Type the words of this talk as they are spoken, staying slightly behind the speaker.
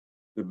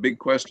The big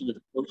question,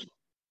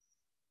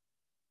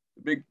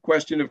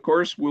 of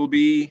course, will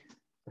be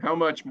how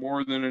much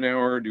more than an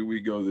hour do we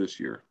go this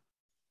year?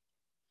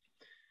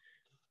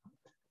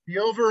 The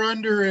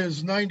over-under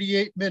is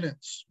 98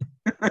 minutes.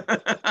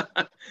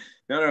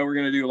 No, we're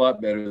going to do a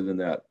lot better than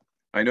that.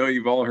 I know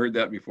you've all heard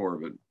that before,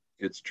 but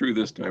it's true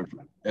this time.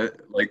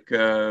 Like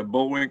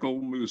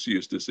Bullwinkle Moose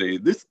used to say,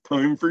 this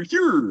time for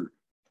sure.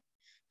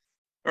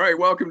 All right,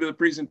 welcome to the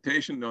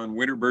presentation on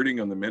winter birding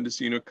on the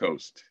Mendocino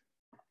coast.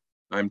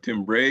 I'm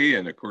Tim Bray,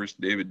 and of course,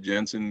 David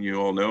Jensen,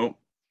 you all know.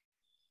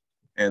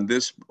 And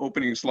this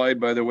opening slide,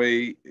 by the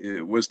way,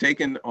 it was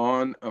taken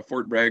on a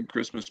Fort Bragg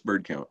Christmas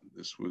bird count.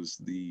 This was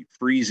the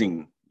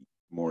freezing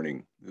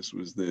morning.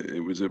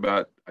 It was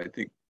about, I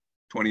think,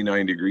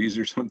 29 degrees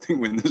or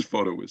something when this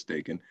photo was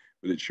taken,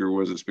 but it sure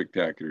was a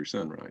spectacular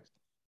sunrise.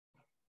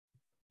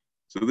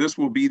 So this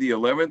will be the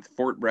 11th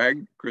Fort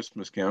Bragg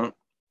Christmas count,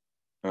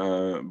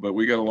 but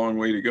we got a long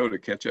way to go to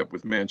catch up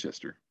with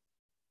Manchester.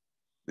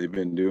 They've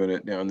been doing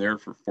it down there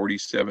for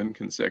 47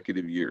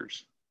 consecutive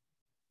years,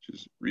 which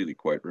is really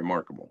quite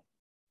remarkable.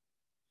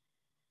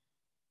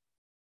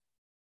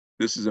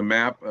 This is a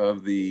map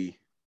of the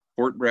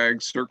Fort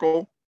Bragg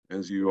Circle.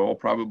 As you all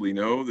probably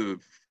know, the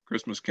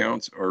Christmas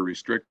counts are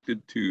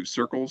restricted to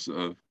circles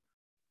of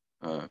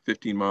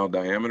 15-mile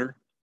diameter,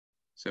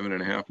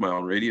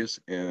 7.5-mile radius.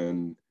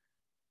 And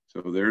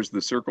so there's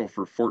the circle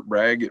for Fort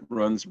Bragg. It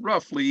runs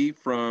roughly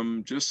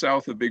from just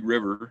south of Big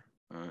River.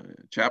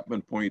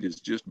 Chapman Point is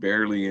just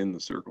barely in the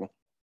circle.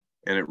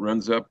 And it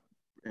runs up,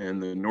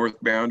 and the north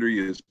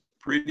boundary is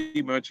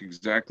pretty much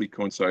exactly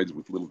coincides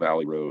with Little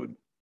Valley Road.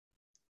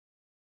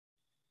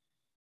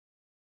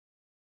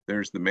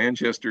 There's the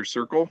Manchester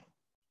Circle,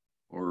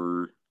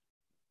 or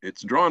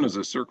it's drawn as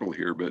a circle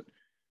here, but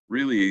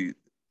really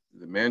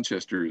the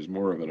Manchester is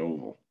more of an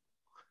oval.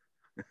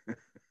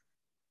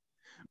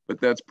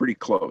 But that's pretty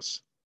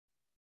close.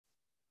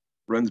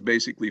 Runs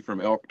basically from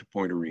Elk to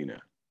Point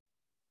Arena.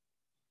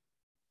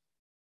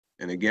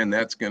 And again,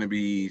 that's going to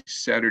be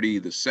Saturday,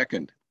 the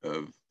 2nd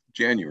of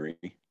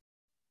January.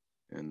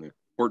 And the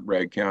Fort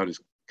Bragg count is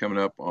coming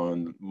up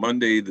on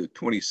Monday, the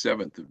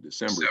 27th of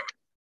December.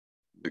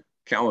 The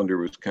calendar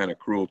was kind of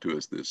cruel to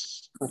us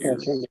this year.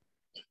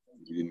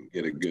 We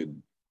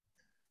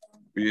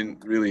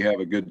didn't really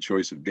have a good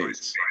choice of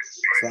dates.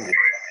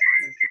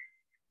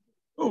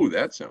 Oh,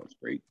 that sounds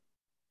great.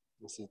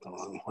 This is the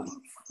wrong one.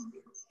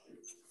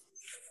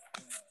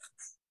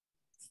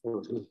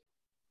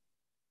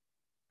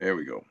 There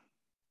we go.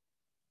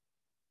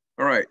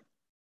 All right.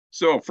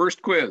 So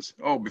first quiz.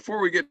 Oh, before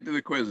we get to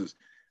the quizzes,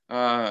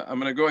 I'm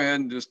going to go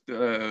ahead and just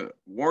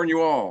warn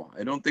you all.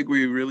 I don't think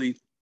we really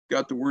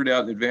got the word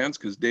out in advance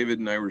because David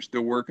and I were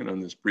still working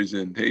on this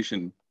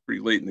presentation pretty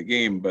late in the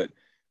game, but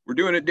we're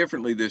doing it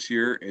differently this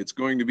year. It's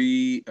going to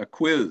be a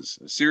quiz,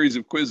 a series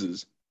of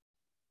quizzes.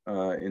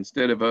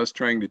 Instead of us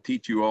trying to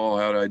teach you all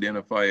how to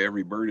identify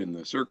every bird in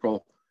the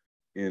circle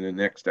in the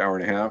next hour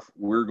and a half,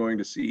 we're going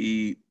to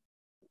see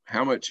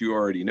how much you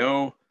already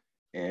know,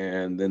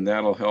 and then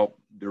that'll help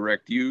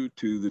direct you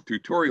to the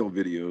tutorial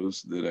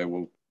videos that I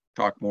will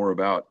talk more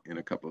about in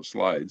a couple of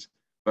slides.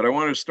 But I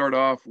want to start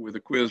off with a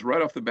quiz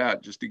right off the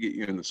bat just to get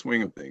you in the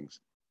swing of things.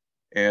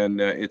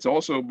 And it's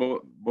also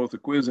both a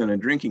quiz and a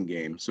drinking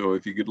game. So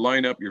if you could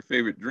line up your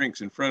favorite drinks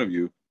in front of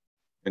you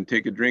and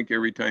take a drink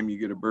every time you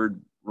get a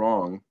bird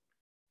wrong,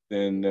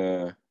 then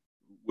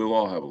we'll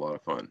all have a lot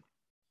of fun.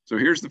 So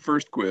here's the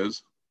first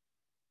quiz.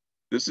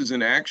 This is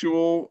an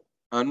actual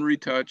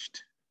unretouched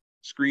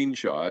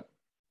screenshot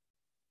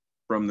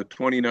from the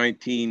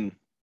 2019,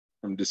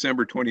 from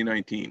December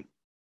 2019.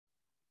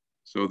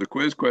 So the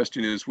quiz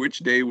question is, which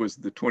day was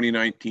the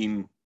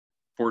 2019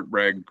 Fort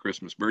Bragg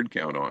Christmas bird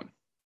count on?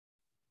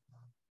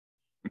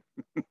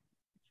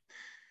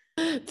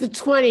 The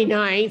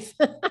 29th.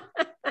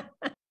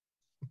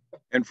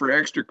 And for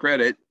extra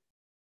credit,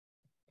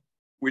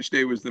 which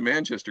day was the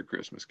Manchester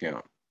Christmas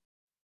count?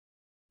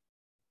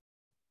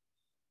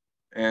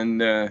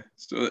 And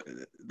so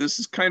this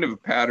is kind of a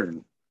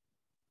pattern,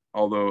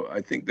 although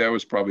I think that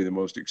was probably the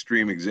most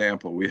extreme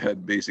example. We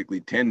had basically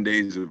 10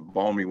 days of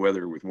balmy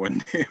weather with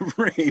 1 day of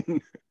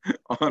rain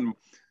on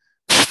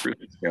the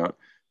Christmas count.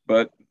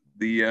 But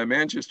the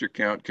Manchester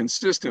count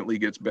consistently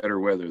gets better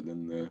weather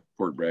than the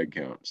Fort Bragg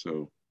count.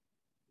 So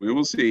we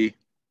will see.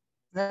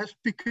 That's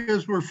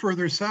because we're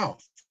further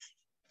south.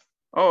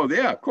 Oh,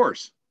 yeah, of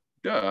course.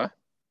 Duh.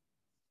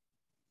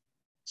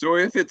 So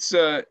if it's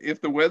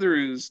if the weather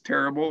is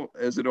terrible,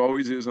 as it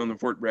always is on the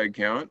Fort Bragg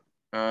count,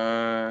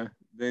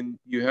 then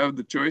you have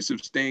the choice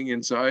of staying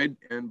inside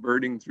and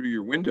birding through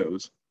your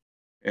windows.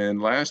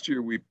 And last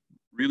year we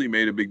really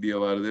made a big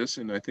deal out of this,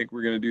 and I think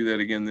we're going to do that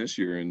again this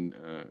year and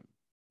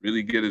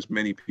really get as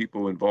many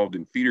people involved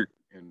in feeder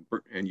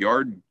and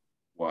yard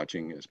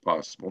watching as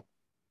possible,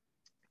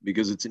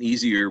 because it's an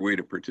easier way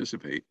to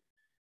participate.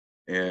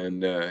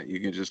 And you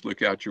can just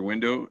look out your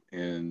window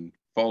and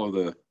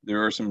follow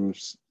there are some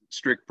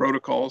strict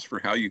protocols for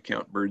how you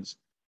count birds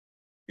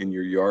in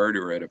your yard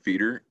or at a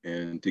feeder.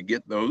 And to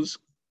get those,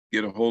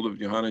 get a hold of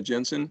Johanna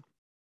Jensen,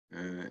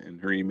 and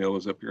her email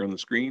is up here on the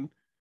screen.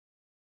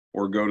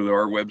 or go to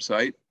our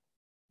website,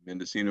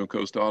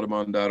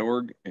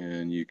 MendocinoCoastAudubon.org,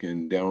 and you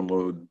can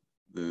download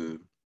the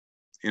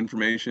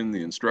information,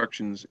 the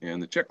instructions,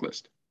 and the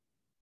checklist.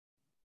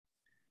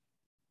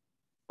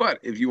 But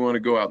if you want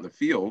to go out in the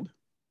field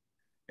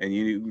and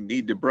you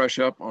need to brush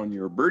up on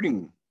your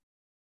birding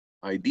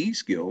ID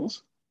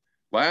skills,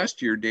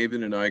 last year,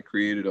 David and I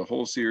created a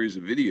whole series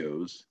of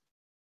videos,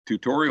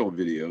 tutorial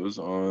videos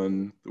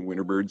on the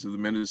winter birds of the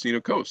Mendocino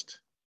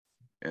coast.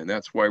 And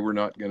that's why we're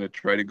not going to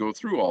try to go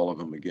through all of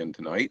them again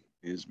tonight,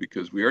 is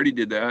because we already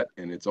did that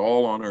and it's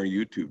all on our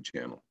YouTube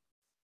channel.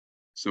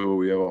 So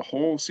we have a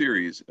whole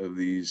series of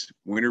these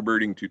winter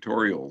birding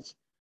tutorials.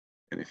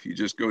 And if you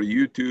just go to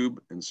YouTube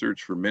and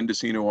search for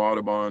Mendocino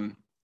Audubon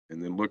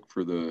and then look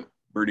for the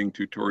birding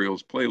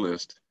tutorials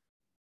playlist,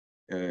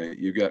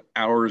 you've got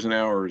hours and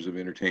hours of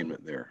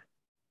entertainment there,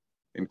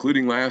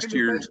 including last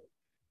year's.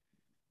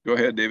 Go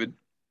ahead, David.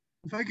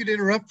 If I could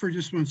interrupt for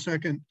just 1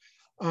 second.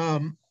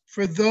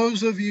 For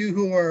those of you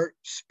who are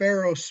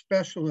sparrow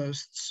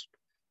specialists,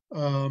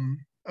 I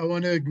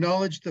want to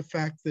acknowledge the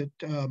fact that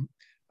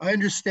I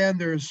understand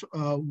there's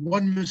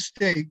one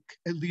mistake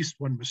that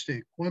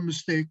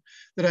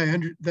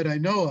I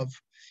know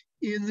of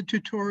in the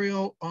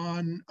tutorial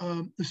on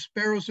the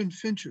sparrows and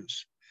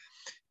finches.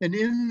 And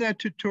in that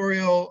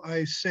tutorial,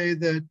 I say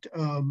that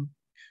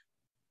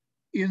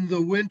in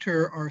the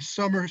winter, our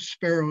summer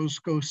sparrows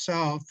go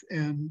south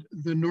and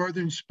the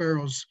northern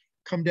sparrows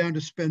come down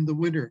to spend the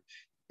winter.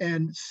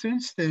 And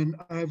since then,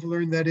 I've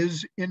learned that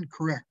is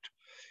incorrect.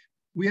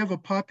 We have a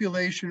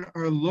population,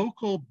 our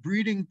local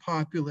breeding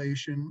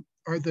population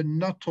are the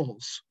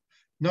Nuttall's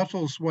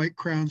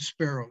white-crowned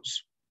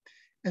sparrows.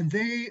 And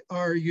they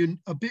are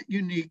a bit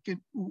unique.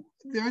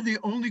 They're the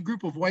only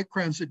group of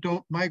white-crowns that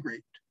don't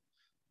migrate.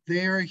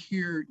 They are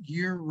here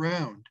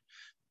year-round.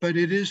 But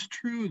it is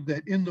true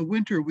that in the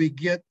winter, we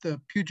get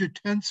the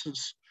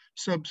Pugetensis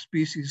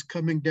subspecies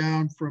coming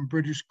down from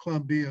British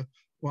Columbia,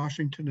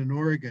 Washington, and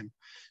Oregon.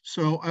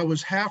 So I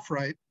was half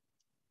right.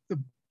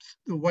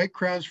 The white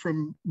crowns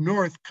from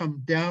north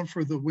come down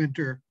for the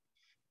winter,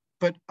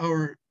 but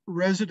our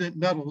resident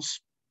Nuttals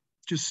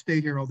just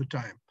stay here all the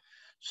time.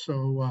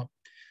 So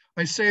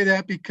I say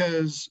that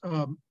because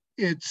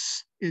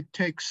it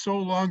takes so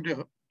long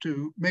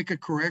to make a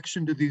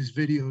correction to these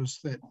videos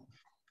that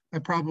I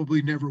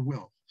probably never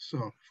will.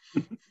 So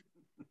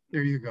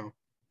there you go.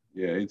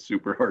 Yeah, it's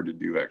super hard to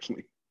do,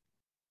 actually.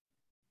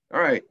 All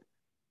right.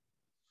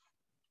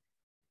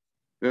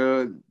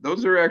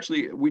 Those are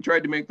actually, we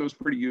tried to make those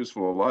pretty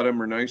useful. A lot of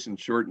them are nice and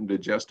short and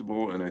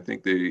digestible, and I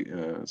think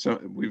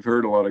we've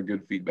heard a lot of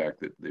good feedback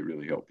that they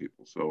really help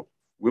people. So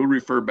we'll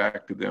refer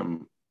back to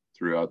them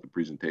throughout the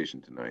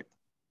presentation tonight.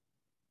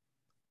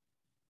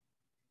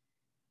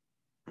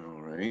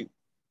 All right.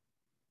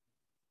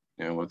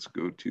 Now let's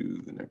go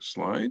to the next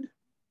slide,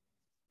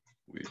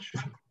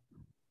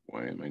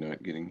 why am I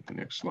not getting the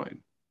next slide?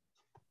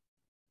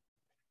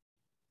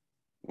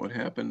 What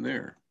happened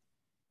there?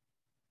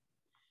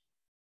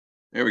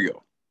 There we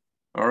go.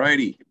 All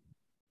righty.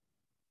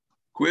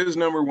 Quiz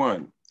number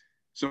 1.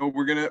 So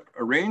we're going to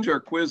arrange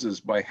our quizzes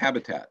by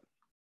habitat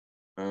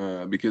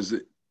because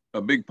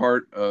a big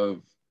part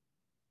of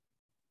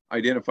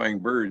identifying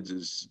birds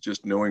is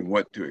just knowing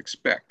what to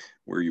expect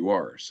where you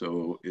are.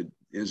 So it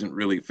isn't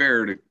really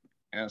fair to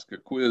ask a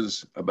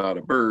quiz about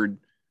a bird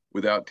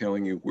without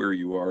telling you where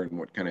you are and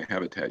what kind of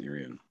habitat you're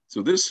in.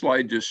 So this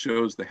slide just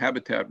shows the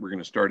habitat we're going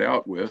to start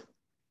out with,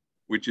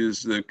 which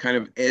is the kind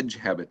of edge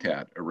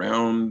habitat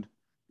around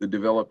the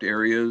developed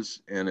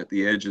areas and at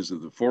the edges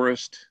of the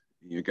forest.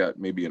 You got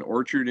maybe an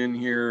orchard in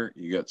here,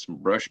 you got some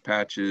brush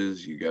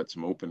patches, you got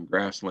some open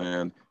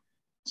grassland.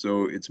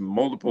 So it's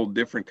multiple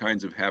different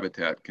kinds of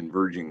habitat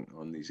converging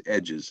on these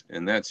edges,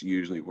 and that's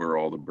usually where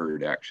all the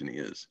bird action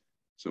is.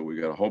 So we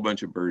got a whole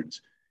bunch of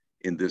birds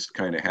in this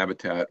kind of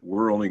habitat.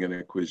 We're only going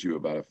to quiz you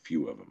about a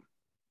few of them.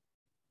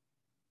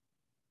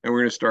 And we're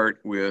going to start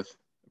with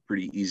a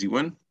pretty easy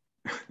one,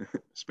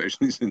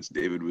 especially since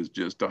David was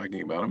just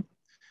talking about them.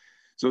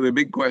 So the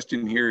big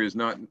question here is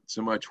not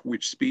so much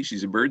which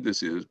species of bird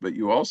this is, but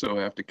you also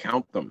have to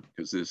count them,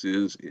 because this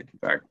is, in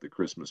fact, the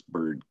Christmas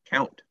bird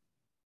count.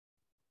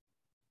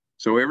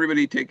 So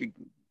everybody take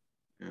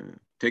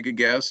a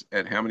guess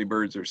at how many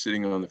birds are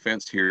sitting on the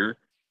fence here,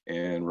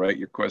 and write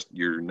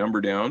your number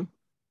down.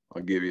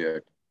 I'll give you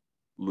a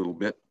little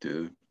bit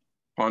to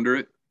ponder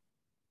it,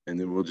 and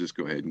then we'll just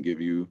go ahead and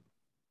give you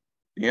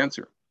the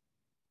answer.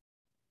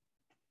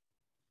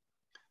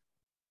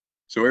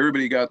 So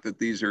everybody got that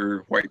these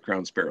are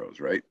white-crowned sparrows,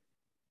 right?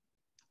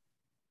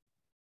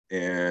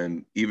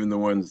 And even the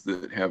ones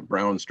that have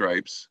brown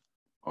stripes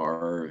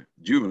are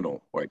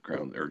juvenile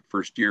white-crowned, or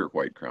first-year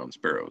white-crowned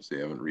sparrows. They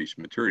haven't reached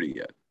maturity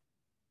yet.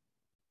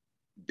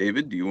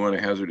 David, do you want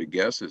to hazard a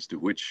guess as to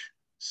which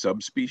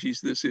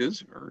subspecies this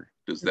is, or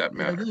does that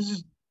matter?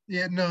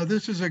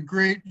 This is a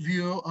great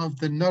view of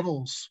the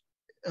Nuttall's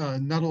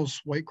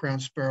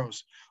white-crowned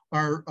sparrows,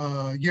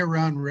 our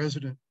year-round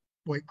resident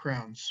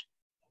white-crowns.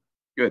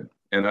 Good.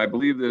 And I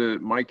believe that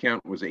my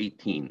count was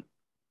 18.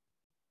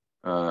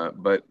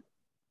 But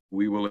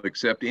we will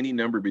accept any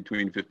number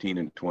between 15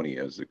 and 20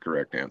 as the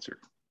correct answer.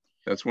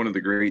 That's one of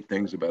the great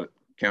things about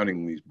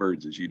counting these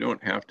birds is you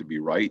don't have to be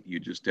right. You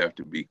just have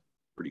to be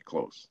pretty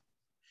close.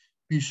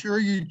 Be sure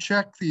you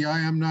check the I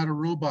am not a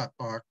robot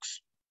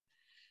box.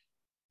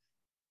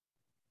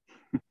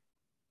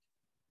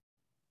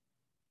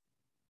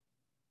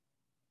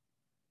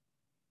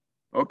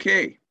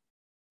 Okay,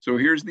 so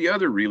here's the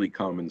other really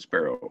common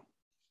sparrow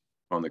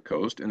on the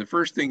coast. And the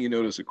first thing you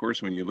notice, of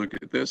course, when you look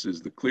at this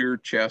is the clear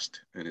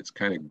chest, and it's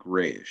kind of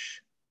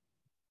grayish.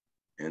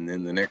 And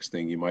then the next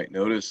thing you might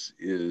notice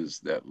is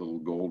that little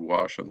gold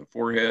wash on the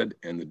forehead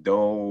and the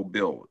dull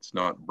bill. It's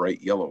not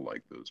bright yellow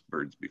like those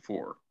birds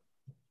before.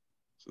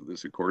 So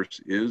this, of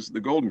course, is the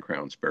golden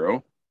crown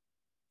sparrow.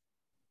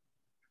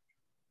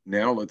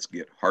 Now let's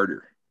get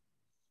harder.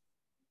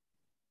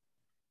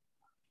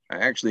 I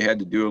actually had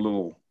to do a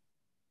little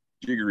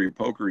jiggery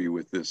pokery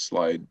with this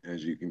slide,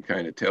 as you can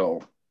kind of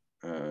tell,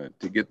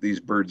 to get these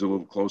birds a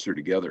little closer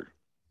together.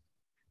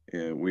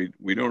 And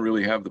we don't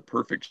really have the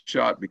perfect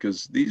shot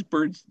because these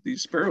birds,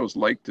 these sparrows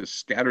like to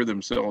scatter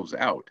themselves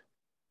out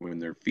when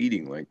they're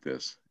feeding like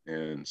this.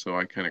 And so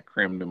I kind of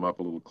crammed them up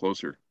a little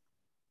closer.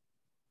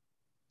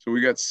 So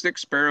we got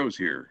 6 sparrows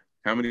here.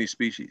 How many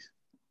species?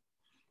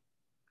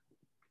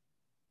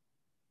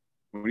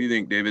 What do you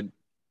think, David?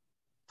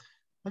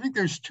 I think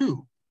there's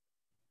 2.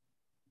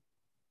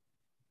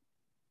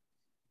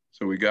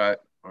 So we got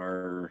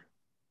our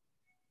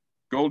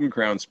golden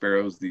crown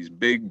sparrows, these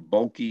big,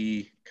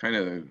 bulky, kind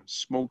of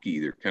smoky,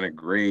 they're kind of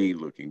gray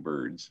looking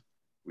birds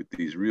with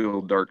these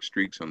real dark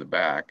streaks on the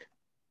back.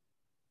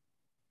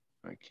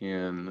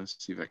 Let's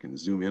see if I can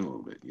zoom in a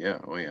little bit. Yeah,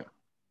 oh yeah.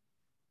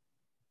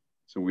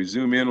 So we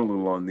zoom in a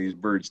little on these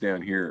birds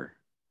down here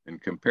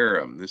and compare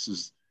them. This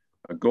is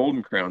a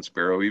golden crown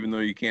sparrow. Even though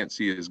you can't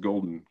see his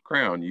golden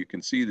crown, you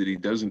can see that he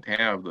doesn't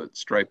have the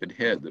striped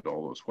head that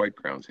all those white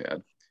crowns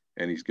had.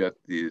 And he's got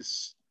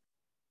this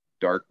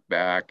dark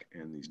back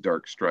and these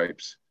dark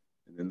stripes.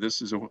 And then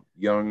this is a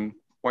young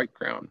white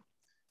crown.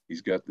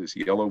 He's got this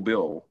yellow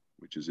bill,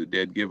 which is a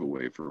dead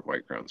giveaway for a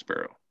white crown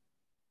sparrow.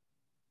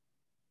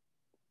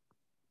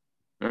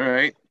 All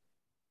right,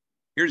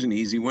 here's an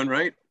easy one,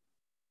 right?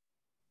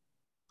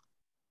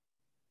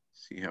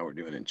 See how we're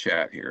doing in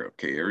chat here.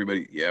 Okay,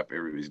 everybody, yep,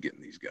 everybody's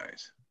getting these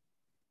guys.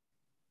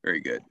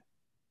 Very good.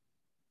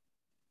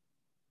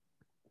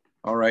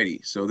 All righty,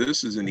 so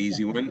this is an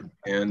easy one.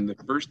 And the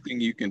first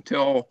thing you can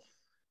tell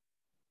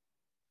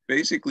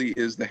basically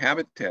is the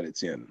habitat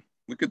it's in.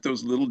 Look at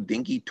those little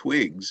dinky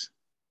twigs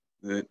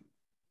that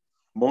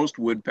most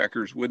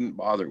woodpeckers wouldn't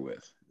bother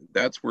with.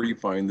 That's where you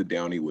find the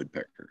downy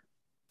woodpecker.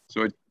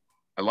 So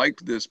I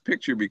liked this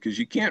picture because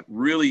you can't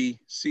really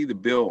see the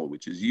bill,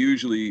 which is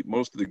usually,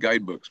 most of the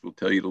guidebooks will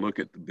tell you to look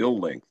at the bill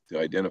length to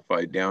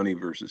identify downy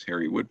versus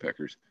hairy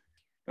woodpeckers.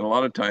 And a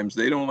lot of times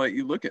they don't let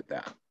you look at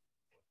that.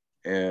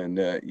 And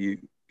you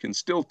can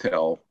still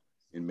tell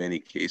in many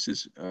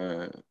cases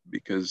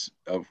because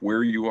of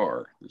where you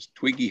are. This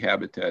twiggy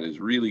habitat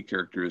is really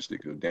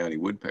characteristic of downy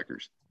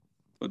woodpeckers.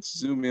 Let's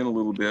zoom in a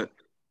little bit,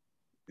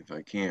 if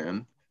I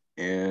can,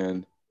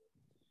 and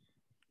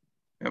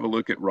have a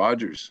look at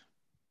Rogers.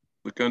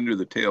 Look under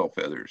the tail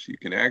feathers. You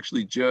can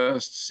actually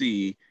just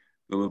see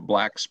the little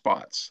black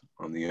spots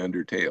on the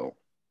undertail.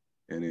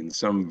 And in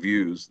some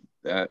views,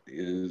 that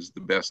is the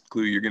best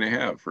clue you're going to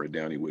have for a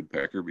downy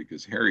woodpecker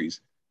because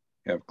hairies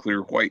have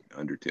clear white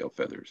undertail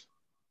feathers.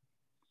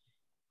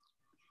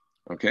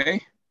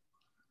 Okay.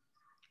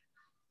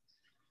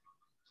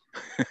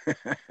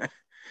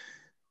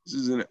 This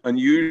is an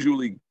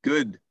unusually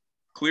good,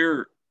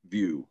 clear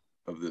view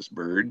of this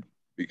bird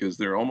because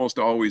they're almost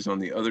always on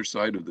the other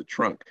side of the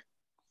trunk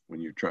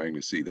when you're trying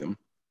to see them.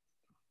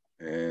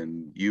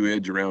 And you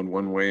edge around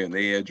one way and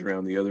they edge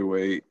around the other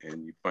way,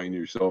 and you find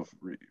yourself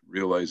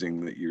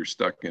realizing that you're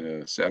stuck in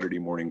a Saturday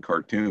morning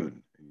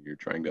cartoon and you're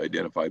trying to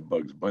identify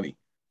Bugs Bunny.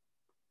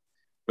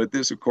 But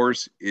this, of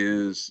course,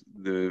 is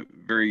the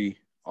very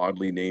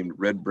oddly named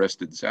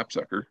red-breasted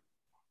sapsucker,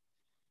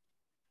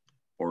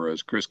 or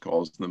as Chris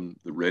calls them,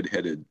 the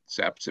red-headed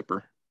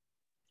sapsipper.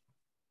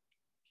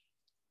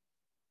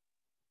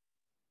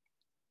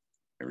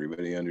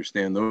 Everybody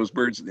understand those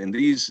birds? And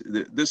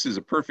this is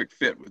a perfect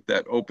fit with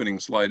that opening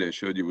slide I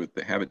showed you with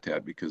the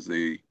habitat because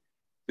they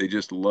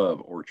just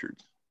love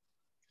orchards.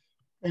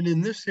 And in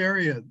this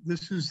area,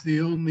 this is the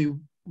only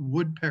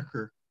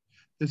woodpecker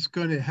that's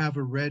going to have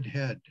a red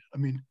head. I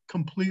mean,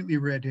 completely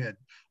red head.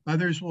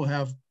 Others will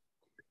have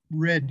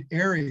red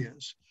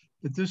areas,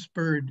 but this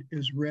bird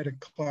is red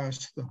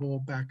across the whole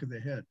back of the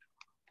head.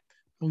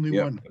 Only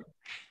one.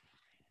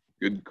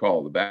 Good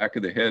call. The back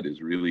of the head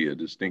is really a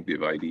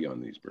distinctive ID on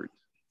these birds.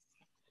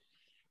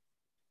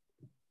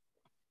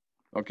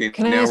 Okay,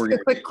 Can I now ask we're a going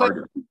to quick get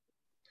harder.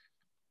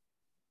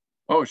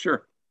 Oh,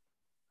 sure.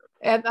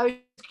 And I was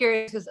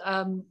curious because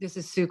this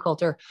is Sue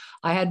Coulter.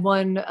 I had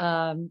one,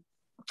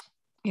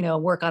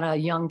 work on a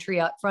young tree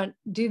out front.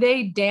 Do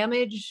they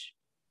damage?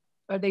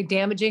 Are they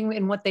damaging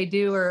in what they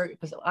do? Or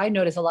because I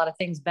notice a lot of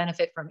things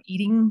benefit from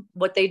eating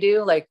what they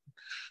do. Like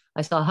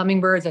I saw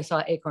hummingbirds, I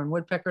saw acorn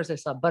woodpeckers, I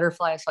saw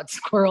butterfly, I saw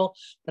squirrel,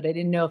 but I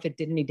didn't know if it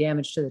did any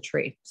damage to the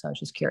tree. So I was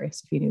just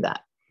curious if you knew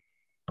that.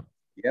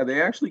 Yeah,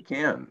 they actually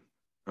can.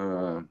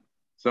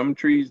 Some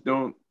trees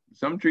don't,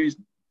 some trees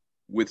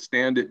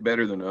withstand it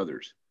better than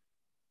others.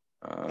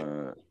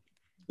 Uh,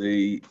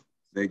 they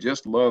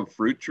just love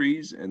fruit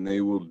trees, and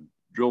they will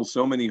drill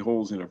so many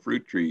holes in a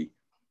fruit tree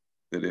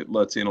that it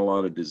lets in a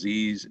lot of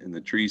disease, and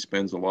the tree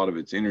spends a lot of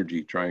its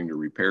energy trying to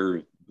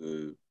repair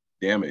the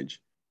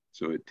damage.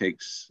 So it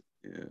takes,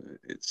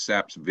 it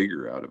saps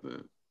vigor out of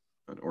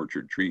an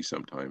orchard tree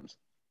sometimes.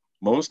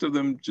 Most of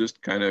them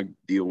just kind of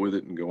deal with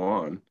it and go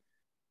on.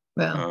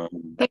 Well,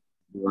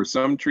 There are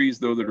some trees,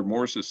 though, that are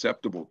more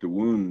susceptible to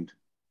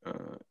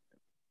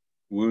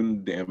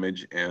wound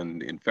damage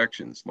and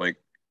infections. Like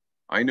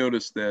I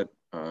noticed that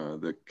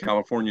the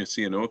California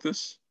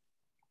ceanothus,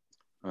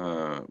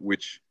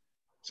 which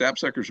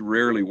sapsuckers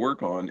rarely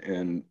work on,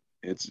 and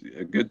it's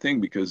a good thing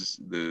because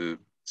the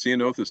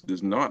ceanothus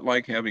does not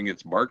like having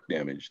its bark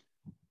damaged,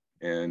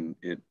 and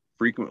it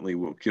frequently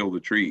will kill the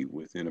tree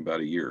within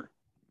about a year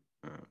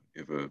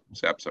if a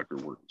sapsucker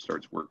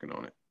starts working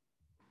on it.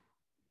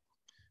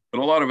 But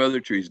a lot of other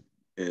trees,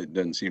 it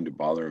doesn't seem to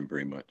bother them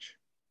very much.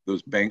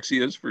 Those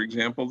Banksias, for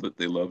example, that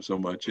they love so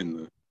much in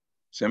the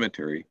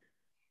cemetery,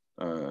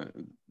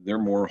 they're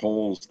more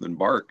holes than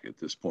bark at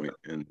this point,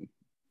 and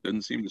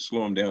doesn't seem to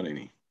slow them down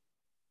any.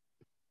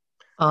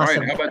 awesome.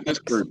 All right, how about this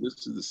bird?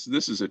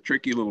 This is a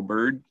tricky little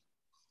bird.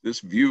 This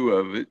view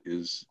of it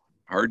is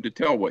hard to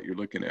tell what you're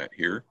looking at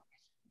here.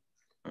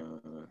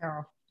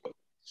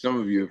 Some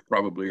of you have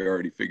probably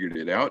already figured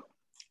it out.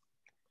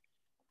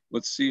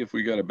 Let's see if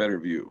we got a better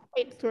view.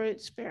 White-throated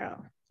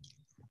sparrow.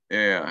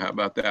 Yeah, how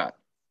about that?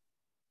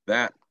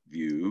 That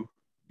view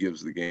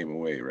gives the game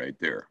away right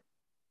there.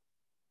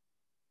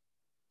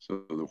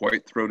 So the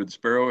white-throated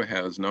sparrow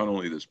has not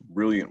only this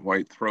brilliant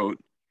white throat,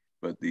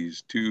 but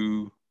these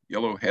two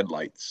yellow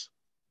headlights,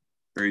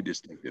 very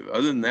distinctive.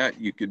 Other than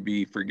that, you could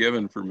be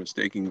forgiven for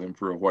mistaking them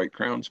for a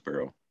white-crowned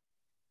sparrow.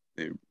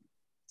 They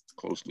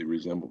closely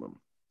resemble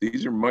them.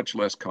 These are much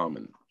less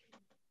common,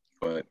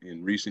 but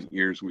in recent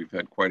years, we've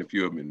had quite a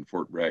few of them in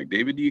Fort Bragg.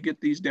 David, do you get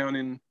these down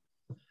in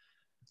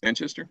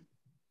Manchester?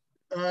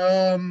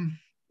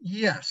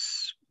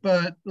 Yes,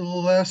 but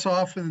less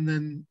often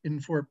than in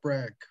Fort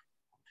Bragg.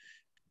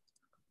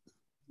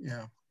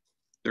 Yeah.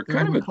 They're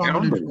kind of a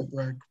town bird. Fort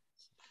Bragg.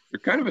 They're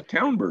kind of a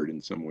town bird in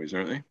some ways,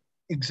 aren't they?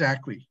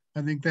 Exactly.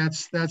 I think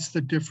that's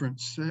the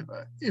difference.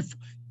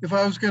 If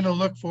I was going to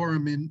look for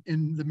them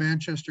in the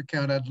Manchester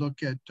count, I'd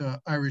look at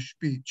Irish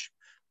Beach,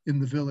 in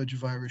the village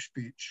of Irish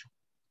Beach.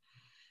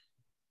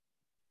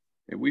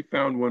 And we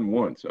found one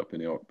once up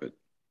in Elk, but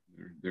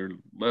they're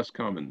less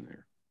common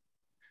there.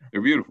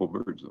 They're beautiful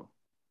birds, though.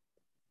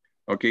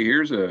 Okay,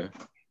 here's a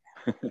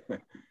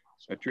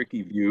a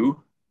tricky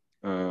view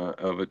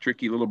of a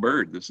tricky little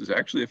bird. This is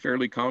actually a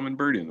fairly common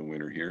bird in the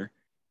winter here,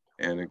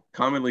 and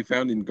commonly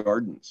found in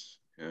gardens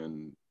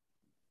and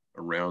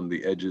around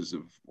the edges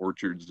of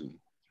orchards and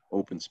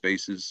open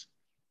spaces,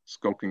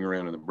 skulking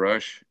around in the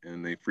brush,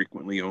 and they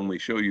frequently only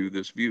show you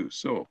this view.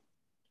 So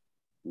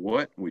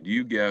what would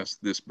you guess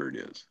this bird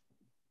is?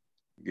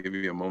 I'll give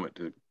you a moment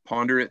to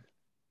ponder it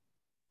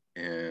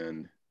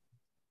and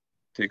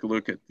take a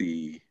look at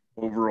the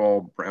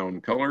overall brown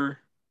color,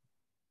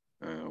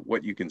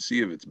 what you can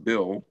see of its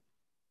bill,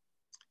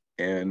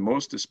 and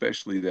most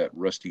especially that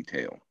rusty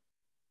tail.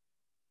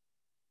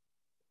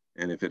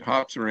 And if it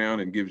hops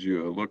around and gives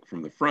you a look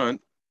from the front,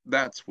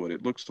 that's what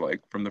it looks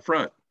like from the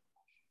front.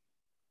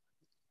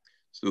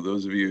 So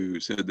those of you who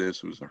said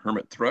this was a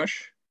hermit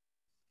thrush,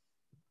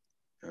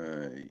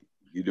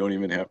 you don't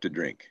even have to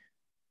drink.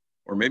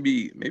 Or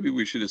maybe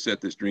we should have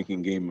set this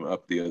drinking game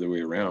up the other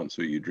way around,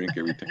 so you drink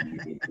every time you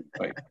go to a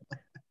fight.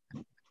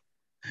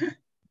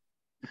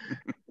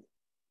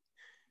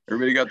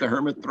 Everybody got the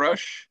hermit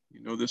thrush?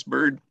 You know this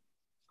bird?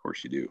 Of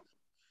course you do.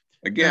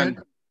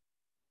 Again,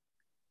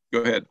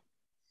 go ahead.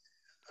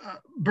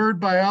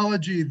 Bird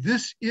biology,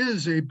 this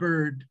is a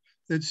bird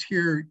that's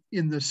here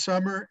in the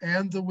summer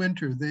and the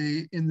winter.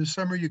 In the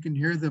summer, you can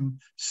hear them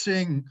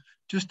sing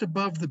just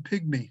above the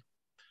pygmy.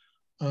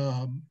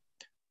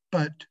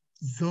 But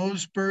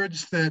those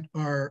birds that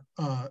are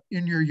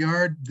in your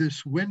yard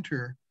this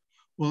winter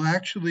will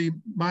actually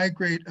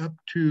migrate up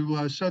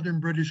to southern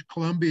British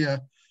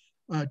Columbia,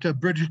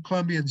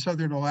 and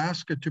southern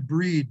Alaska to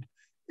breed.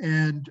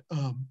 And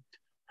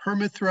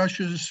hermit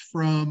thrushes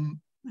from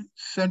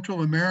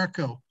Central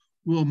America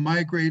will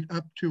migrate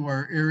up to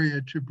our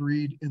area to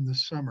breed in the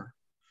summer.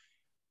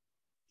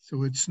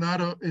 So it's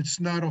not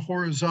a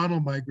horizontal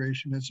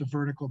migration, it's a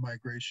vertical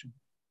migration.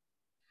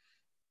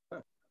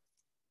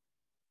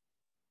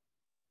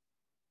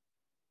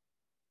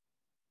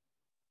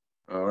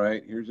 All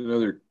right, here's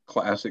another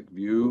classic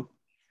view.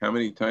 How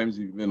many times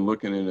have you been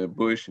looking in a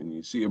bush and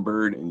you see a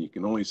bird and you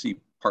can only see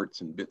parts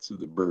and bits of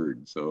the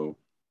bird? So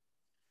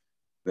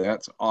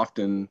that's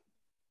often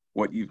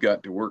what you've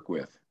got to work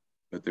with.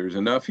 But there's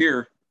enough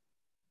here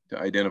to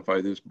identify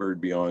this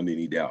bird beyond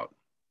any doubt.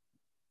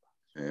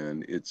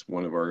 And it's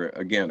one of our,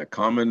 again, a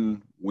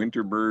common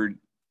winter bird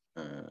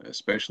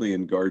especially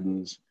in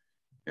gardens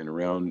and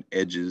around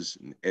edges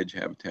and edge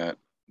habitat,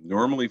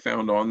 normally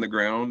found on the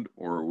ground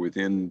or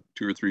within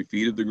 2 or 3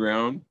 feet of the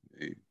ground.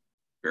 They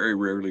very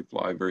rarely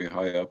fly very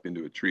high up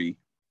into a tree.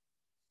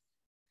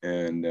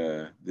 And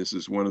this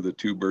is one of the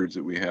 2 birds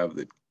that we have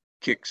that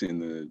kicks in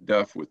the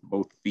duff with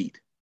both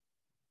feet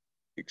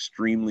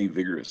extremely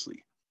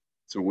vigorously.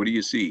 So what do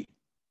you see?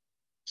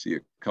 See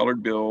a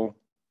colored bill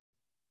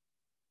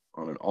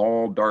on an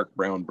all dark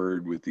brown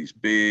bird with these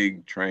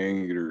big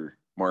triangular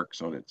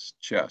marks on its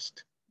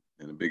chest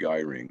and a big eye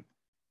ring.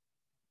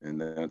 And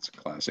that's a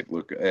classic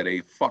look at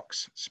a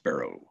fox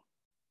sparrow.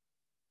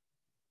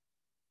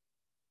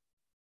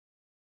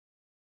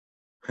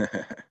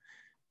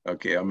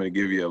 Okay, I'm going to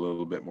give you a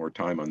little bit more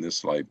time on this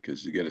slide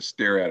because you got to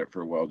stare at it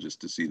for a while just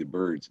to see the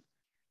birds.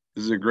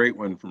 This is a great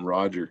one from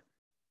Roger.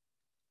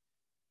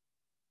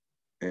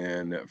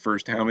 And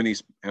first, how many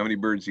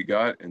birds you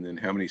got, and then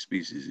how many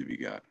species have you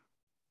got?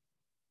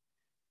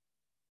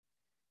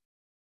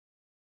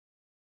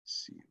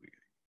 Let's see.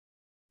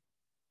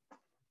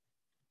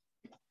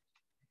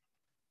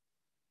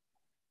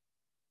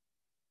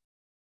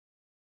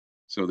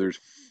 So there's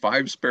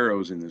 5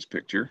 sparrows in this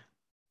picture,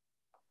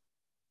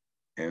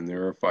 and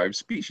there are 5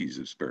 species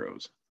of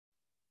sparrows.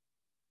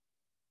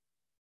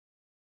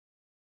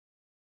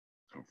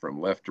 So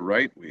from left to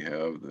right, we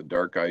have the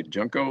dark-eyed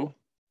junco,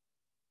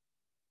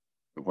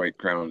 the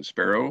white-crowned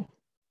sparrow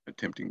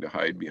attempting to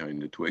hide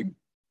behind a twig,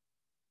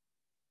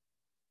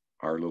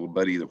 our little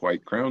buddy, the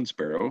white-crowned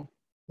sparrow.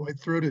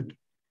 White-throated.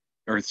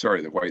 Or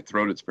sorry, the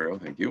white-throated sparrow,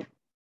 thank you.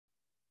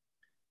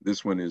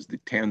 This one is the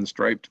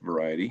tan-striped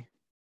variety.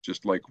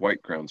 Just like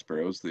white-crowned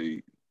sparrows,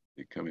 they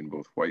come in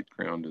both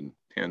white-crowned and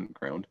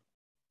tan-crowned.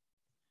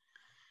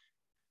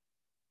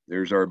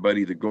 There's our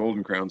buddy, the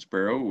golden-crowned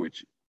sparrow,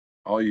 which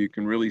all you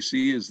can really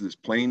see is this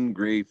plain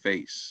gray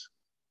face.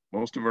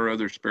 Most of our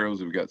other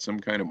sparrows have got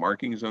some kind of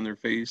markings on their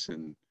face,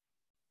 and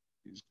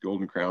these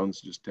golden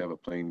crowns just have a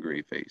plain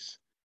gray face.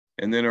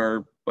 And then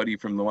our buddy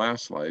from the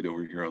last slide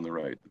over here on the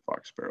right, the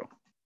fox sparrow.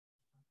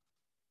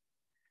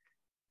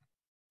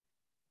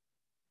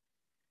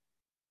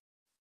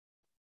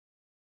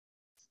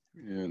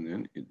 And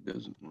then it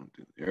doesn't want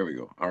to. There we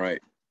go. All right.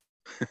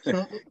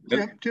 So,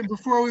 Tim,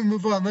 before we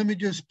move on, let me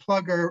just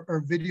plug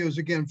our videos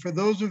again. For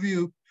those of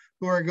you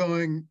who are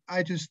going,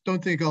 I just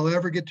don't think I'll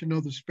ever get to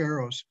know the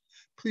sparrows,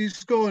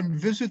 please go and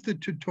visit the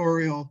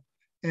tutorial.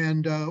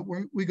 And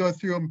we go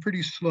through them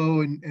pretty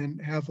slow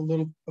and have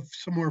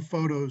some more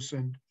photos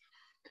and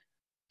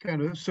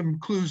kind of some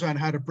clues on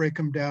how to break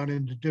them down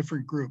into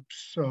different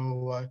groups.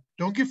 So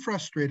don't get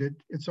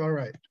frustrated. It's all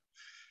right.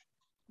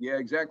 Yeah,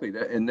 exactly.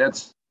 And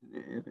that's,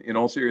 in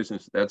all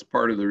seriousness, that's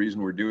part of the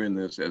reason we're doing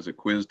this as a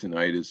quiz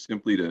tonight, is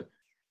simply to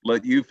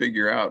let you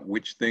figure out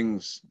which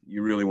things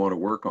you really want to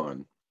work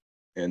on.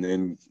 And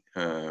then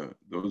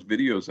those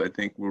videos, I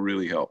think, will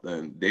really help.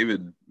 And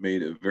David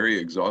made a very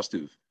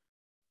exhaustive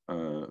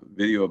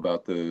video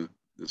about the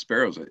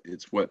sparrows.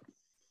 It's what,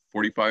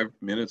 45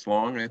 minutes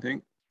long, I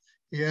think?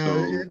 Yeah,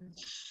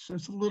 so,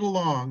 it's a little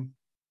long.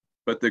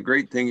 But the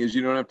great thing is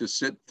you don't have to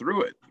sit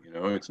through it. You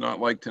know, it's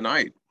not like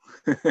tonight.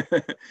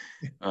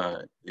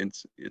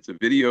 It's a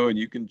video, and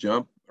you can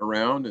jump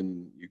around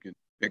and you can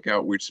pick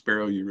out which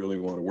sparrow you really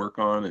want to work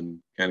on and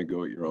kind of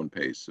go at your own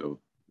pace. So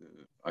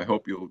I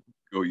hope you'll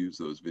go use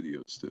those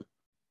videos to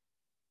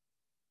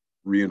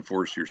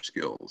reinforce your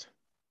skills.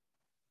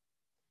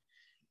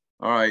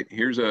 All right,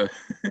 here's a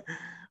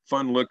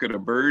fun look at a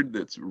bird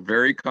that's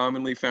very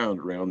commonly found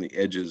around the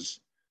edges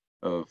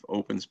of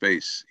open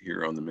space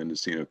here on the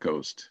Mendocino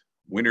coast,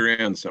 winter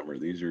and summer.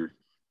 These are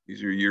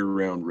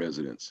year-round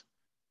residents.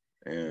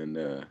 And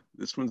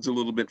this one's a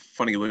little bit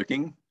funny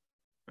looking.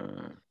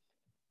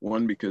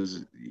 One,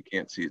 because you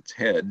can't see its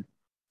head,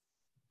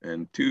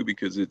 and 2,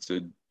 because it's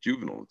a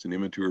juvenile. It's an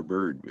immature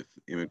bird with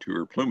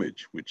immature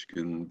plumage, which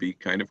can be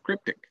kind of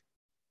cryptic.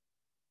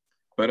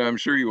 But I'm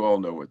sure you all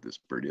know what this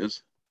bird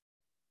is.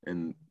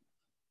 And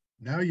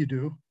now you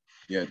do.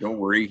 Yeah, don't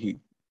worry, he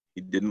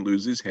didn't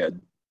lose his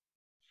head.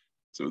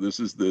 So this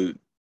is the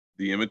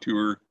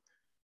immature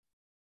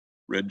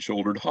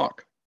red-shouldered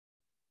hawk.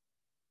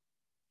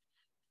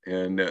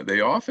 And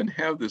they often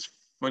have this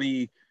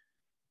funny,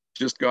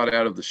 just got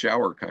out of the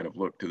shower kind of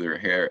look to their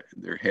head,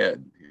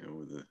 you know,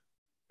 with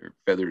their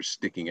feathers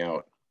sticking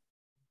out.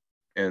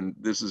 And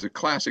this is a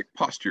classic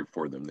posture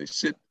for them. They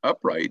sit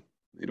upright.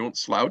 They don't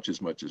slouch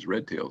as much as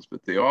red tails,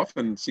 but they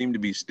often seem to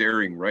be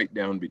staring right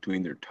down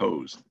between their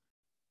toes,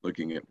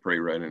 looking at prey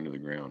right into the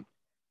ground.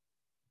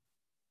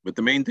 But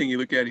the main thing you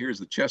look at here is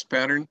the chest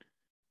pattern.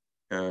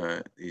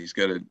 He's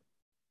got an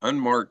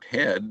unmarked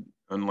head,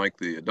 unlike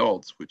the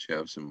adults, which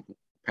have some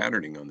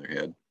patterning on their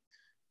head.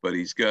 But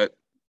he's got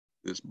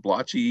this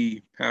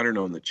blotchy pattern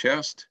on the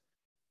chest,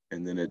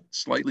 and then a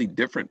slightly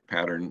different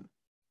pattern,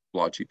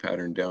 blotchy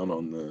pattern down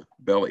on the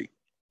belly.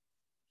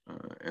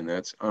 And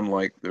that's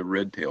unlike the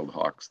red-tailed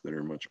hawks that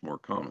are much more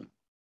common.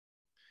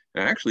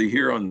 And actually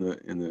here in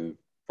the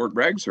Fort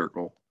Bragg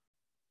circle,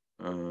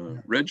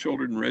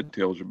 red-shouldered and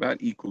red-tails are about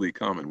equally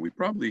common. We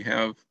probably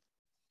have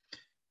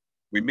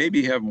We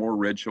maybe have more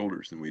red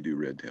shoulders than we do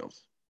red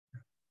tails.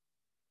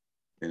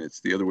 And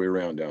it's the other way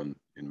around down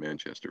in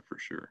Manchester for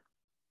sure.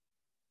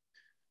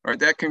 All right,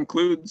 that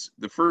concludes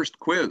the first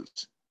quiz.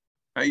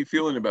 How are you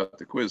feeling about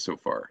the quiz so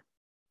far?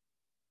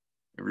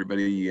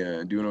 Everybody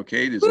doing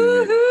okay? Does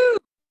anybody have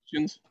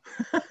questions?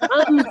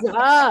 Thumbs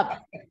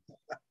up.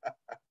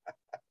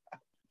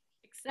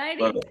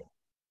 Exciting. Love it.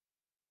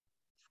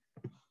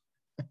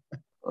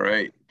 All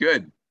right,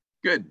 good,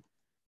 good.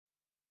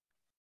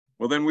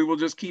 Well, then we will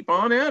just keep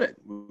on at it.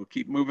 We'll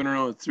keep moving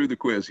around through the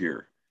quiz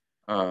here.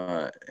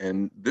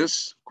 And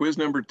this quiz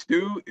number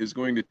 2 is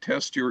going to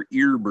test your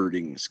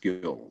earbirding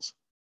skills.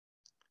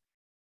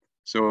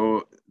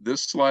 So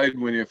this slide,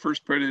 when you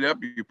first put it up,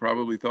 you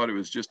probably thought it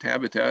was just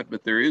habitat,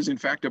 but there is in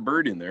fact a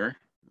bird in there.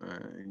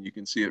 And you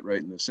can see it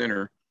right in the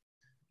center.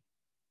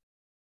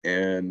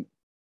 And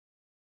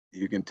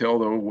you can tell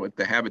though what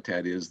the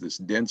habitat is, this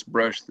dense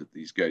brush that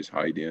these guys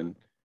hide in.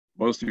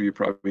 Most of you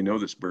probably know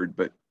this bird,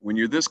 but when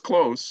you're this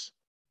close,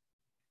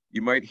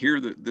 you might hear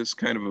this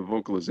kind of a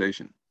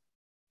vocalization.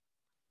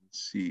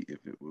 Let's see if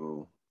it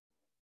will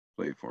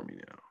play for me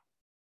now.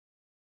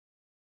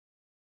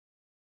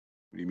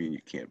 What do you mean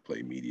you can't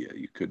play media?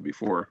 You could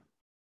before.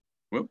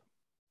 Whoop.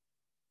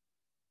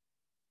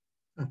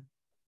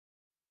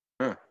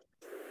 Huh.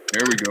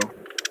 There we go.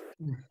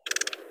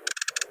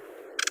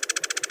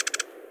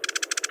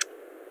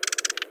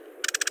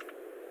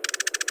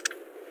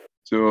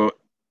 So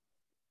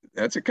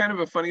that's a kind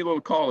of a funny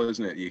little call,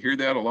 isn't it? You hear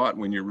that a lot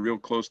when you're real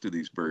close to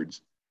these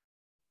birds.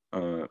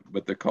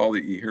 But the call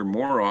that you hear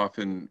more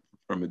often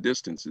from a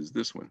distance is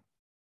this one.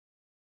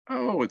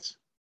 Oh, it's,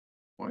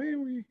 why are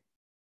you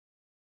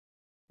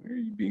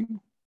being?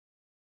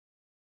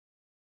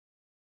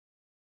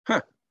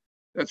 Huh,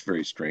 that's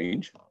very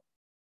strange.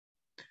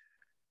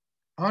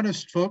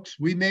 Honest folks,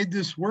 we made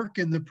this work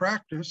in the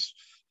practice.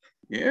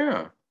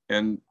 Yeah,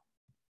 and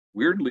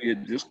weirdly,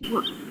 it just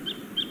worked.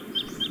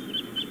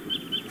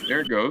 There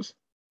it goes.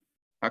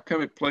 How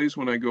come it plays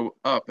when I go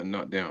up and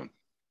not down?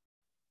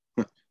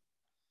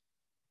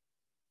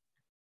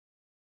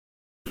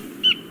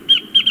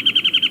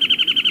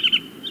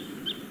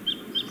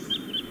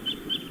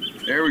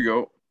 There we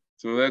go.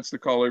 So that's the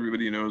call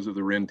everybody knows of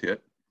the wren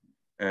tit.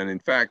 And in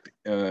fact,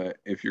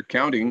 if you're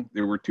counting,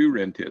 there were 2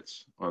 wren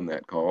tits on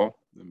that call.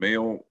 The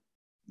male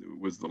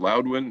was the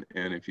loud one,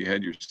 and if you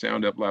had your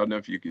sound up loud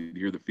enough, you could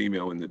hear the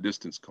female in the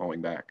distance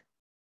calling back.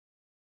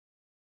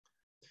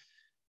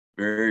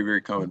 Very,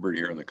 very common bird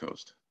here on the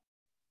coast.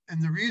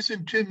 And the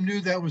reason Tim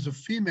knew that was a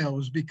female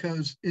was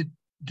because it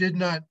did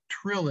not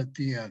trill at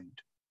the end.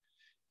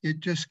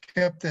 It just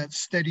kept that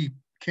steady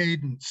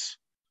cadence,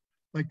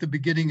 like the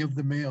beginning of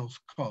the male's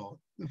call.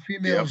 The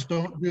females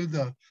don't do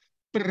the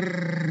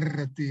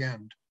brrr at the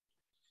end.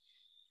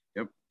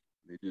 Yep,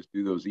 they just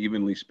do those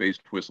evenly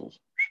spaced whistles.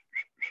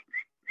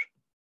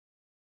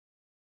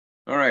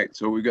 All right,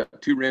 so we've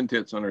got 2 wren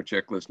tits on our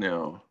checklist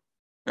now.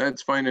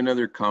 Let's find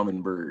another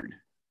common bird.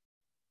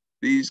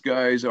 These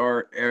guys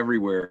are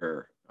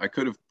everywhere. I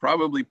could have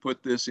probably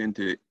put this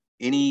into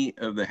any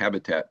of the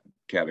habitat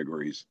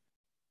categories,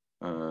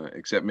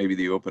 except maybe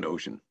the open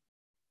ocean.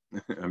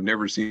 I've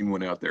never seen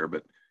one out there,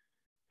 but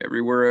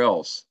everywhere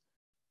else,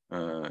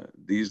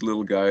 these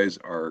little guys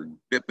are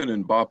bipping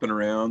and bopping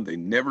around. They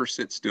never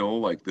sit still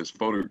like this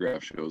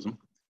photograph shows them.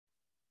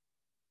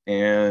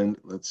 And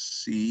let's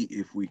see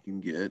if we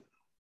can get,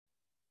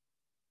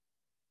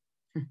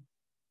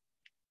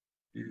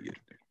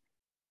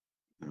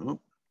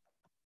 nope.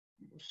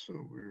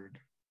 So weird.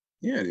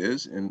 Yeah, it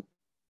is. And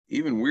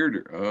even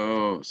weirder.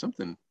 Oh,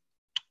 something.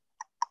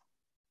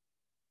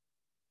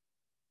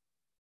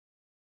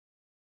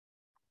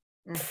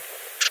 Oh.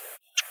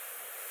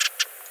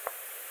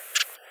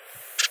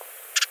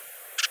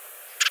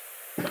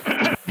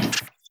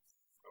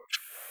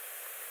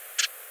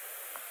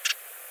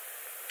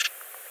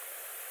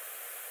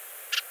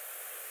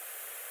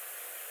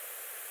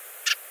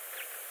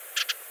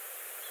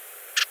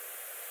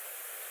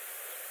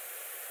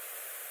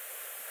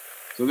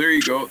 So there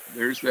you go.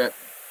 There's that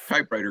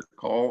typewriter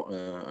call.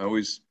 I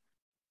always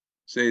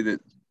say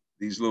that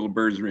these little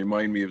birds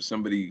remind me of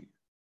somebody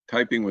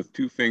typing with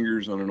 2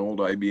 fingers on an old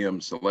IBM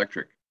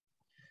Selectric.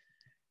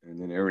 And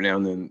then every now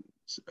and then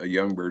a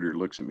young birder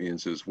looks at me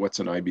and says, "What's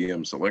an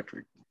IBM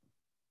Selectric?"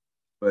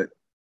 But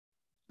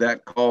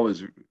that call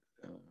is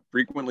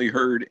frequently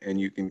heard,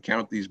 and you can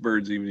count these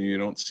birds even if you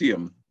don't see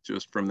them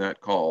just from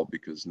that call,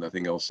 because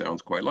nothing else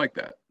sounds quite like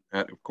that.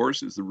 That, of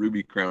course, is the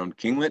ruby-crowned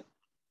kinglet.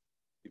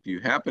 If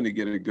you happen to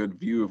get a good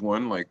view of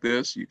one like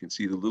this, you can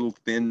see the little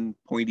thin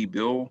pointy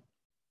bill,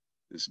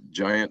 this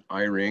giant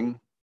eye ring,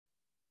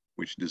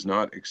 which does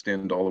not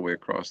extend all the way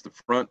across the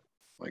front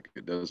like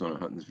it does on a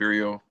Hutton's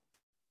Vireo,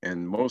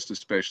 and most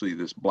especially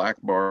this black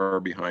bar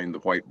behind the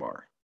white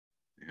bar.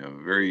 They have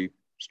a very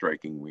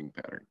striking wing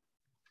pattern.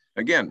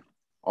 Again,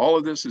 all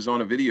of this is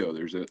on a video.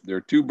 There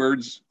are 2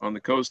 birds on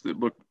the coast that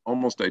look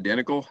almost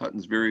identical,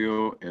 Hutton's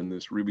Vireo and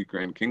this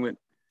ruby-crowned kinglet.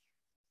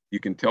 You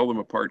can tell them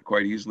apart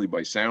quite easily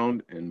by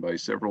sound and by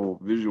several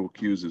visual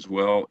cues as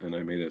well. And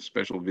I made a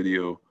special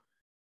video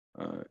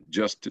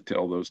just to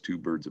tell those two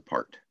birds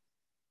apart.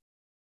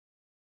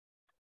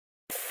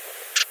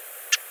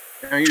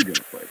 Now you're gonna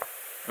play.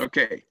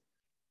 Okay.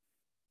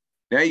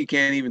 Now you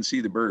can't even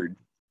see the bird.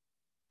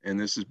 And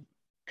this is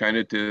kind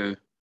of to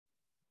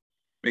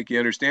make you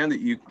understand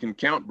that you can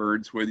count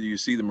birds whether you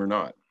see them or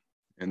not.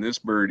 And this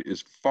bird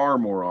is far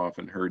more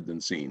often heard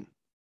than seen.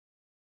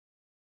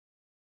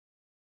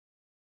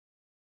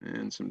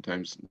 And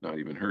sometimes not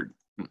even heard.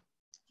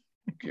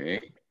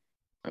 Okay.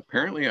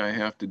 Apparently I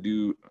have to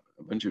do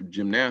a bunch of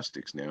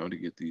gymnastics now to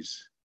get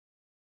these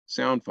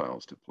sound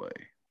files to play.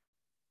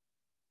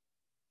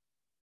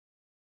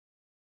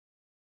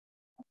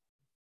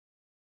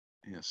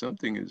 Yeah,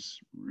 something is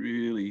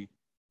really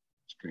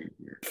strange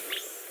here.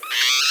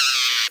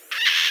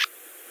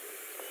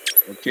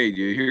 Okay,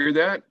 do you hear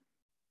that?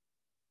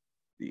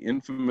 The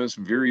infamous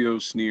vireo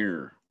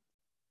sneer.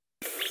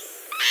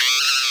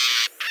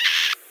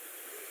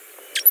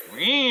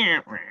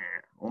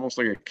 Almost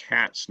like a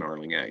cat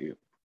snarling at you.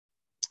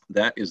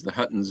 That is the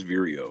Hutton's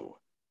vireo,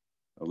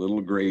 a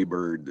little gray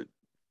bird that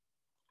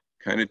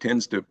kind of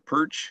tends to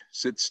perch,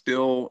 sit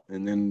still,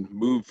 and then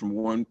move from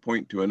one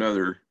point to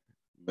another,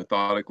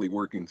 methodically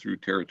working through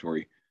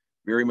territory,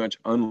 very much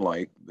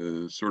unlike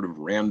the sort of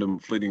random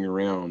flitting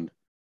around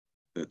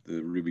that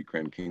the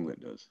ruby-crowned kinglet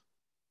does.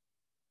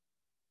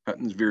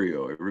 Hutton's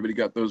vireo. Everybody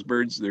got those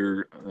birds?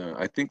 They're,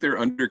 I think they're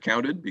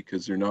undercounted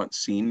because they're not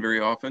seen very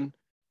often.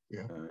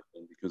 Yeah.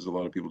 And because a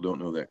lot of people don't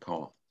know that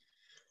call.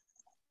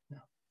 Yeah.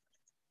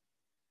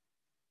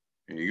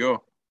 There you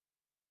go.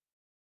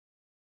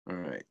 All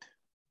right.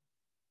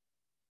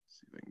 Let's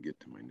see if I can get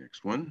to my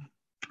next one.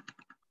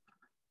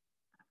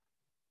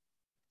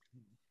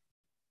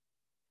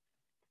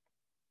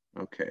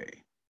 Okay.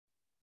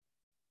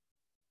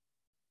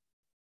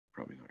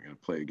 Probably not going to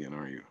play again,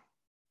 are you?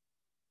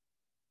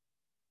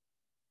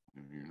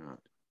 No, you're not.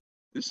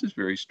 This is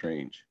very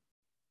strange.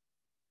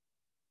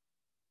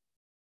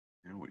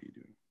 Now what are you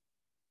doing?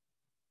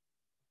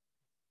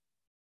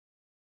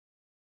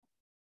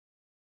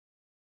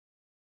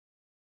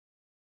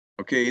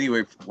 Okay,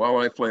 anyway, while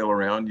I flail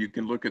around, you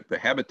can look at the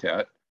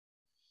habitat,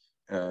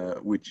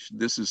 which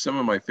this is some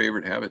of my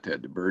favorite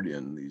habitat to bird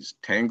in, these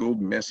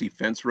tangled, messy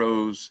fence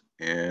rows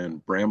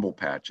and bramble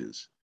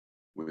patches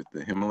with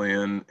the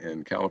Himalayan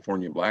and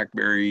California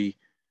blackberry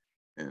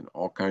and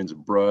all kinds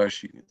of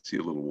brush. You can see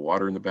a little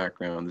water in the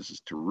background. This is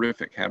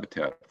terrific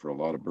habitat for a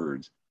lot of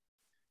birds.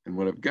 And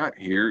what I've got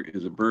here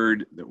is a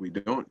bird that we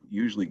don't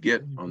usually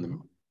get on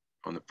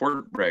the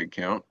Fort Bragg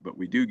count, but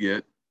we do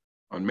get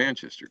on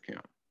Manchester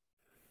count.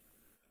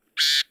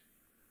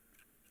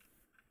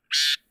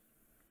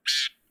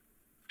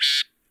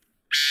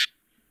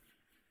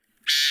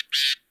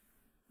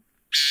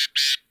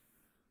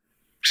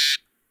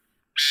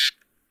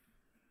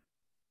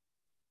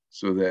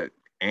 So that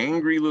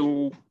angry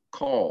little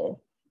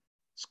call,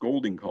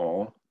 scolding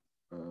call,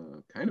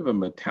 kind of a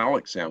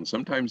metallic sound.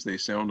 Sometimes they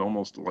sound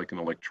almost like an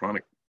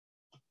electronic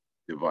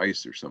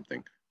device or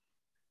something.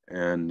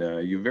 And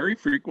you very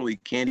frequently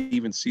can't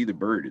even see the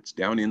bird. It's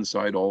down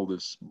inside all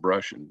this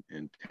brush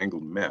and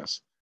tangled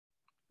mess,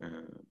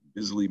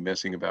 busily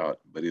messing about.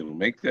 But it'll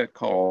make that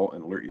call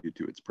and alert you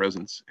to its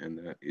presence. And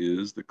that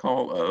is the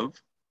call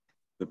of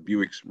the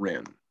Buick's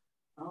wren.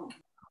 Oh.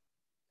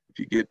 If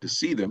you get to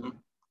see them,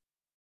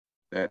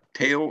 that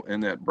tail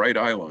and that bright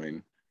eye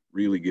line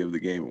really give the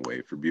game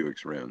away for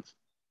Buick's wrens.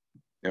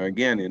 Now,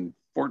 again, in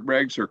Fort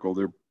Bragg Circle,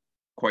 they're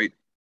quite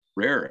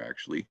rare,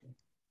 actually.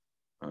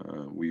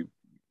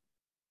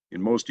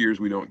 In most years,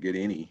 we don't get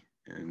any,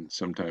 and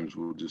sometimes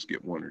we'll just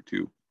get one or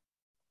two.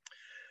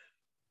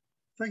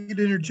 If I could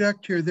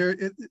interject here,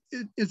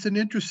 it's an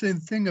interesting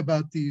thing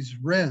about these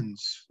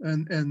wrens,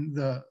 and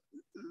the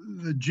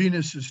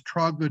genus is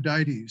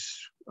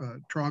Troglodytes,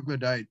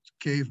 troglodyte,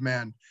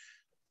 caveman.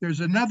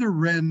 There's another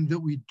wren that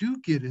we do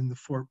get in the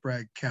Fort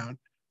Bragg count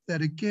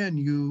that, again,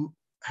 you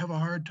have a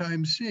hard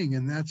time seeing,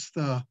 and that's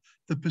the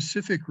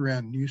Pacific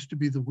wren, used to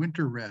be the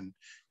winter wren.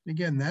 And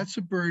again, that's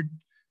a bird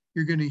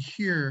you're going to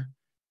hear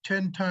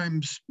 10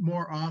 times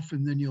more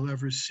often than you'll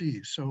ever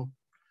see. So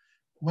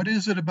what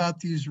is it about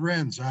these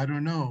wrens? I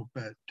don't know,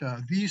 but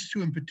these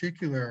two in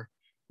particular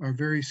are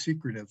very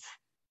secretive.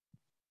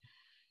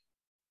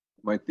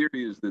 My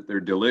theory is that they're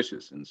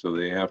delicious, and so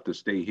they have to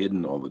stay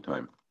hidden all the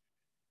time.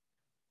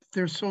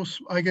 They're so,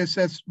 I guess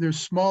they're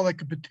small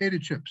like a potato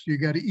chip, so you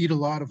got to eat a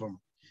lot of them.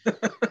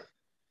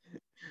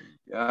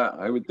 Yeah,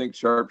 I would think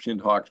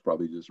sharp-shinned hawks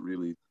probably just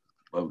really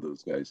love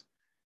those guys.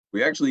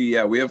 We actually,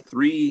 yeah, we have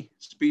 3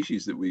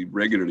 species that we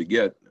regularly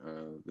get.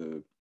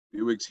 The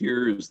Buick's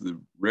here is the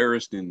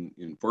rarest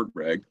in Fort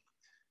Bragg.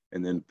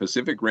 And then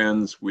Pacific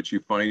wrens, which you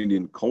find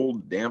in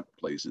cold, damp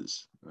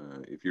places.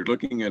 If you're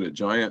looking at a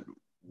giant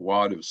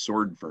wad of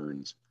sword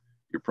ferns,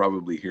 you're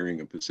probably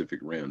hearing a Pacific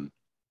wren.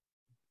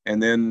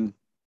 And then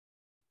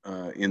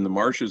in the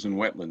marshes and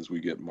wetlands,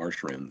 we get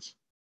marsh wrens.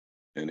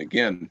 And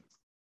again,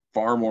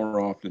 far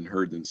more often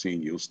heard than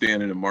seen. You'll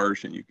stand in a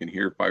marsh and you can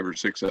hear 5 or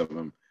 6 of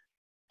them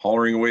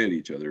hollering away at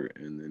each other,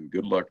 and then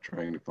good luck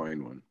trying to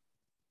find one.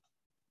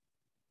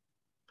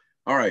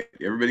 All right,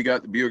 everybody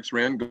got the Buick's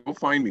Wren? Go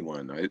find me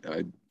one.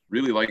 I'd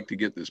really like to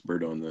get this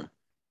bird on the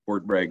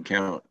Fort Bragg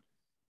count,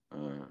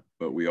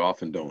 but we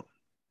often don't.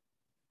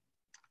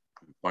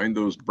 Find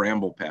those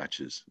bramble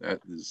patches. That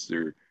is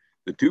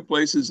the two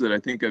places that I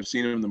think I've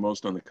seen them the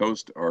most on the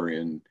coast are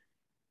in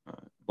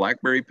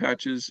blackberry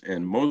patches,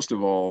 and most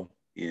of all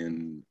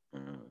in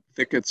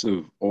thickets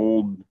of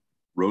old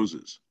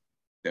roses.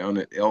 Down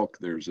at Elk,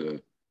 there's a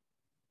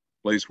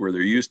place where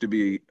there used to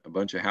be a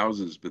bunch of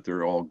houses, but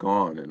they're all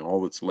gone, and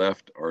all that's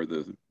left are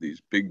these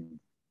big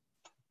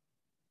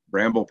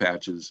bramble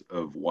patches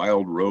of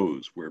wild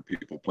rose where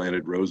people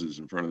planted roses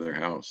in front of their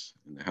house,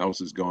 and the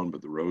house is gone,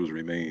 but the rose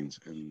remains,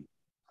 and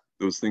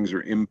those things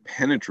are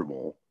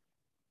impenetrable,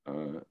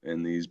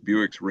 and these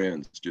Buick's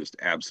Wrens just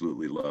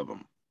absolutely love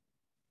them.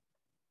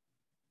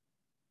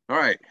 All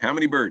right, how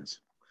many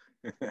birds?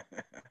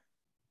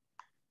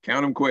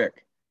 Count them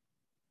quick.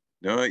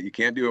 No, you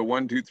can't do a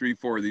 1, 2, 3,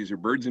 4. These are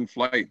birds in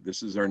flight.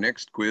 This is our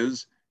next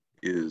quiz,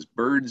 is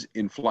birds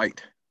in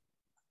flight,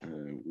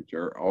 which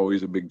are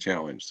always a big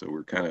challenge. So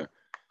we're kind of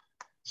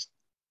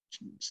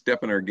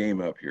stepping our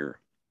game up here.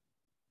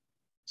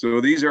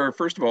 So these are,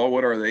 first of all,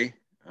 what are they?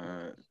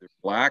 They're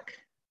black,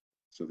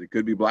 so they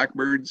could be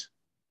blackbirds,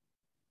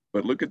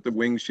 but look at the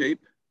wing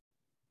shape.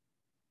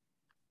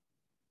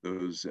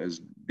 Those,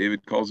 as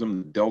David calls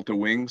them, delta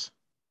wings.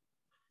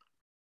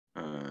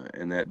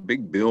 And that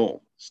big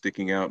bill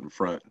sticking out in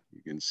front,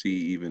 you can see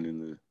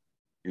even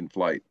in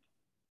flight.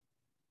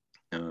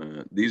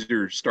 These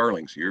are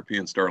starlings,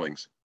 European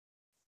starlings,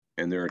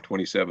 and there are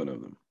 27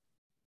 of them.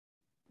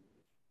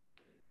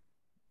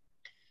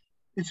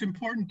 It's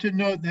important to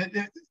note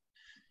that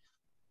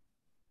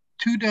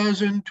 2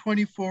 dozen,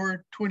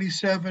 24,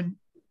 27,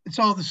 it's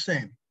all the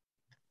same.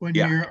 When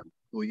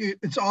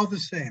it's all the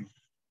same.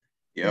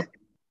 Yep.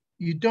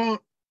 You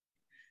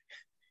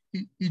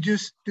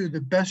just do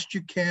the best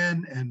you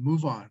can and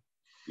move on.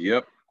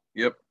 Yep.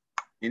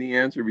 Any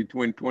answer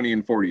between 20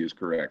 and 40 is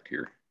correct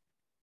here.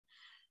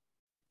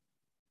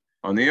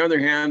 On the other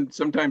hand,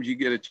 sometimes you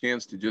get a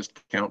chance to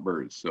just count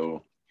birds.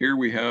 So here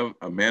we have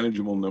a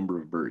manageable number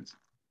of birds.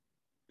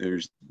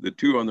 There's the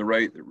two on the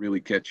right that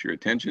really catch your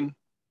attention.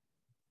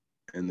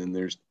 And then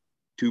there's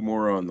two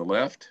more on the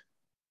left.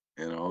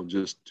 And I'll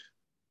just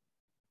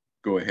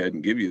go ahead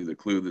and give you the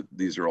clue that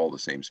these are all the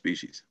same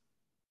species.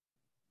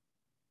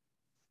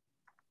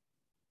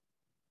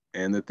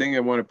 And the thing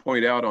I want to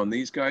point out on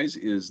these guys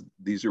is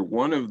these are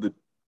one of the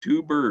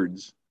two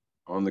birds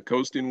on the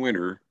coast in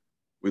winter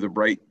with a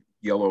bright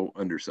yellow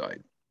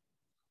underside.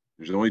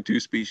 There's only two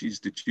species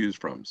to choose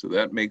from, so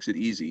that makes it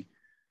easy.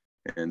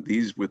 And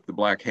these with the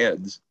black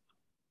heads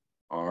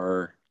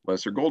are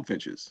lesser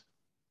goldfinches,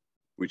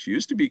 which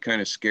used to be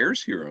kind of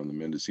scarce here on the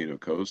Mendocino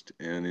coast.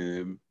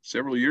 And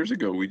several years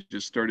ago, we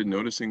just started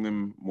noticing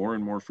them more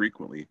and more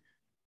frequently.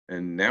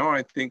 And now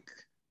I think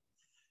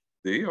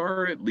they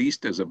are at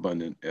least as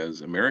abundant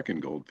as American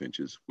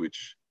goldfinches,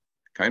 which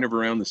kind of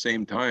around the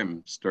same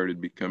time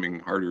started becoming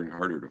harder and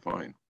harder to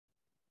find.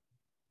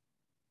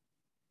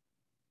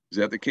 Is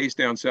that the case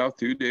down south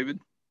too, David?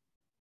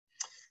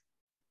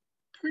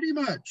 Pretty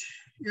much,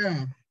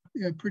 yeah,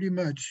 pretty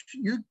much.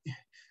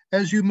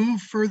 As you move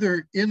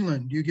further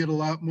inland, you get a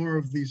lot more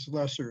of these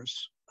lessers.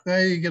 Now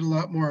you get a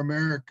lot more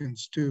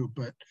Americans too,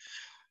 but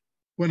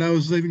when I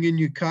was living in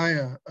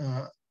Ukiah,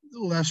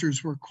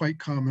 lessers were quite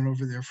common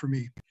over there for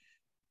me.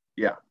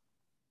 Yeah.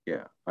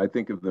 I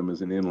think of them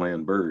as an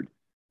inland bird,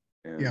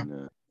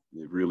 and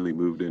they've really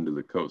moved into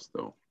the coast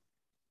though.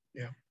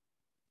 Yeah.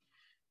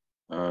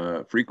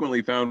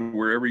 Frequently found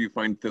wherever you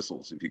find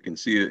thistles. If you can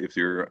see it, if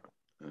you're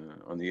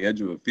on the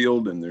edge of a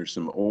field and there's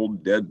some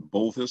old dead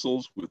bull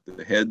thistles with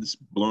the heads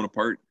blown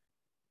apart,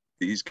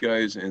 these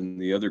guys and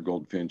the other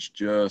goldfinch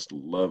just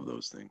love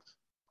those things.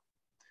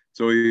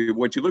 So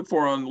what you look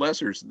for on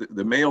lessers,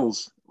 the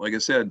males, like I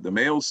said, the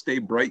males stay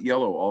bright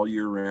yellow all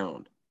year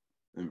round,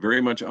 and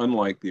very much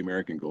unlike the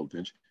American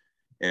goldfinch.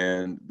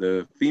 And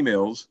the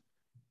females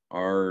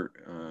are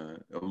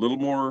a little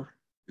more,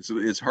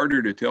 it's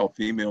harder to tell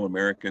female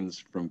Americans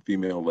from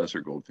female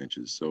lesser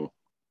goldfinches. So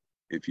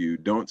if you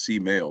don't see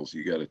males,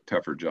 you got a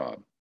tougher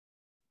job.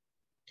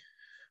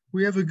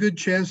 We have a good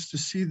chance to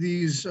see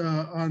these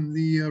on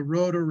the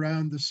road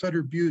around the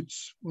Sutter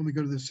Buttes when we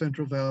go to the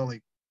Central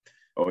Valley.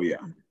 Oh yeah.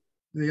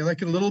 They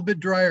like it a little bit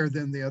drier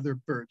than the other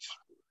birds.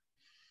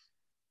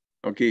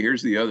 Okay,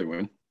 here's the other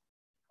one.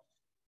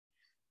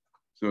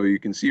 So you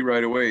can see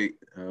right away,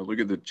 look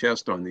at the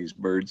chest on these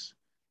birds.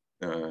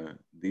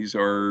 These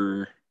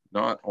are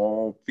not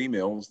all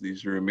females.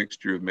 These are a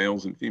mixture of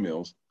males and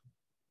females.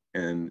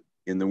 And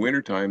in the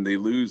wintertime, they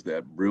lose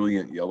that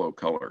brilliant yellow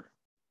color.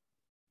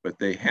 But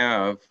they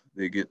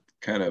get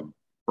kind of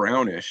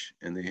brownish,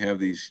 and they have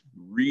these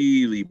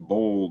really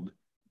bold,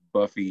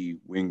 buffy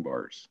wing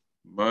bars.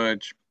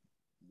 Much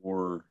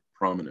more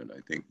prominent,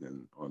 I think,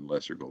 than on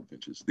lesser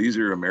goldfinches. These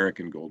are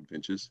American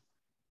goldfinches.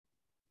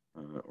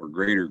 Or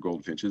greater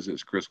goldfinches,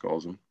 as Chris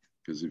calls them,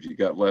 because if you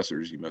got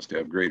lessers, you must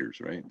have graders,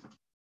 right?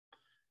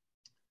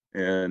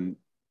 And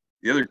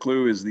the other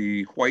clue is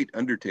the white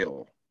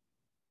undertail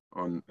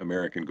on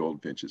American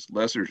goldfinches.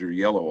 Lessers are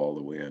yellow all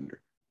the way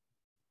under.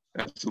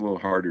 That's a little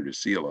harder to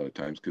see a lot of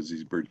times because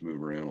these birds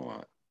move around a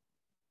lot.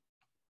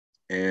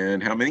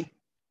 And how many?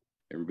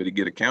 Everybody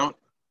get a count?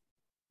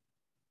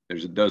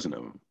 There's a dozen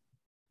of them.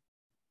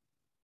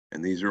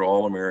 And these are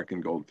all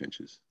American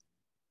goldfinches.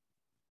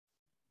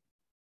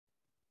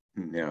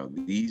 Now,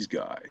 these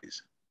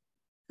guys,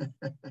 and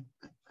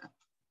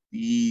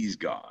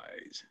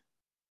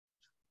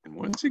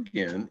once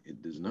again,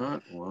 it does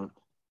not want.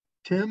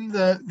 Tim,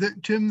 there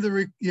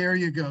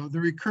you go. The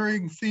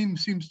recurring theme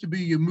seems to be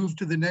you move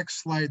to the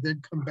next slide, then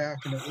come back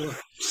and it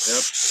works.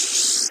 Yep.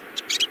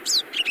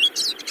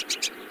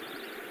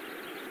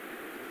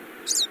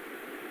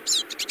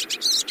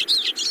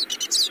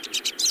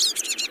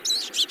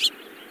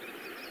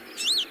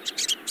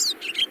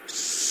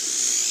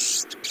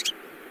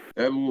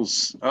 That little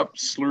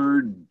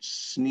upslurred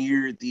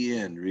sneer at the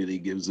end really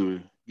gives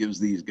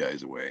these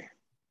guys away.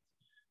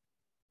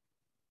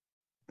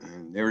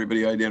 And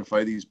everybody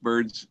identify these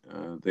birds.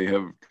 They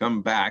have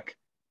come back.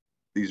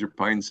 These are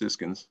pine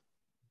siskins,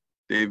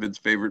 David's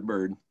favorite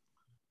bird.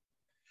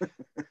 For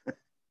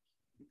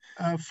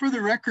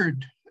the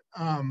record,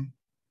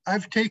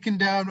 I've taken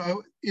down,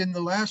 in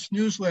the last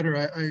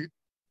newsletter,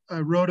 I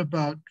wrote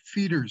about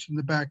feeders in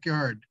the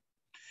backyard.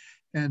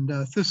 And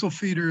thistle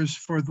feeders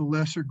for the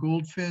lesser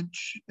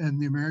goldfinch and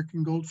the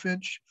American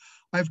goldfinch.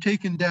 I've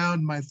taken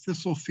down my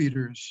thistle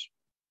feeders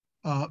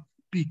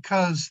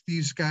because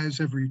these guys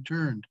have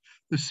returned.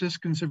 The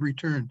siskins have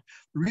returned.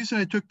 The reason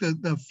I took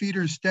the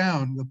feeders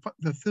down,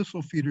 the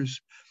thistle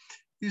feeders,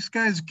 these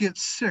guys get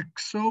sick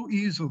so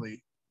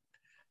easily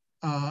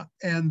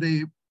and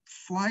they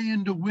fly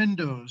into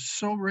windows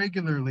so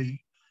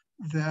regularly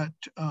that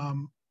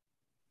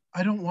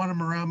I don't want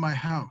them around my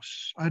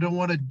house. I don't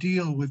want to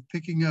deal with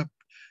picking up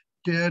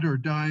dead or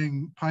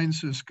dying pine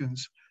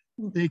siskins.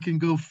 They can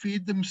go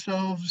feed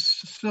themselves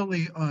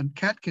silly on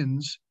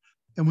catkins.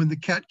 And when the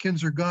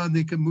catkins are gone,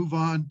 they can move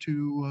on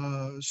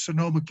to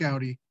Sonoma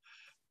County.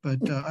 But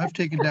I've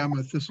taken down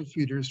my thistle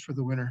feeders for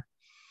the winter.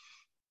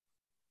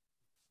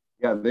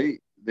 Yeah, they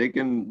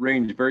can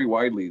range very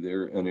widely.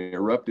 They're an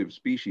eruptive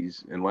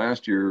species. And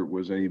last year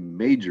was a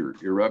major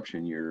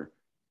eruption year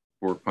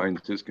for pine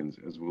siskins,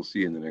 as we'll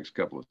see in the next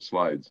couple of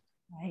slides.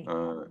 Right.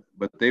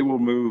 But they will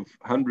move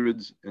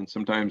hundreds and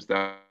sometimes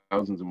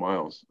thousands of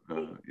miles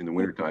in the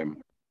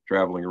wintertime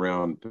traveling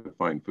around to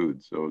find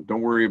food. So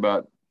don't worry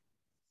about,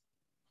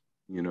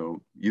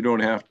 you don't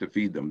have to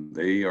feed them.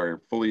 They are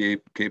fully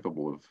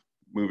capable of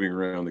moving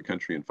around the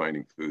country and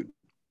finding food.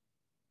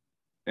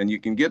 And you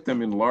can get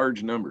them in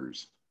large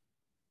numbers.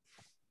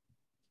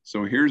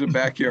 So here's a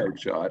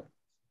backyard shot,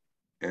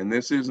 and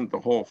this isn't the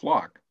whole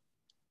flock.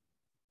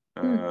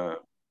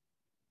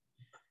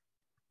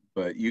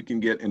 But you can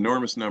get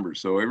enormous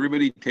numbers. So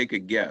everybody take a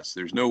guess.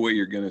 There's no way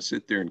you're going to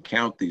sit there and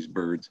count these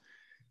birds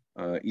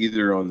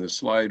either on the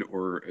slide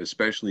or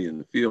especially in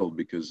the field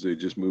because they're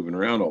just moving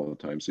around all the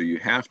time. So you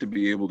have to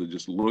be able to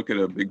just look at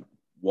a big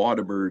wad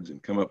of birds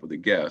and come up with a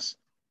guess.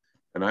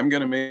 And I'm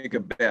going to make a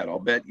bet. I'll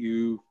bet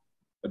you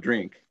a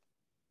drink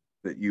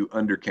that you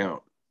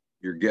undercount.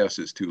 Your guess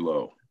is too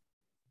low.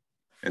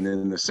 And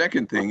then the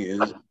second thing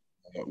is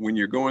when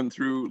you're going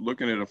through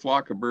looking at a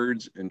flock of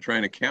birds and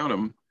trying to count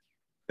them,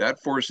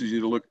 that forces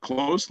you to look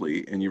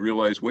closely and you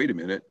realize, wait a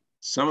minute,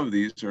 some of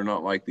these are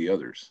not like the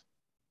others.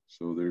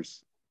 So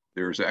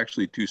there's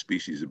actually two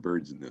species of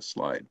birds in this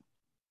slide.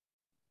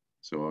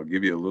 So I'll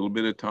give you a little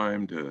bit of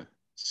time to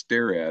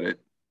stare at it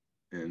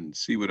and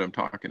see what I'm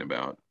talking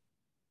about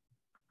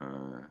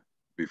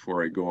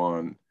before I go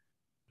on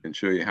and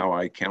show you how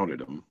I counted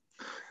them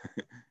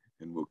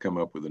and we'll come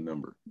up with a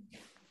number.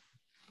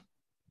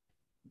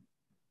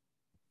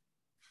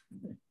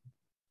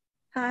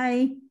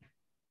 Hi.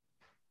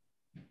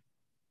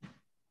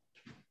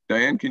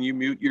 Diane, can you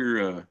mute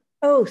your...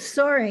 Oh,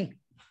 sorry.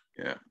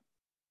 Yeah,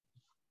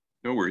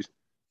 no worries.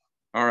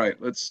 All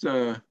right, let's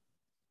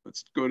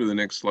go to the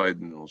next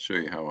slide and I'll show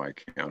you how I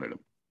counted them.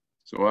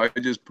 So I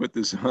just put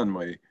this on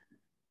my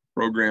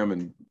program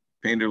and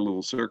painted a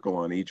little circle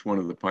on each one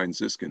of the pine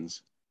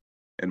siskins.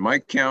 And my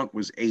count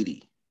was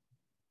 80.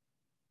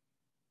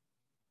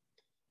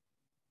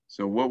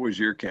 So what was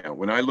your count?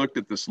 When I looked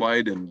at the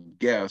slide and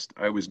guessed,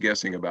 I was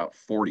guessing about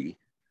 40.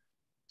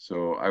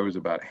 So I was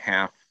about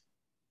half.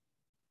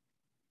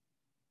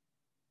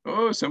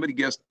 Oh, somebody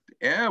guessed.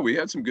 Yeah, we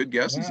had some good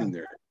guesses in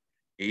there.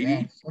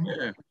 80.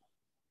 Yeah.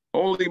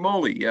 Holy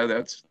moly.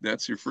 Yeah,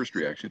 that's your first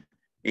reaction.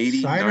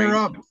 80. Sign her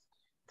up.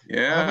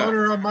 Yeah. I'll vote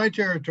her on my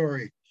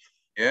territory.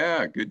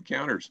 Yeah, good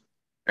counters.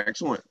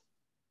 Excellent.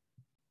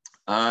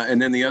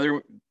 And then the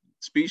other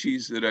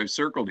species that I've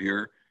circled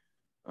here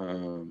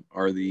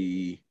are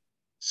the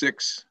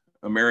 6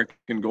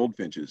 American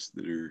goldfinches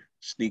that are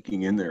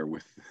sneaking in there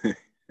with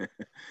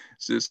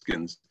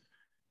siskins.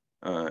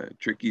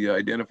 Tricky to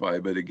identify,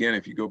 but again,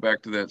 if you go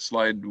back to that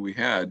slide we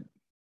had,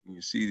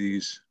 you see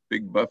these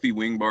big buffy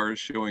wing bars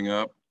showing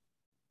up,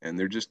 and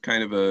they're just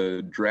kind of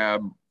a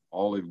drab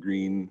olive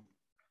green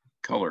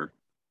color,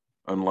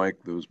 unlike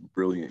those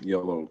brilliant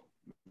yellow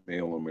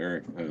male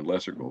American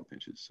lesser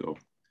goldfinches. So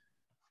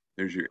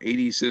There's your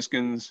 80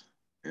 Siskins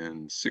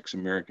and 6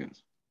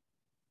 Americans.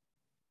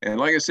 And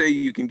like I say,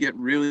 you can get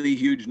really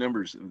huge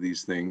numbers of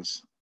these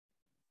things.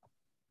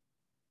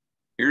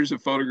 Here's a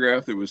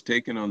photograph that was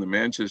taken on the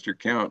Manchester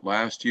count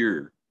last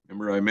year.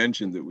 Remember I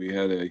mentioned that we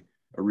had a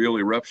real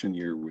eruption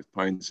year with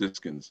pine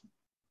siskins.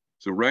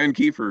 So Ryan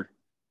Kiefer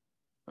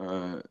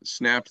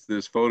snapped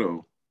this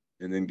photo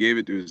and then gave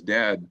it to his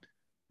dad,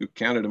 who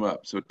counted them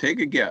up. So take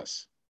a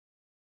guess.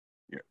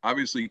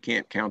 Obviously you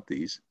can't count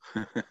these,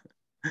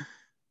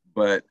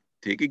 but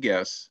take a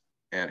guess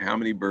at how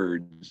many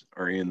birds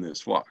are in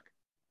this flock.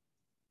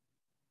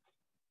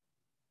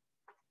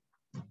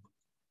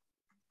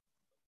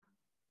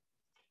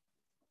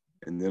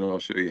 And then I'll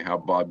show you how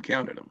Bob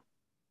counted them.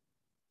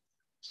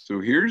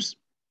 So here's,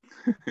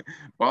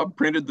 Bob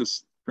printed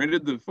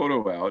the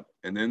photo out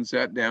and then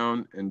sat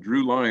down and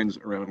drew lines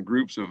around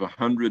groups of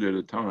 100 at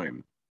a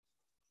time.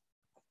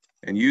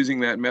 And using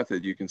that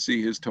method, you can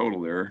see his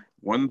total there,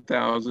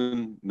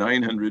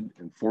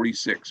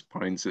 1,946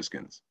 pine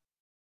siskins.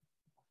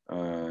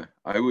 I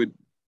would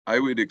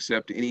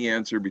accept any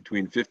answer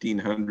between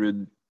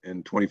 1,500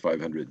 and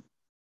 2,500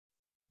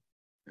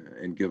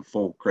 and give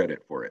full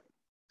credit for it.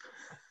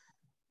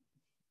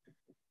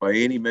 By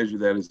any measure,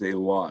 that is a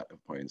lot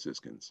of pine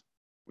siskins.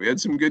 We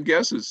had some good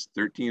guesses.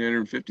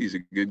 1,350 is a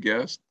good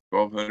guess.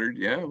 1,200,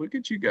 yeah, look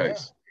at you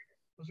guys.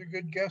 Yeah, those are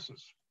good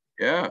guesses.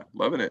 Yeah,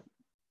 loving it.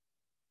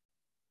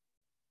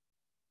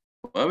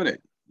 Loving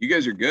it. You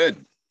guys are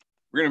good.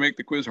 We're gonna make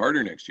the quiz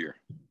harder next year.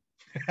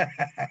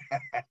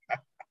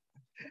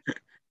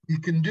 You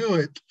can do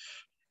it.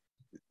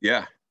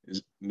 Yeah,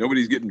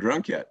 nobody's getting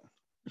drunk yet.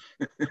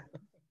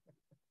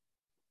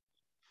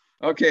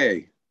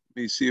 Okay,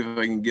 let me see if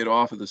I can get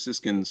off of the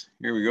siskins.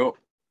 Here we go.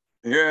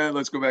 Yeah,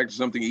 let's go back to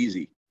something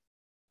easy.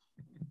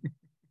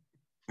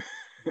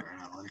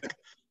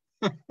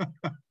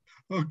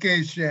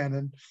 Okay,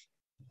 Shannon.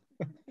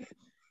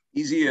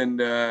 Easy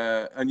and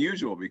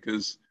unusual,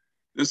 because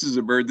this is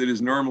a bird that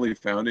is normally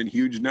found in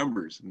huge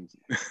numbers. And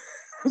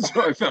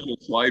so I found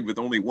a slide with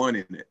only one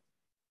in it.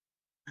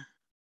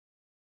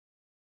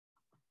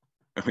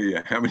 Oh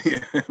yeah, how many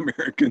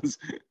Americans?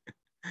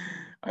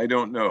 I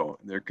don't know.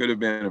 There could have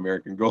been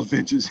American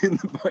goldfinches in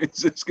the pine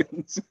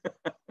siskins.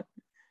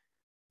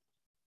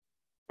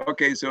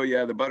 Okay, so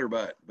yeah, the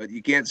butterbutt, but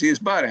you can't see his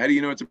butt. How do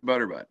you know it's a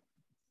butterbutt?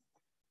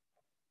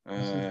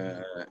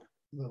 Yeah,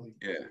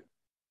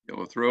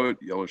 yellow throat,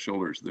 yellow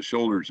shoulders. The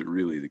shoulders are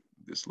really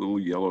this little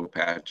yellow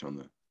patch on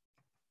the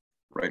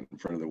right in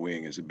front of the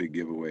wing is a big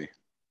giveaway.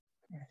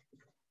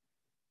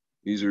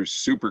 These are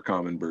super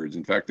common birds.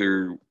 In fact,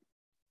 they're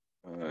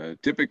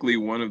typically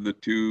one of the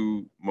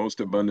 2 most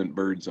abundant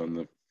birds on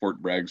the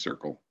Fort Bragg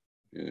circle.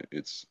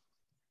 It's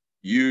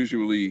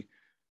usually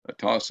a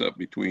toss-up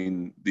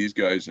between these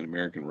guys and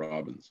American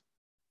robins.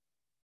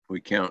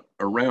 We count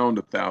around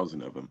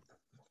 1,000 of them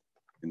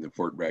in the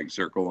Fort Bragg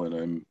circle, and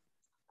I'm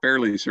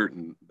fairly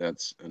certain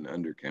that's an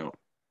undercount.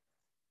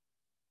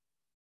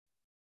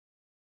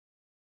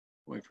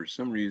 Boy, for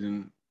some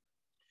reason,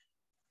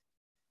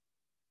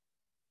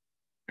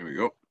 there we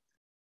go.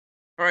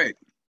 All right.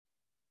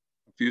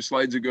 A few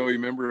slides ago,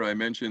 remember I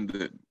mentioned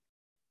that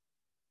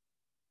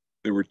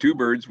there were 2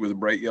 birds with a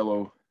bright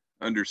yellow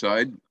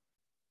underside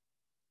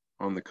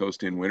on the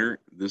coast in winter.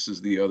 This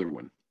is the other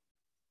one.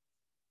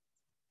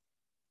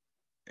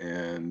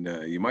 And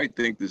you might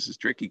think this is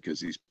tricky because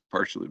he's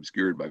partially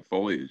obscured by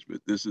foliage,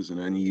 but this is an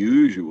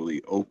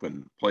unusually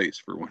open place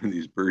for one of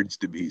these birds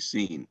to be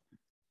seen.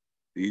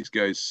 These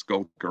guys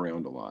skulk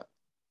around a lot.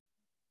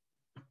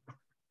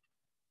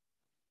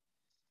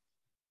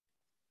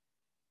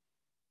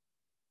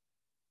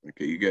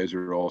 Okay, you guys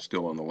are all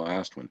still on the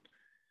last one.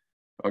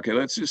 Okay,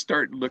 let's just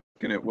start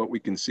looking at what we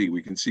can see.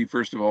 We can see,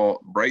 first of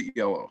all, bright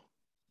yellow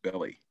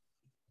belly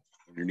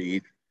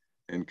underneath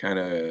and kind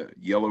of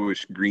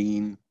yellowish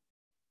green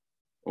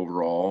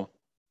overall.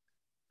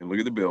 And look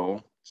at the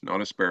bill. It's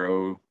not a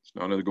sparrow. It's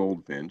not a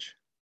goldfinch.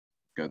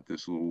 It's got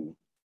this little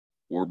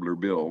warbler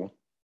bill.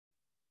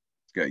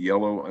 It's got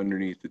yellow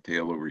underneath the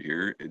tail over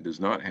here. It does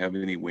not have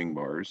any wing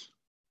bars,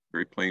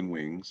 very plain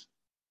wings.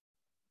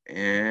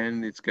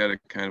 And it's got a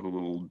kind of a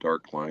little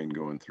dark line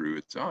going through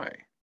its eye.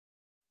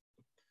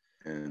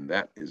 And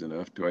that is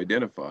enough to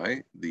identify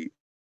the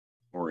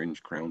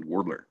orange-crowned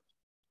warbler,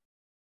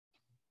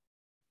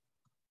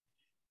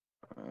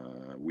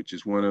 which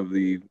is one of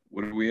the,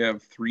 what do we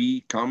have?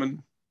 3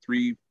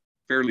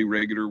 fairly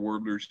regular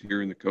warblers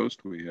here in the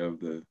coast. We have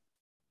the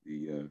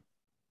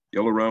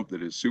yellow rump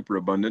that is super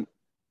abundant.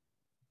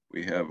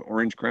 We have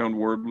orange-crowned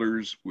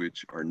warblers,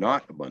 which are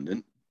not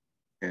abundant.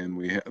 And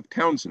we have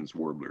Townsend's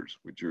warblers,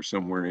 which are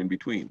somewhere in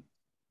between.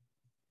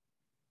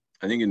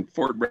 I think in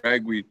Fort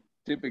Bragg, we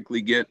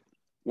typically get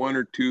 1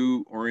 or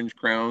 2 orange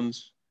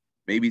crowns,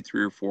 maybe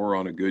 3 or 4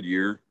 on a good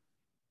year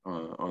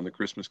on the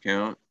Christmas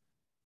count.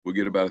 We'll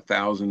get about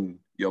 1,000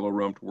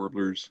 yellow-rumped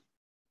warblers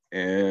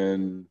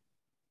and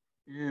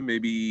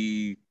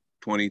maybe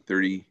 20,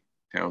 30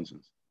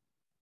 Townsends.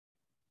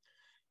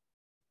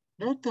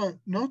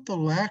 Note the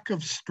lack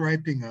of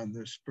striping on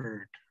this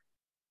bird.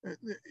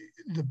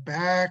 the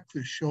back,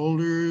 the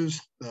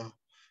shoulders, the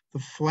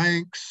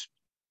flanks,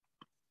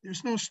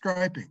 there's no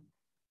striping.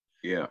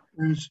 Yeah.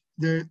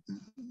 There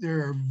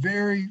are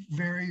very,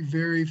 very,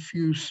 very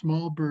few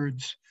small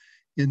birds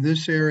in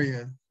this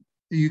area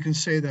that you can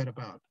say that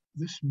about.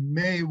 This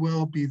may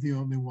well be the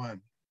only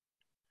one.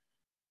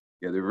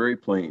 Yeah, they're very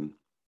plain.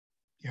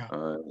 Yeah.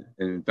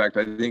 And in fact,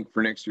 I think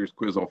for next year's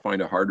quiz, I'll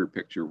find a harder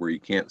picture where you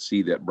can't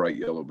see that bright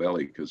yellow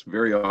belly, because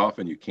very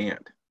often you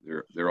can't.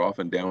 They're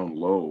often down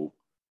low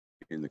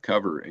in the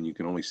cover and you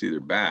can only see their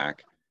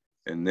back.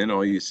 And then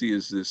all you see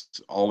is this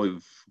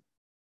olive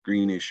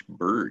greenish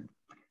bird,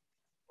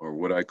 or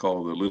what I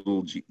call the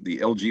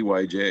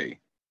LGYJ,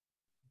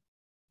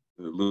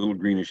 the little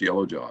greenish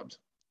yellow jobs.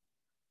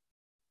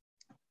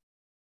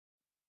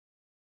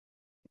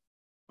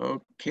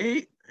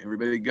 Okay,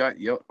 everybody got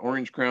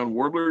orange crown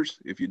warblers?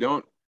 If you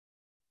don't,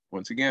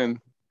 once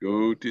again,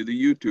 go to the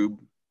YouTube,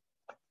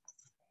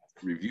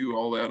 review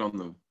all that on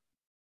the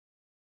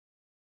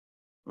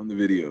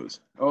videos.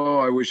 Oh,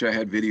 I wish I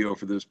had video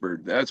for this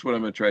bird. That's what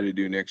I'm gonna try to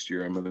do next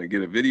year. I'm gonna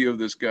get a video of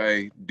this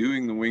guy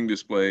doing the wing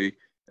display,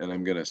 and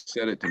I'm gonna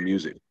set it to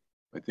music.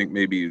 I think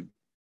maybe,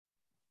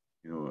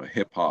 a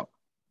hip hop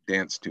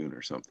dance tune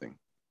or something.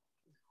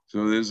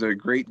 So there's a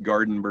great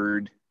garden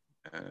bird.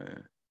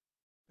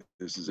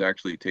 This is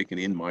actually taken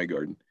in my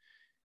garden.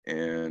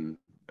 And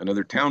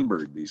another town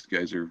bird. These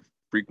guys are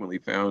frequently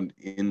found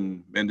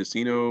in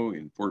Mendocino,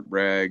 in Fort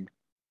Bragg.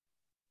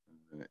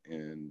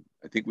 And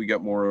I think we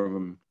got more of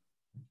them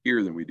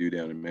here than we do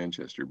down in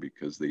Manchester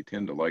because they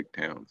tend to like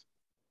towns.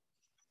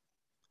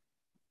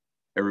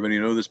 Everybody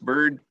know this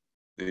bird?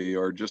 They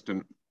are just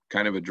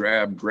kind of a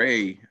drab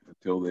gray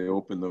until they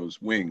open those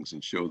wings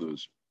and show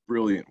those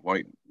brilliant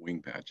white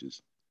wing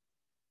patches.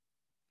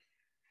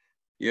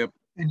 Yep.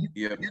 And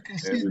you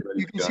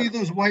can see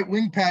those white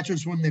wing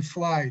patches when they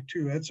fly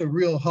too. That's a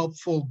real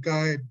helpful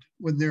guide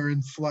when they're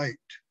in flight.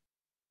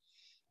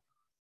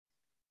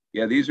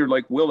 Yeah, these are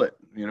like willet.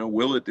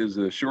 Willet is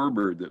a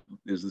shorebird that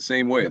is the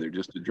same way. They're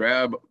just a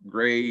drab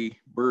gray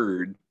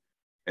bird,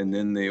 and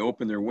then they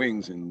open their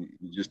wings and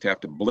you just have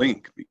to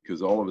blink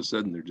because all of a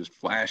sudden they're just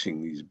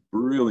flashing these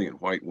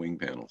brilliant white wing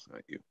panels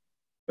at you.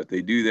 But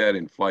they do that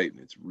in flight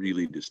and it's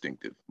really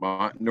distinctive.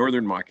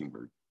 Northern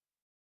mockingbird,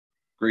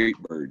 great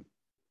bird.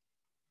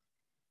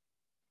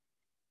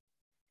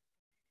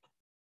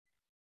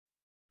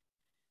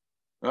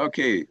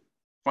 Okay,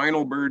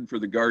 final bird for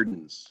the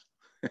gardens.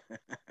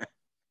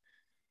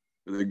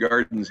 For the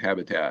gardens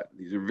habitat.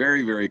 These are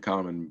very, very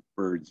common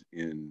birds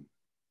in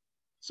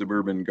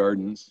suburban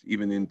gardens.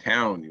 Even in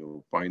town,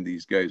 you'll find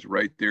these guys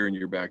right there in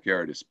your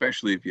backyard,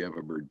 especially if you have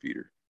a bird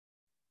feeder.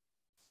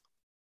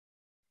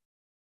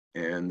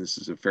 And this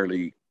is a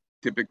fairly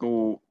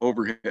typical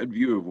overhead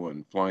view of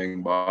one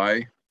flying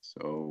by.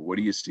 So what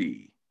do you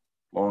see?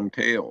 Long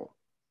tail,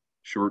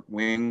 short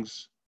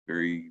wings,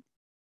 very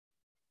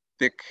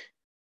thick,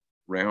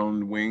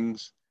 round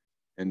wings.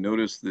 And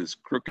notice this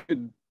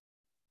crooked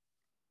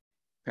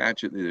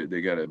patch.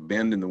 They got a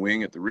bend in the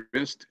wing at the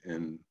wrist,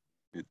 and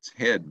its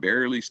head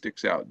barely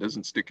sticks out,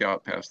 doesn't stick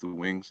out past the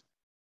wings.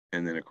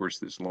 And then, of course,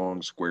 this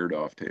long squared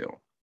off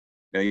tail.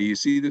 Now, you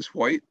see this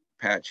white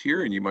patch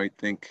here, and you might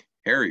think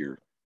harrier,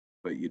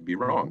 but you'd be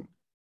wrong.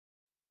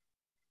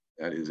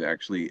 That is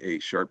actually a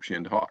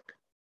sharp-shinned hawk.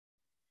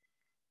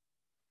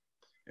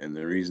 And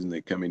the reason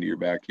they come into your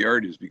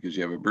backyard is because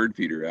you have a bird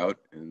feeder out,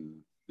 and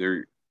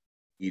they're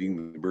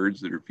eating the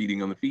birds that are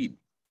feeding on the feed.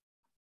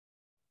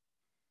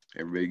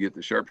 Everybody get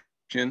the sharp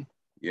chin?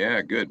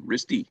 Yeah, good.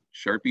 Wristy,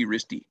 sharpie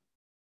wristy.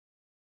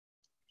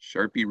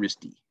 Sharpie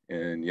wristy.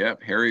 And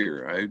yep,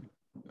 harrier.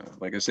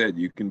 Like I said,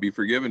 you can be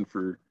forgiven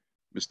for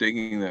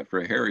mistaking that for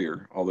a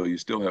harrier, although you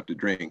still have to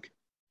drink.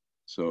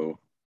 So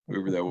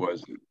whoever that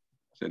was that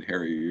said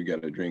harrier, you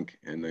got to drink.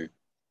 And the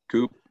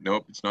coop,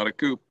 nope, it's not a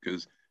coop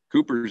because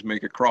coopers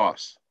make a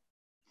cross.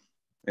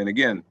 And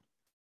again,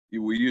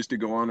 we used to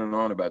go on and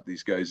on about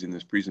these guys in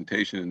this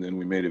presentation, and then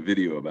we made a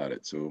video about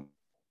it. So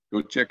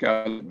go check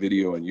out the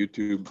video on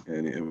YouTube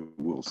and it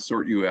will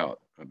sort you out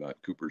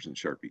about Coopers and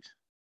Sharpies.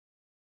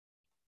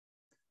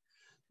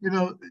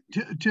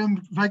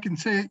 Tim, if I can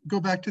go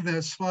back to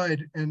that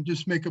slide and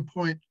just make a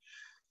point.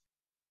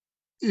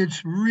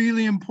 It's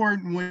really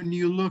important when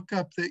you look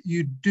up that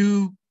you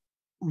do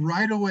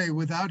right away,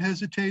 without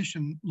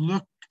hesitation,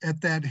 look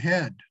at that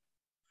head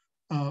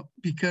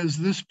because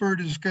this bird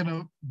is going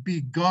to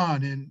be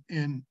gone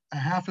in a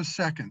half a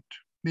second.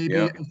 Maybe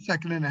a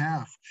second and a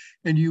half,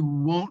 and you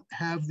won't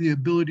have the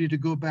ability to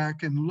go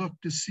back and look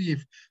to see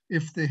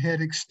if the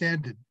head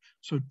extended.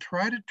 So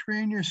try to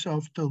train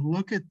yourself to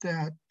look at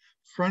that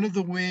front of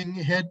the wing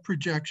head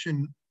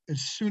projection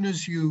as soon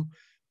as you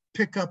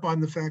pick up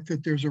on the fact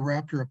that there's a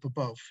raptor up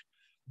above.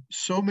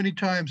 So many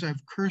times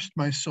I've cursed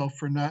myself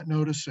for not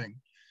noticing.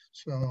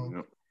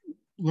 So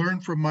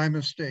learn from my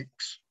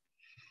mistakes.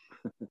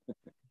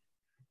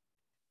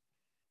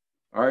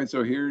 All right,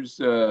 so here's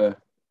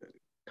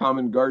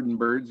common garden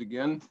birds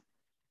again,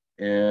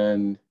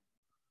 and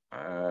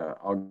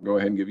I'll go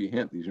ahead and give you a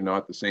hint. These are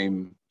not the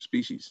same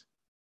species.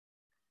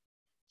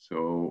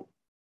 So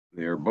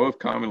They are both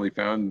commonly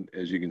found,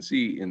 as you can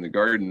see, in the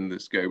garden.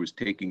 This guy was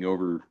taking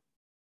over.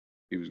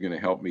 He was going to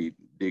help me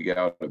dig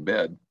out a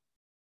bed.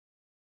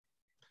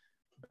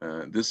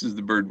 This is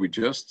the bird we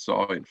just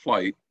saw in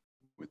flight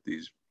with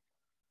these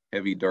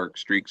heavy dark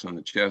streaks on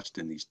the chest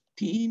and these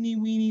teeny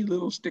weeny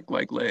little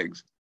stick-like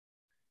legs.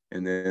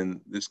 And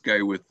then this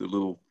guy with the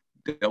little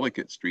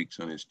delicate streaks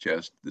on his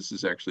chest, this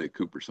is actually a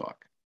Cooper's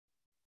hawk.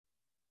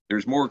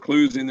 There's more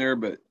clues in there,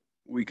 but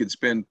we could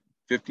spend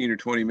 15 or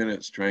 20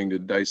 minutes trying to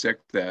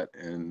dissect that.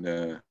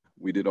 And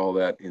we did all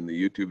that in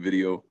the YouTube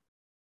video.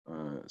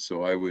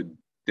 So I would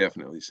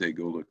definitely say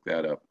go look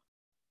that up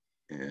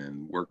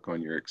and work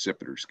on your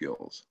accipiter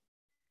skills,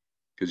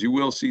 because you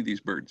will see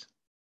these birds.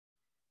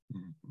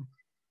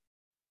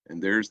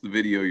 And there's the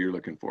video you're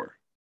looking for.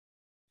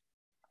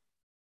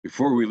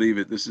 Before we leave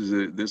it, this is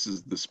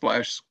the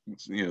splash,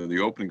 the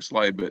opening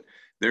slide, but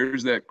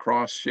there's that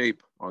cross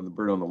shape on the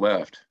bird on the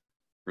left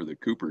for the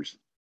Coopers.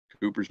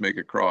 Coopers make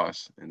a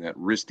cross, and that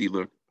wristy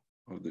look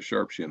of the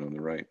sharp shin on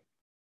the right.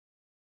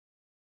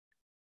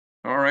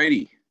 All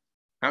righty.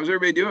 How's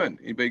everybody doing?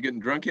 Anybody getting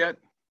drunk yet?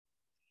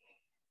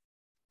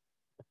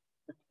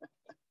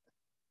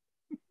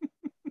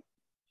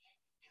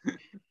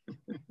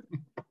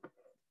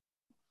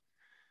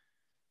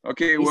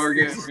 Okay, well, we're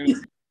getting.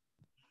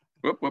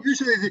 Whoop, whoop.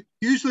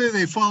 Usually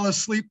they fall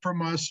asleep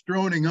from us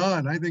droning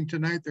on. I think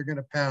tonight they're going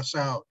to pass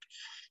out.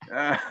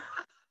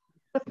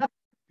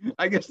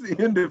 I guess the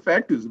end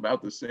effect is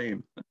about the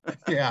same.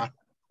 Yeah.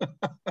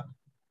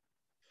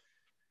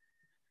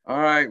 All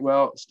right,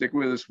 well, stick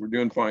with us. We're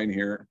doing fine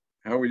here.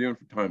 How are we doing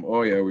for time?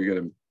 Oh yeah, we got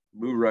to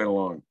move right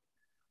along.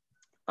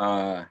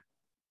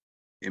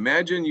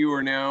 Imagine you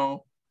are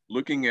now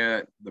looking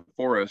at the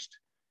forest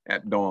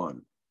at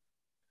dawn.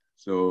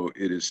 So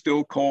it is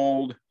still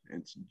cold.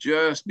 It's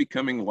just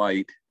becoming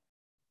light.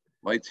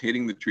 Light's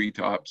hitting the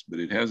treetops, but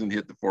it hasn't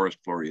hit the forest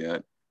floor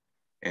yet.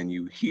 And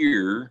you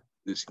hear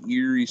this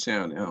eerie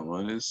sound. Now,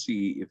 let us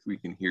see if we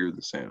can hear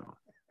the sound.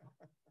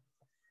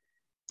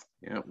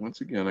 Yeah,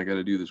 once again, I got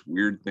to do this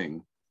weird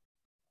thing.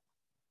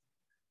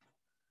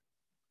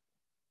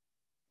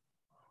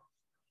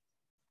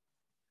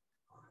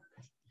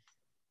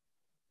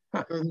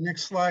 Go to the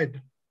next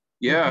slide.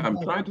 Yeah, I'm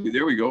trying to.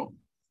 There we go.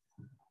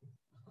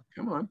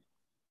 Come on.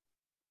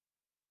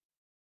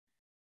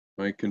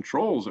 My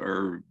controls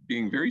are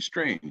being very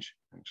strange.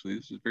 Actually,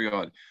 this is very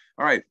odd.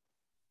 All right,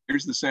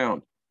 here's the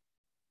sound.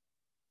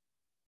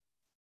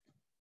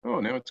 Oh,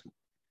 now it's,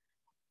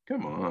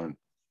 come on.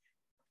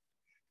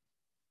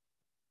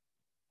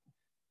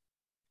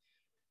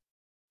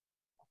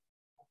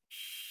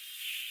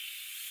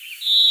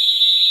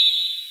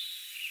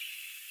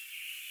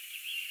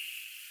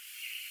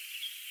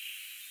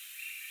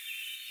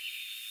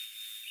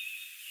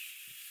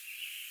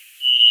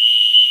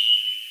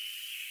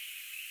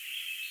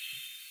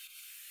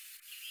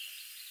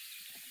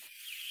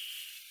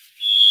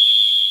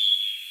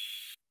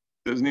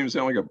 Doesn't even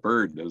sound like a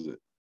bird, does it?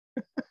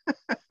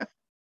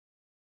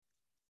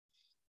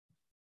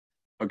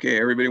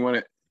 Okay, everybody want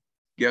to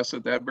guess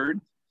at that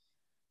bird?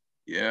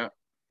 Yeah,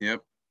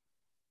 yep.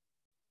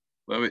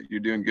 Love it,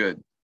 you're doing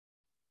good.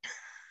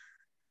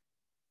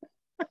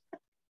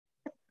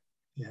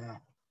 Yeah,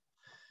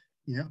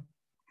 yeah.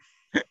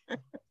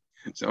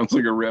 It sounds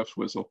like a ref's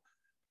whistle.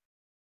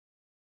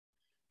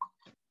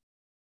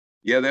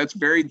 Yeah, that's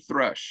varied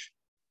thrush.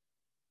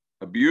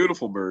 A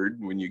beautiful bird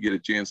when you get a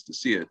chance to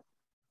see it.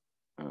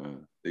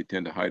 They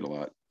tend to hide a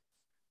lot,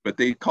 but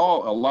they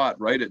call a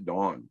lot right at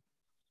dawn.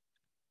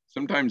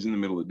 Sometimes in the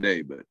middle of the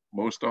day, but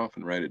most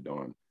often right at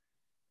dawn.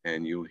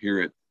 And you'll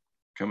hear it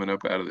coming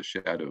up out of the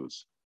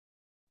shadows.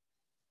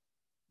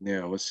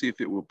 Now, let's see if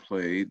it will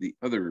play the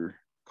other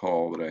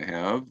call that I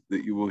have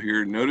that you will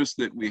hear. Notice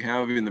that we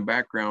have in the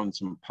background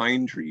some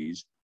pine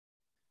trees.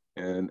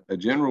 And a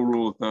general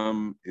rule of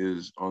thumb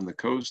is on the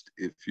coast,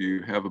 if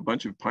you have a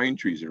bunch of pine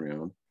trees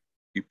around,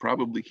 you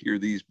probably hear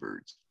these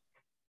birds.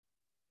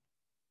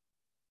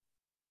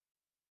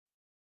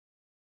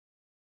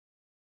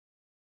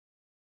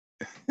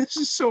 This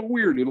is so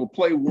weird. It'll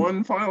play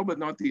one file, but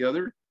not the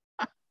other.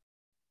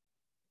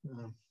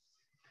 Okay,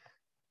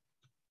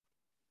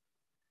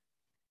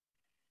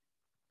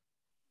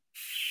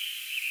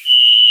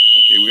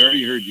 we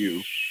already heard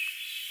you.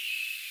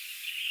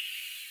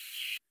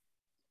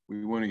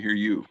 We want to hear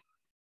you.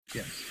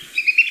 Yes.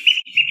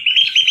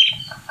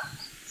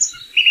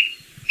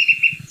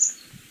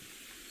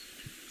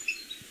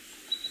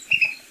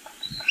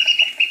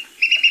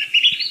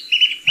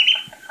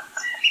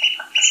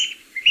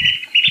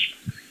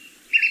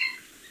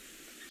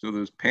 So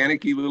those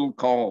panicky little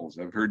calls,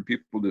 I've heard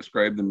people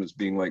describe them as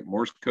being like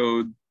Morse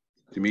code.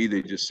 To me,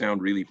 they just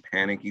sound really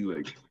panicky,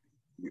 like,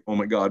 oh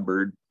my God,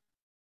 bird.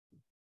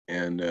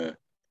 And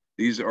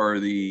these are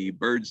the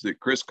birds that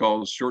Chris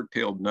calls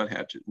short-tailed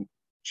nuthatches.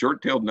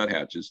 Short-tailed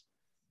nuthatches.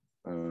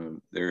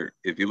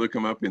 If you look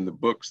them up in the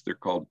books, they're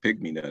called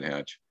pygmy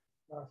nuthatch.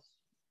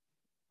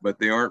 But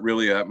they aren't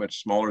really that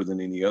much smaller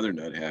than any other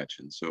nuthatch.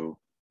 And so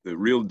the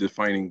real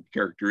defining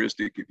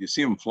characteristic, if you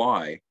see them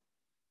fly,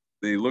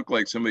 they look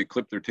like somebody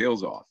clipped their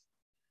tails off.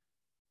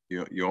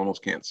 You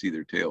almost can't see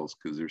their tails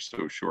because they're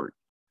so short.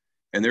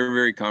 And they're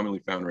very commonly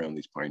found around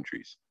these pine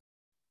trees.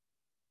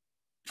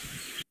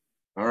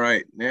 All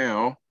right,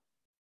 now,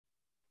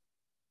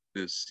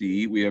 let's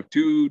see, we have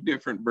two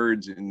different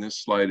birds in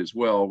this slide as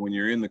well. When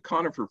you're in the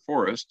conifer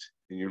forest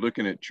and you're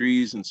looking at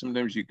trees, and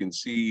sometimes you can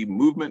see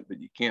movement, but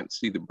you can't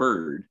see the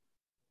bird.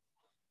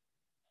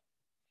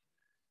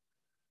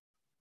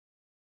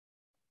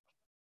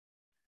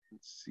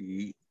 Let's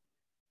see,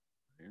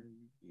 where are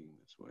you being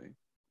this way?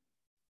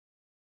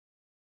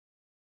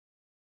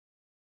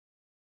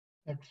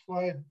 Next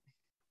slide.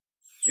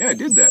 Yeah, I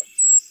did that.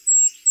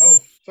 Oh,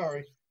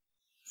 sorry.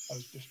 I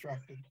was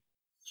distracted.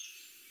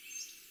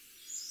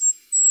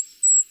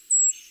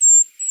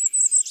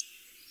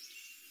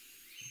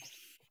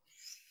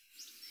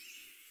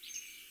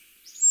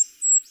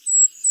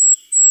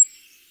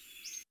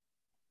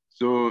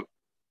 So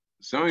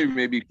some of you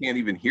maybe can't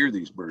even hear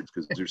these birds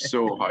because they're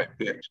so high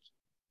pitched.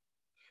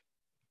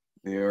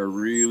 They are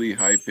really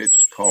high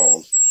pitched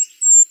calls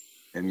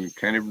and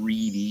kind of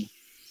reedy.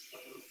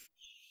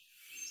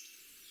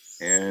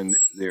 And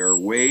they're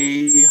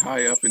way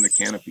high up in the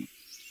canopy.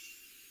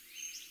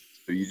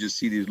 So you just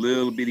see these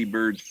little bitty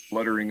birds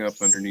fluttering up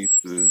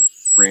underneath the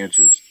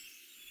branches.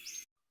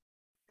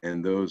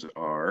 And those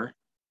are,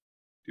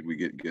 did we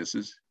get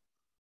guesses?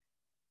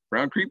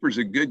 Brown creeper's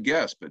a good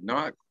guess, but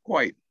not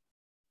quite.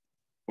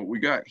 What we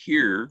got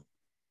here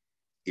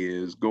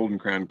is golden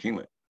crowned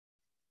kinglet.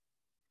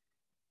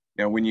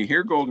 Now, when you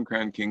hear golden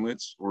crowned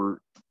kinglets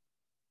or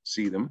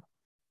see them,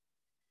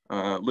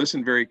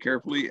 listen very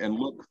carefully and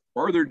look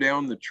farther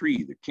down the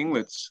tree. The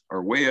kinglets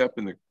are way up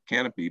in the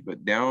canopy,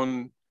 but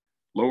down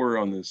lower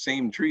on the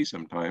same tree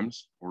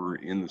sometimes, or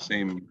in the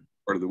same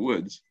part of the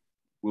woods,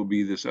 will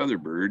be this other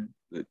bird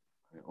that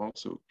I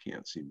also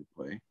can't seem to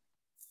play.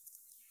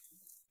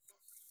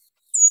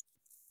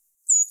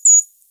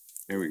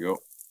 There we go.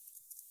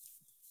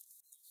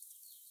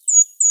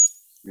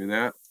 Hear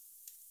that?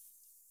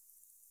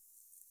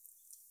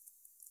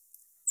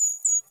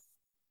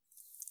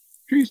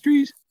 Trees,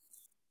 trees,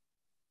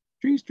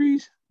 trees,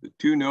 trees. The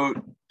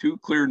two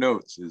clear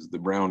notes is the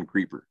brown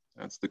creeper.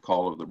 That's the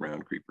call of the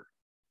brown creeper.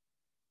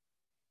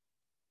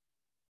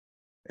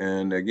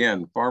 And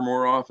again, far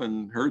more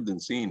often heard than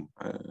seen.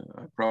 I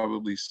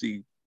probably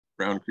see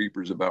brown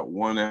creepers about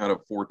 1 out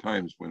of 4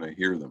 times when I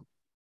hear them.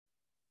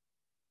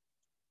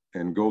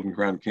 And golden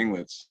crowned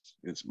kinglets,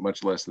 it's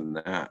much less than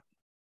that.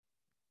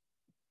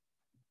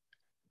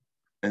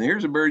 And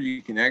here's a bird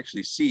you can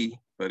actually see,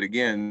 but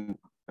again,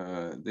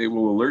 they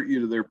will alert you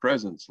to their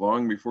presence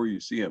long before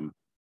you see them.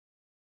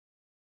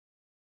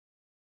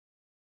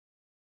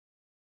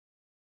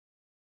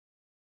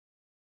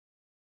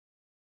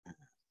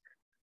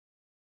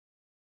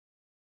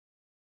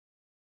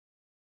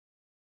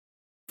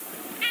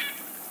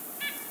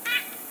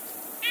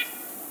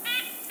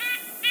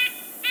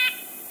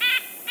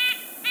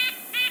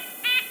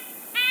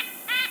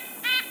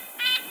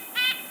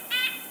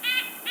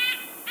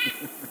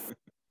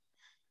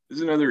 This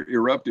is another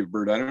eruptive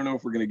bird. I don't know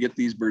if we're going to get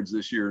these birds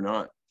this year or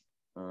not.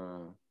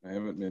 I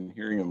haven't been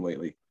hearing them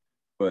lately,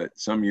 but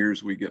some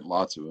years we get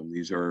lots of them.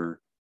 These are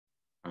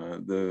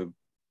the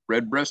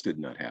red-breasted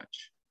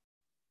nuthatch.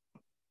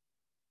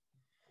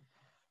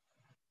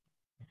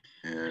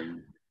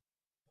 And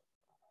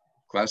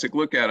classic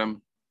look at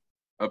them,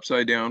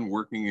 upside down,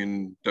 working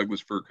in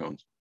Douglas fir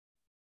cones.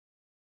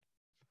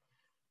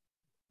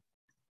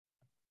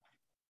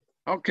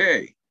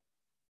 Okay.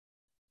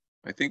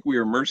 I think we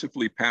are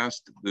mercifully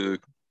past the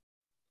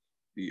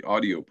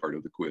audio part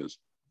of the quiz.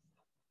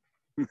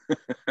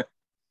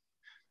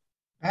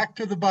 Back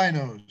to the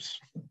binos.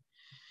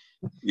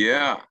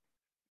 Yeah.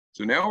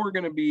 So now we're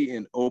going to be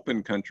in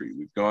open country.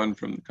 We've gone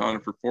from the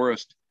conifer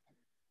forest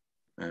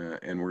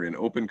and we're in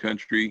open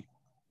country,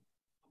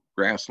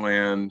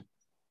 grassland,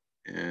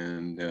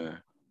 and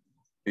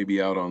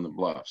maybe out on the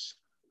bluffs.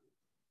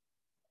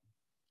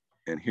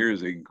 And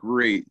here's a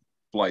great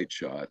flight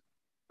shot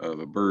of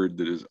a bird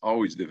that is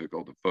always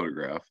difficult to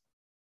photograph.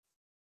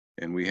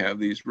 And we have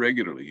these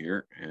regularly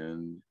here.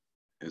 And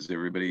as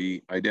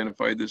everybody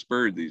identified this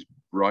bird, these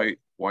bright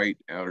white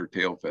outer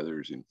tail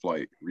feathers in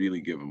flight really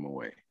give them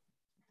away.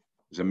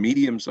 It's a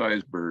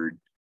medium-sized bird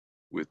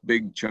with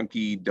big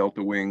chunky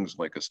delta wings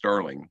like a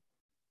starling.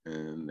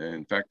 And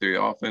in fact, they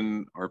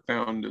often are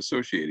found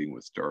associating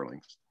with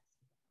starlings.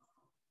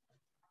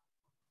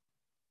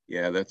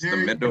 Yeah, that's the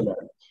meadow.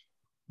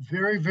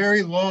 Very,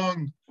 very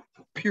long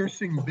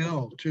piercing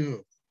bill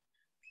too.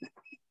 It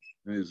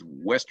is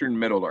western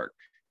meadowlark.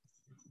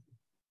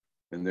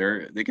 And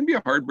they can be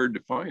a hard bird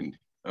to find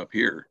up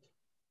here.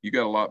 You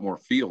got a lot more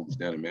fields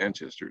down in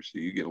Manchester, so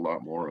you get a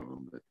lot more of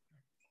them. But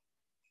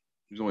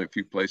there's only a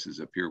few places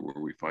up here where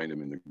we find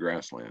them in the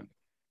grassland.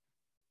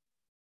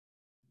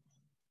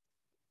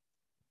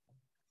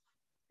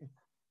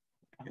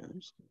 Yeah,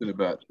 there's something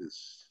about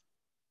this,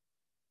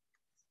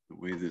 the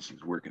way this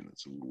is working,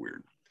 that's a little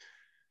weird.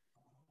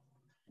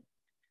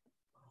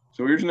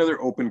 So here's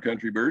another open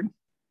country bird.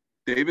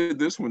 David,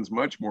 this one's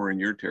much more in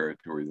your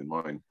territory than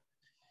mine.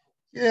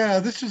 Yeah,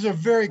 this is a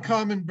very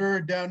common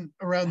bird down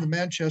around the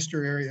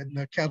Manchester area in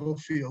the cattle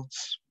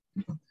fields.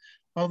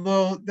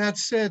 Although that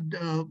said,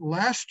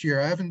 last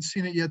year, I haven't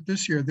seen it yet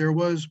this year, there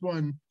was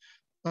one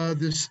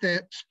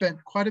that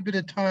spent quite a bit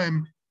of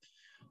time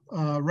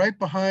right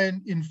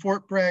behind, in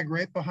Fort Bragg,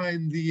 right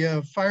behind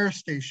the fire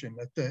station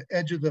at the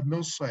edge of the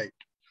mill site.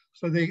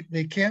 So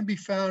they can be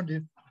found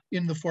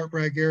in the Fort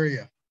Bragg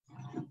area.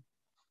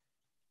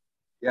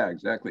 Yeah,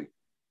 exactly.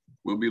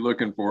 We'll be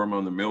looking for them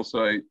on the mill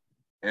site.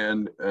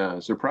 And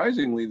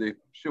surprisingly, they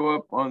show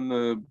up on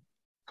the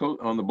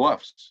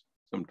bluffs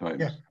sometimes.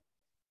 Yeah.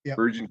 Yeah.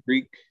 Virgin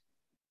Creek.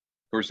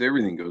 Of course,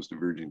 everything goes to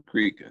Virgin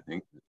Creek, I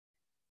think.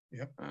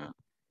 Yep.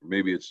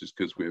 Maybe it's just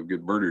because we have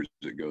good birders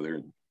that go there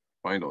and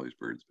find all these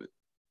birds. But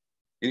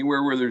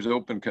anywhere where there's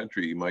open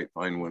country, you might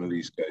find one of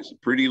these guys. A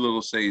pretty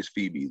little Say's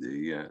Phoebe.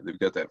 They've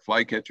got that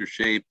flycatcher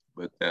shape,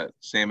 but that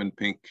salmon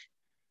pink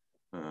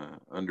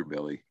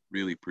underbelly.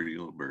 Really pretty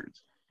little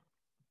birds.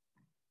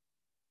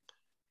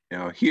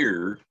 Now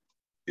here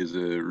is a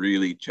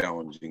really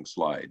challenging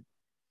slide.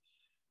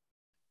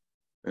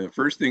 The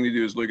first thing to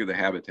do is look at the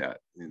habitat.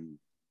 And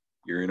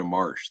you're in a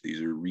marsh.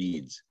 These are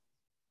reeds.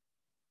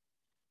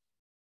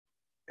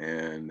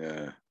 And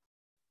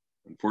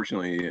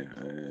unfortunately,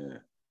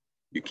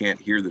 you can't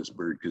hear this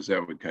bird because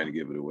that would kind of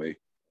give it away.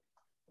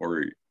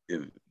 Or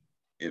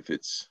if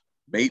its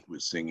mate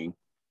was singing,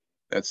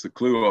 that's the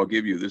clue I'll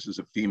give you. This is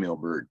a female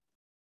bird.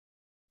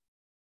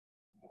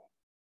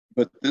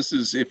 But this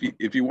is, if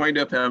you wind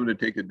up having to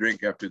take a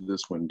drink after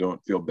this one,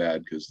 don't feel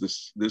bad, because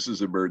this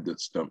is a bird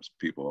that stumps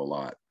people a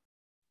lot.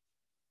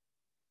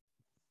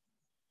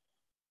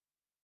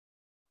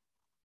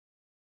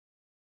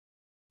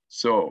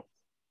 So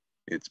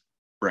it's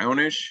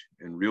brownish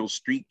and real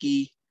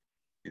streaky.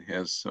 It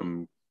has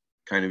some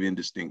kind of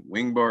indistinct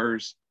wing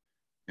bars.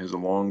 It has a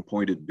long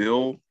pointed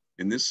bill.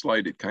 In this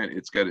slide,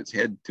 it's got its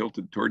head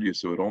tilted toward you,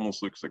 so it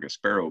almost looks like a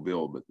sparrow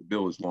bill, but the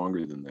bill is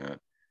longer than that.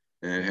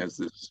 And it has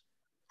this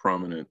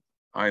prominent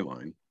eye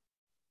line,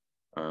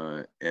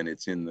 and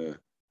it's in the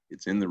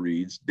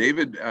reeds.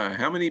 David,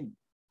 how many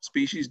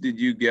species did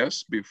you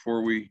guess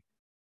before we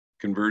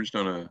converged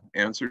on an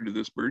answer to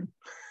this bird?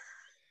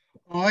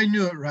 Oh, I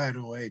knew it right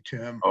away,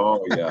 Tim.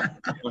 Oh yeah,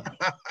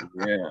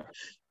 yeah.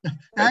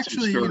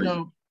 Actually, you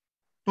know,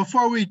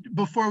 before we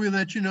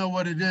let you know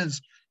what it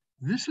is,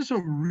 this is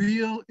a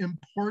real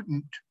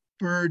important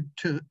bird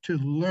to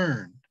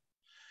learn,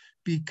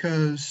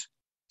 because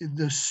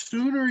the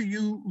sooner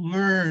you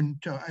learn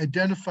to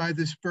identify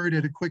this bird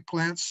at a quick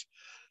glance,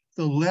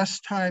 the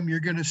less time you're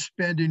going to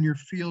spend in your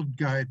field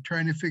guide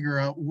trying to figure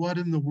out what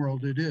in the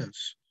world it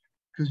is,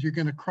 because you're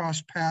going to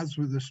cross paths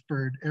with this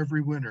bird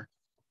every winter.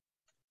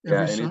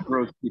 Yeah, and it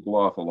throws people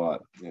off a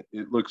lot.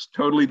 It looks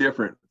totally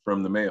different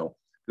from the male.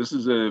 This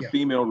is a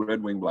female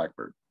red-winged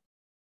blackbird.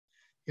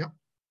 Yep.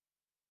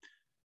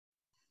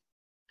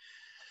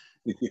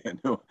 Yeah,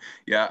 no,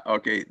 yeah,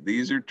 okay.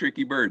 These are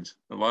tricky birds.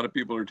 A lot of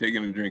people are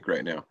taking a drink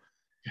right now.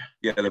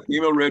 Yeah, the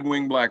female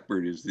red-winged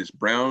blackbird is this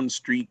brown,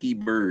 streaky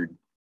bird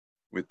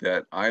with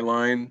that eye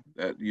line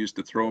that used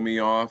to throw me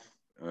off.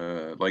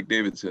 Like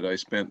David said, I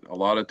spent a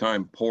lot of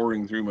time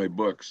poring through my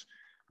books,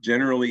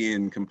 generally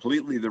in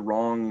completely the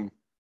wrong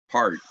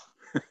part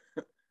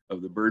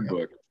of the bird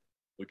book,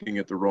 looking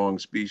at the wrong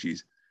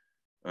species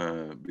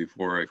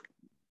before I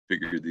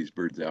figured these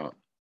birds out.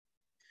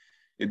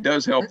 It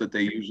does help that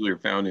they usually are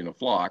found in a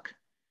flock,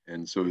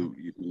 and so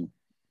you can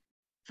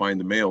find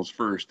the males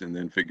first and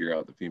then figure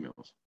out the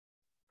females.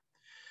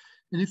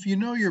 And if you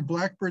know your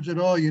blackbirds at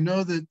all, you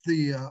know that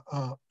the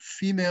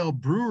female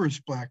brewer's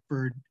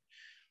blackbird,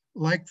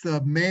 like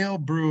the male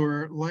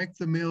brewer, like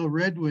the male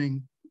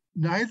redwing,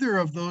 neither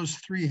of those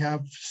three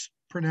have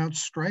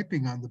pronounced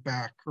striping on the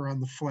back or on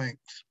the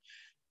flanks.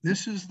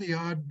 This is the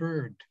odd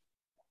bird.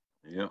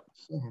 Yeah.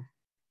 So.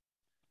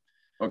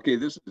 Okay,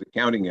 this is a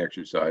counting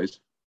exercise.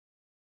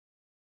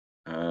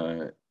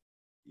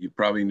 You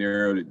probably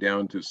narrowed it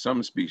down to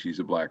some species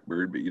of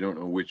blackbird, but you don't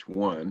know which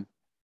one.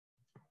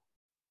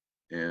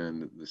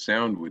 And the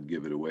sound would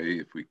give it away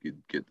if we could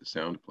get the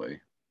sound to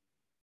play.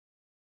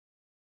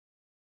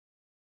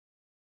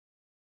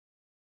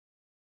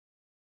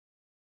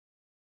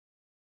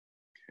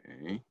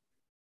 Okay.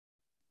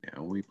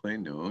 Now we play.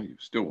 No, you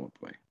still won't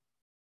play.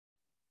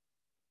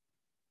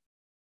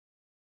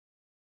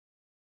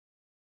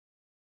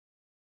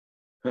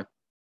 Huh.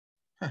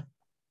 Huh.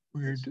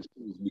 Weird. The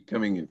system is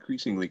becoming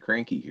increasingly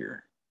cranky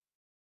here.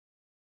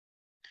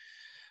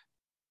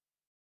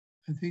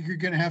 I think you're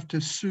going to have to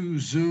sue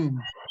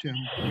Zoom, Tim.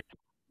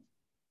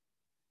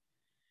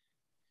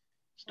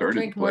 Started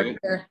Drink more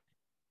beer.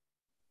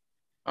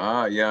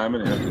 Ah, yeah, I'm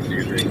going to have to take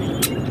a drink.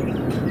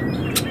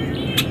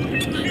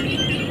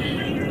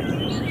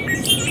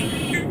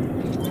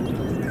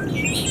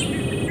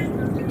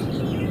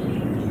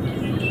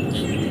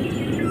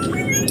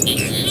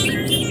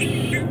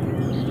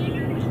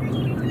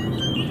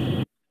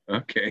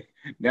 Okay,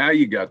 now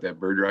you got that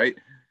bird right.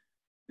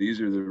 These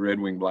are the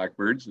red-winged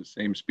blackbirds, the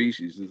same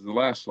species as the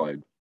last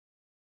slide.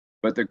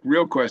 But the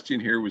real question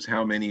here was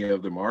how many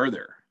of them are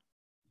there?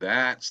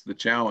 That's the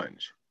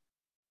challenge.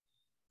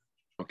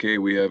 Okay,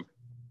 we have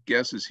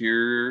guesses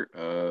here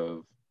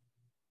of,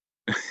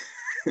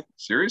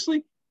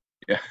 seriously?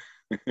 Yeah.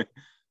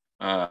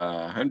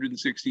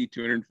 160,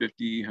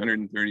 250,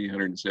 130,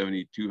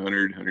 170,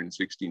 200,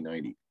 160,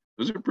 90.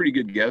 Those are pretty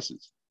good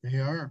guesses. They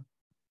are.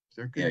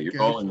 They're good Yeah, you're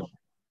guesses. all in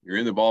you're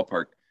in the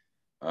ballpark.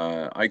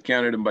 I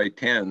counted them by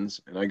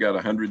tens and I got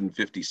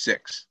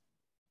 156.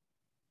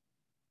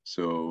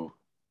 So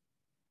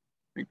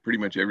I think pretty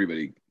much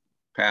everybody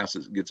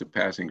gets a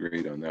passing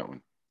grade on that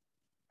one.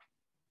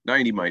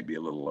 90 might be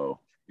a little low.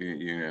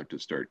 You're gonna have to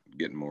start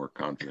getting more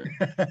confident.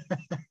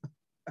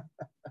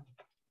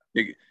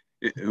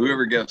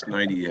 Whoever gets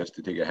 90 has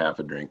to take a half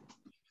a drink.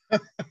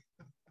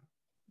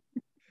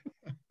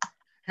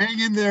 Hang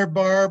in there,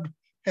 Barb.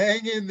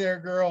 Hang in there,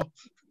 girl.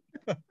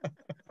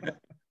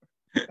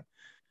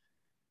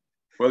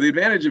 Well, the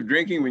advantage of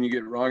drinking when you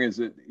get it wrong is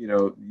that, you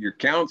know, your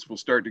counts will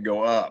start to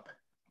go up.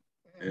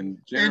 And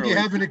generally, you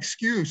have an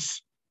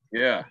excuse.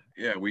 Yeah,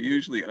 we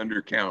usually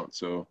undercount.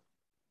 So,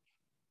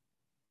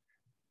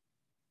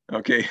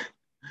 okay,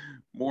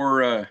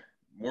 more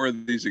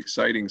of these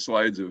exciting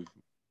slides of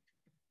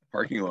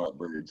parking lot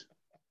birds.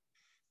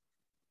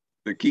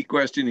 The key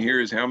question here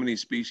is how many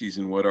species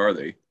and what are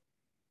they?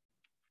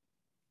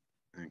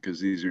 Because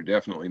these are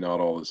definitely not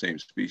all the same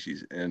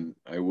species. And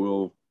I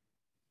will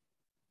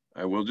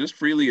just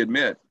freely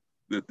admit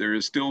that there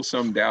is still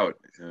some doubt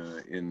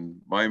in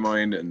my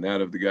mind and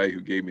that of the guy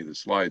who gave me the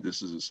slide.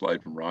 This is a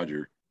slide from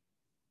Roger.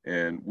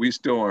 And we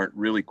still aren't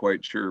really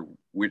quite sure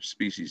which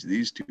species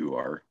these two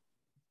are.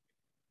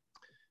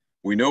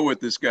 We know what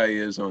this guy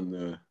is on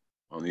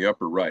the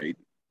upper right,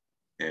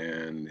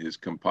 and his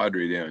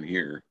compadre down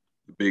here,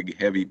 the big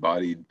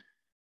heavy-bodied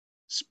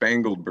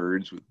spangled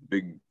birds with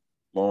big,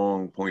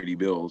 long, pointy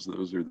bills.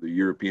 Those are the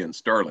European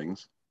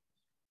starlings.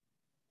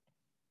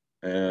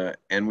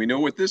 And we know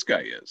what this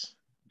guy is.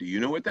 Do you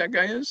know what that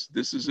guy is?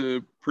 This is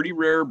a pretty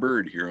rare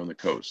bird here on the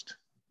coast.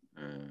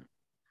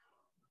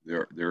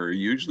 There are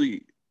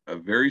usually a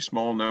very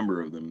small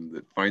number of them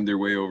that find their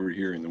way over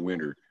here in the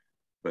winter,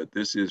 but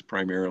this is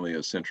primarily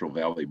a Central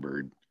Valley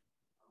bird.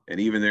 And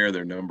even there,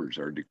 their numbers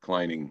are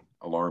declining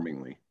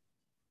alarmingly.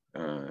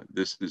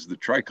 This is the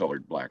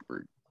tricolored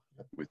blackbird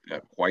with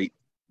that white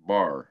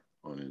bar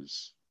on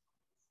his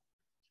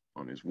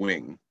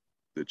wing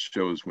that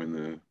shows when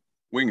the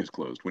wing is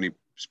closed. When he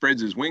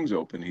spreads his wings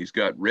open, he's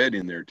got red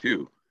in there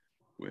too,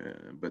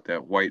 but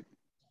that white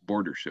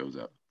border shows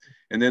up.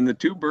 And then the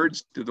two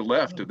birds to the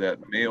left of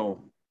that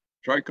male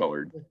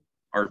tricolored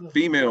are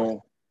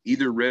female,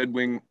 either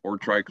redwing or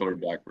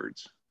tricolored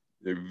blackbirds.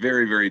 They're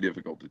very, very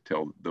difficult to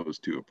tell those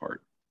two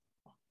apart.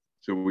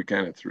 So we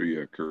kind of threw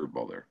you a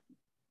curveball there.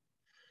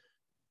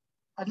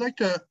 I'd like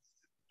to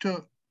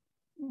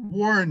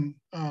warn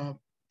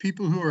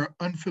people who are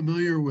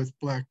unfamiliar with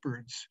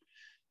blackbirds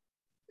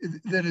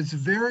that it's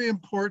very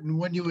important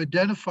when you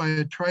identify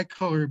a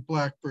tricolored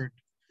blackbird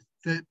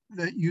that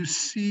you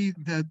see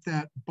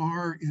that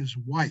bar is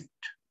white.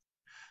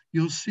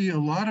 You'll see a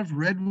lot of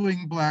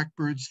red-winged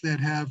blackbirds that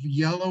have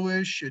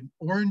yellowish and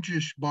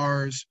orangish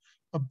bars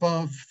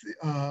above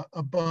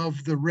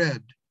the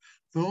red.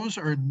 Those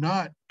are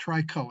not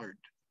tricolored,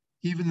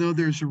 even though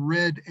there's a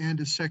red and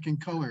a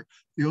second color.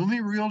 The only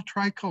real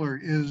tricolor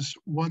is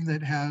one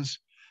that has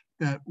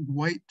that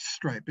white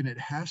stripe, and it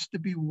has to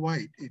be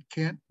white. It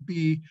can't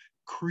be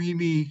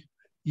creamy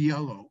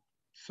yellow.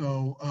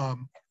 So,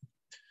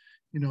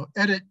 you know,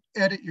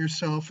 edit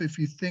yourself. If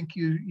you think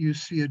you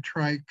see a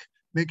trike,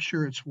 make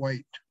sure it's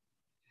white.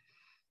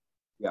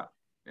 Yeah,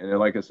 and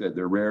like I said,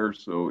 they're rare.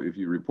 So if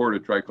you report a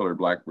tricolored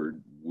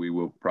blackbird, we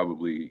will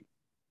probably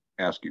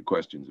ask you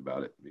questions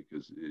about it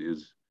because it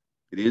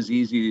is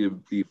easy to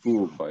be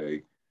fooled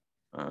by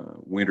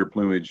winter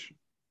plumage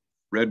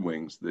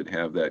redwings that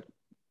have that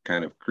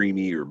kind of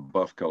creamy or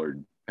buff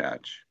colored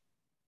patch.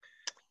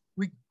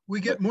 We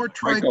get more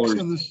trikes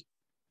on this.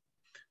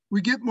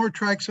 We get more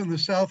trikes on the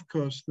South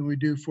Coast than we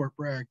do Fort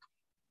Bragg.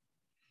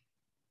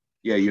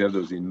 Yeah, you have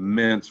those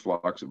immense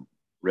flocks of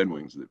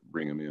redwings that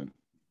bring them in.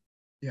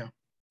 Yeah.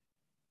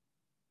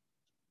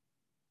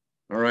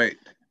 All right.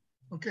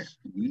 Okay.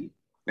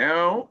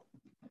 Now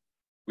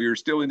we are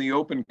still in the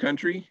open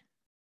country.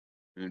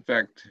 And in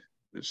fact,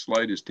 this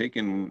slide is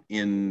taken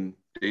in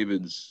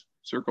David's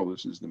circle.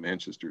 This is the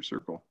Manchester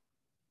Circle.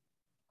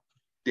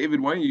 David,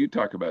 why don't you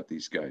talk about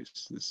these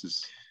guys? This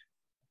is...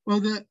 Well,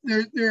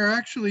 there are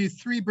actually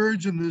three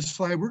birds in this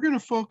slide. We're going to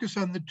focus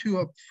on the two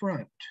up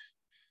front.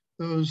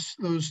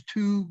 Those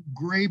two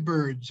gray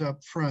birds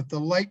up front, the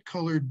light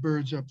colored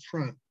birds up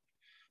front.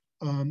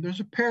 There's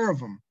a pair of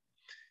them.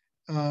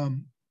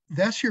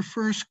 That's your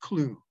first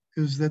clue,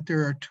 is that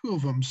there are two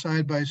of them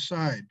side by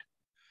side.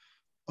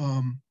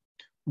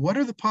 What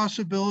are the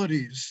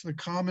possibilities, the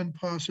common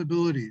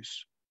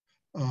possibilities?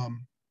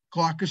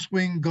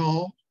 Glaucous-winged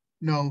gull?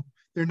 No,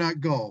 they're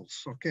not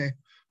gulls, okay?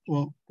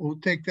 We'll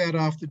take that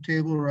off the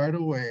table right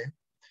away.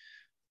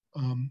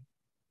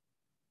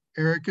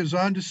 Erica's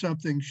onto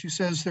something. She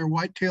says they're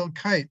white-tailed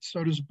kites,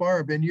 so does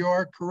Barb, and you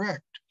are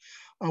correct.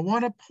 I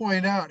want to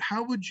point out,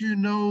 how would you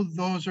know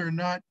those are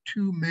not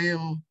two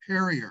male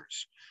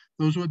harriers?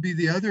 Those would be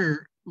the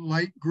other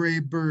light gray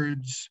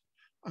birds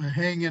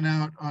hanging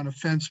out on a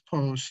fence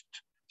post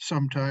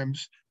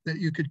sometimes that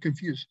you could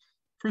confuse.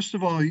 First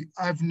of all,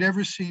 I've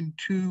never seen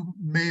two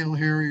male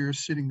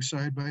harriers sitting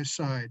side by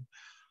side.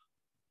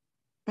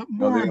 But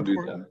No, they don't do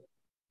that.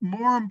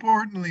 more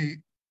importantly,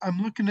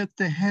 I'm looking at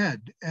the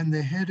head, and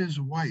the head is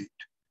white.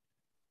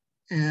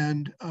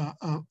 And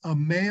a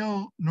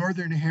male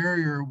Northern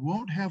Harrier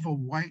won't have a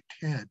white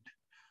head.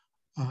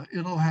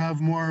 It'll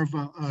have more of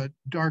a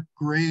dark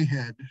gray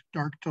head,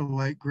 dark to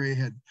light gray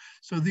head.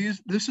 So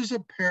this is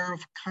a pair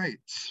of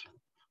kites,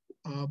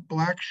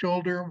 black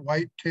shoulder,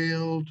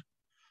 white-tailed,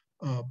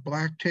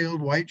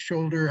 black-tailed, white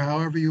shoulder,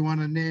 however you want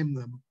to name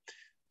them.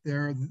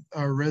 They're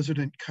our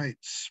resident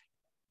kites.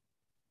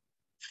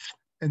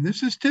 And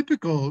this is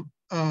typical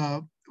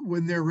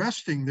when they're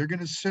resting. They're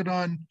going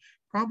to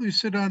probably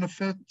sit on a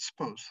fence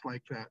post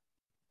like that.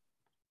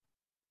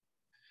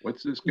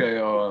 What's this guy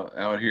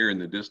out here in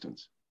the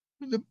distance?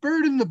 The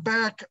bird in the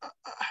back,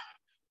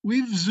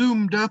 we've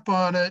zoomed up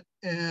on it,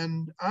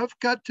 and I've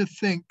got to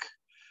think,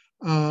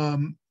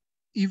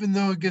 even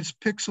though it gets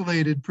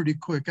pixelated pretty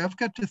quick, I've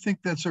got to think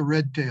that's a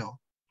red tail.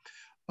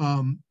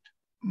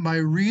 My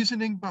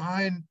reasoning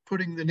behind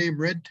putting the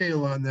name red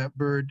tail on that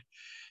bird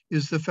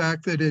is the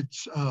fact that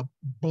it's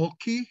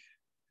bulky.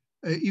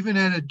 Even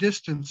at a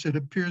distance, it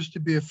appears to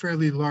be a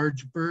fairly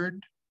large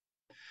bird.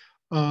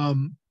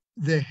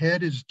 The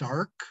head is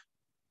dark.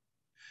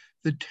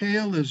 The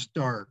tail is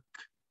dark.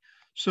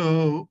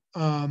 So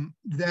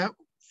that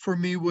for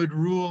me would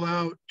rule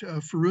out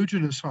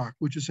ferruginous hawk,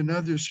 which is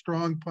another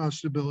strong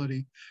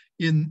possibility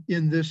in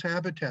this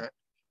habitat.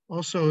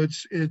 Also,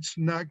 it's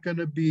not going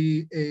to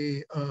be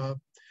a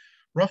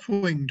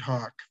rough-winged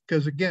hawk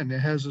because, again, it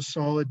has a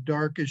solid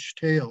darkish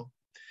tail.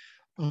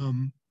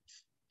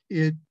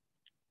 It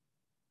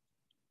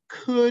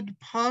could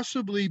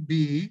possibly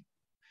be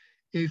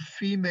a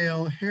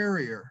female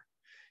harrier.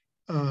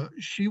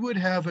 She would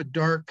have a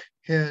dark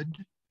head,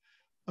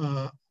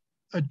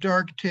 a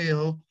dark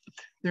tail.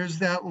 There's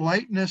that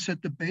lightness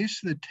at the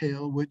base of the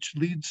tail, which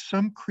leads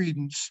some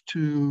credence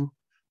to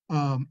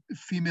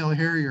female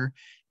harrier.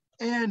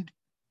 And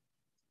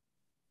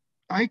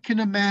I can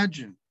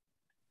imagine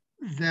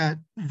that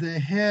the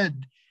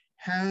head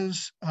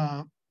has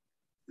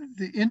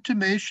the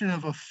intimation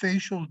of a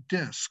facial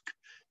disc,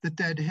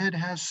 that head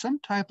has some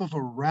type of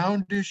a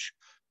roundish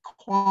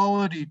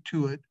quality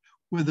to it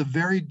with a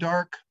very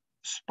dark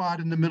spot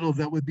in the middle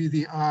that would be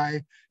the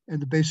eye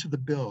and the base of the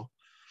bill.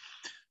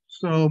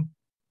 So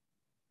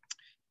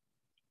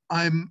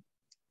I'm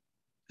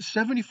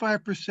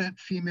 75%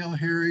 female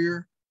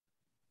harrier,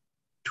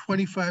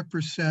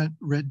 25%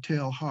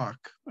 red-tailed hawk.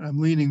 I'm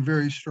leaning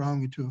very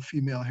strongly to a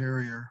female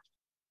harrier.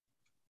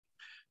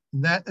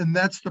 And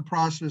that's the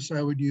process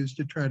I would use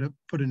to try to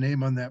put a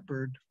name on that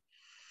bird.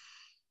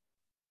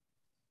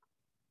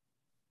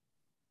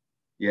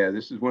 Yeah,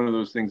 this is one of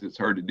those things that's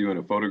hard to do in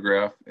a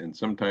photograph, and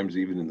sometimes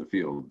even in the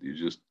field. You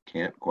just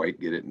can't quite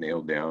get it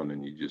nailed down,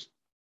 and you just...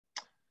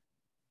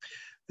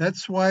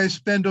 That's why I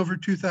spend over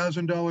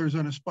 $2,000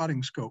 on a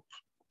spotting scope.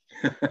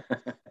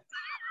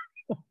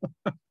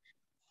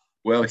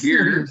 Well,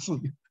 here's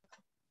Seriously.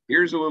 a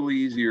little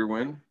easier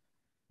one,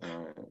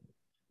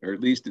 or at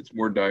least it's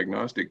more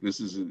diagnostic. This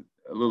is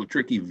a little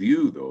tricky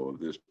view, though, of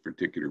this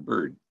particular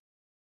bird.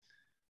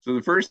 So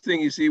the first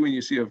thing you see when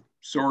you see a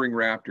soaring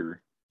raptor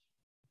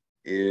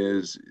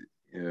is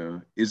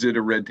it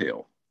a red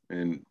tail?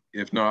 And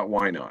if not,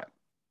 why not?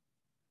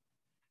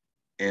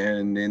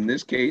 And in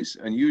this case,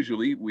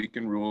 unusually, we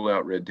can rule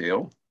out red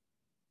tail.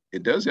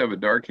 It does have a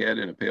dark head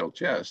and a pale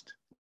chest,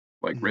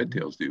 like red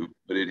tails do,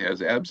 but it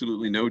has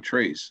absolutely no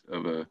trace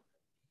of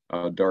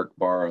a dark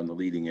bar on the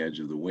leading edge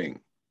of the wing.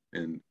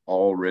 And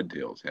all red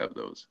tails have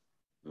those.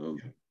 So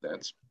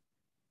that's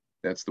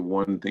the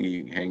one thing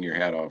you can hang your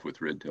hat off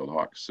with red-tailed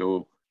hawks.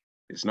 So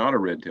it's not a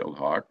red-tailed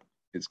hawk.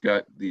 It's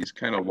got these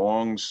kind of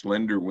long,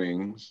 slender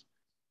wings,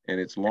 and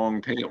it's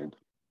long-tailed.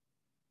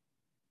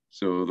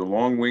 So the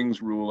long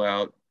wings rule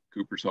out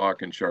Cooper's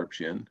hawk and sharp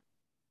shin.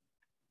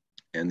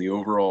 And the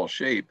overall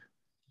shape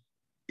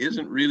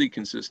isn't really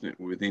consistent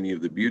with any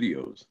of the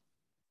buteos.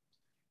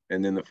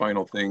 And then the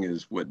final thing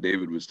is what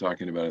David was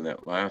talking about in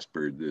that last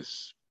bird,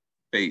 this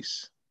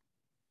face,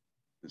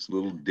 this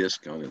little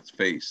disc on its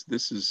face.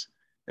 This is,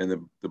 and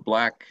the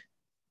black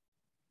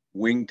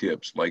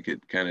wingtips, like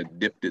it kind of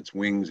dipped its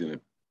wings in a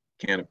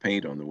can of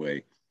paint on the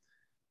way.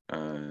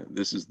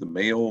 This is the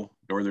male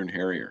Northern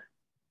Harrier.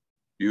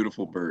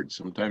 Beautiful bird,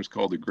 sometimes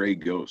called the gray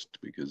ghost,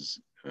 because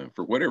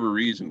for whatever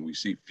reason, we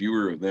see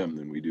fewer of them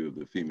than we do of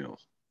the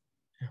females.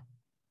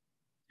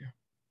 Yeah.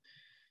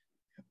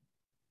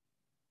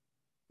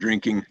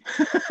 Drinking.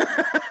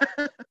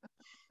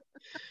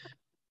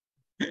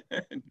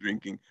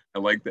 Drinking. I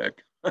like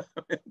that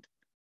comment.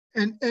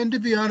 And to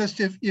be honest,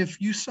 if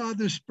you saw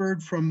this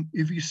bird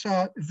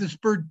if this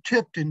bird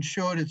tipped and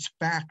showed its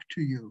back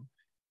to you,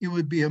 it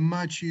would be a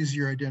much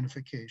easier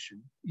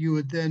identification. You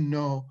would then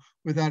know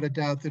without a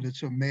doubt that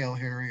it's a male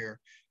harrier.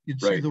 You'd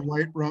see the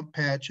white rump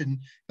patch, and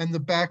the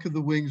back of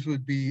the wings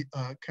would be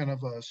kind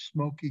of a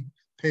smoky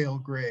pale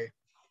gray.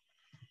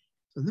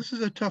 So this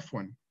is a tough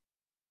one.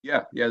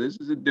 Yeah, this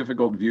is a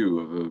difficult view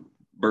of a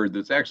bird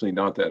that's actually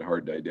not that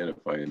hard to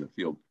identify in the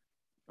field.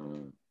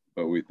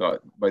 But we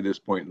thought by this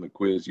point in the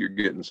quiz, you're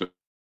getting so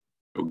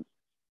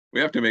we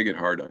have to make it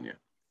hard on you.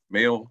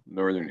 Male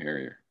northern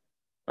harrier.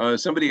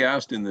 Somebody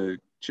asked in the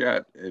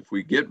chat if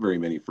we get very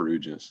many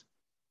ferruginous.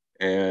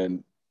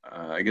 And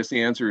I guess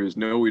the answer is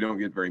no, we don't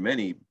get very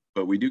many,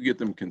 but we do get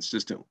them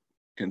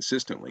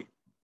consistently,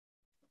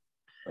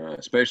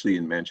 especially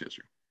in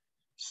Manchester.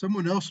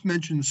 Someone else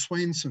mentioned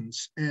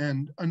Swainsons,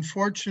 and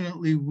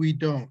unfortunately we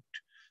don't.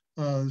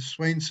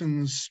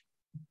 Swainsons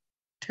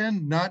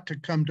tend not to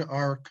come to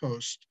our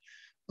coast.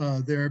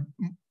 They're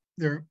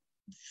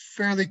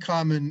fairly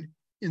common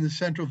in the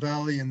Central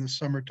Valley in the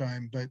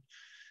summertime, but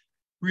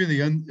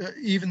really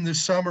even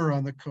this summer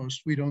on the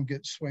coast, we don't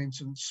get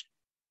Swainsons.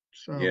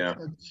 So yeah,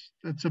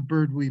 that's a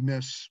bird we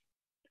miss.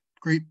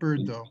 Great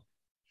bird though.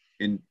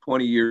 In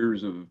 20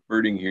 years of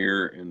birding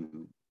here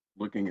and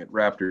looking at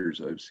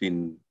raptors, I've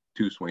seen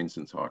 2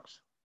 Swainson's hawks.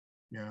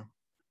 Yeah.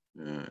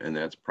 And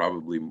that's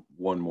probably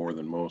one more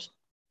than most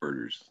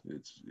birders.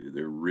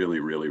 They're really,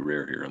 really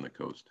rare here on the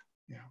coast.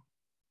 Yeah.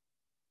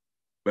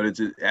 But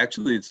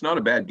it's not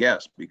a bad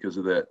guess because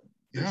of that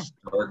this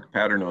dark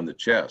pattern on the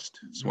chest.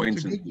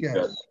 Swainson's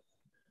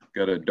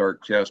got a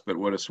dark chest, but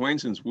what a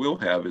Swainson's will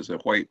have is a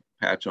white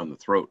patch on the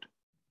throat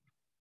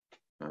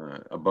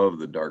above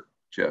the dark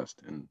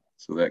chest, and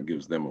so that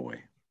gives them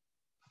away.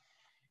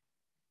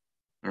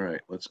 All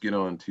right, let's get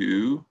on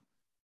to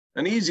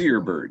an easier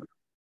bird.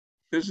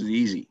 This is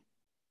easy.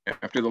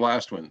 After the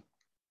last one,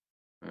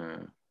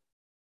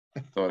 I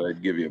thought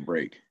I'd give you a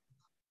break.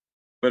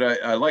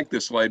 But I like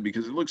this slide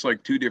because it looks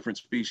like 2 different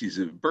species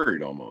of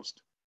bird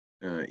almost,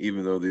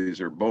 even though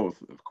these are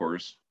both, of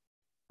course,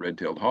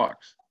 red-tailed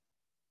hawks.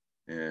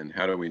 And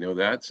how do we know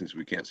that? Since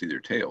we can't see their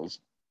tails.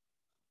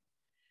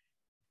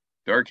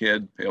 Dark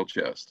head, pale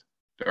chest.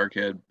 Dark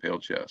head, pale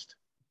chest.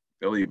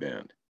 Belly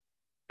band,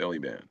 belly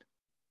band.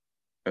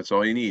 That's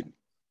all you need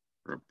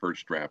for a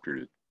perched raptor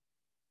to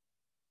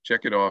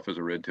check it off as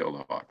a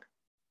red-tailed hawk.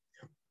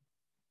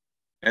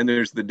 And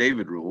there's the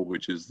David rule,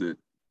 which is that,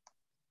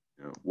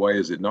 why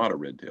is it not a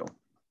red tail?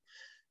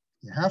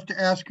 You have to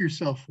ask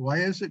yourself, why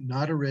is it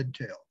not a red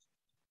tail?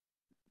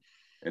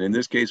 And in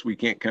this case, we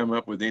can't come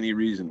up with any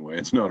reason why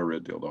it's not a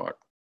red-tailed hawk.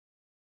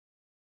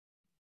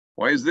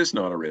 Why is this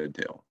not a red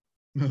tail?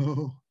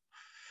 No,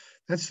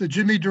 that's the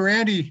Jimmy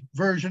Durante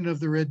version of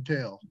the red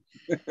tail.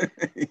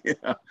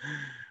 Yeah,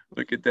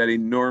 look at that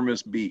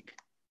enormous beak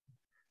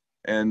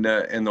and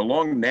the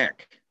long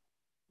neck.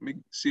 Let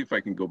me see if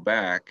I can go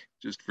back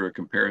just for a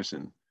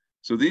comparison.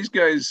 So these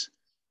guys,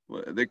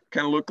 they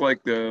kind of look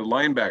like the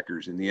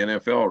linebackers in the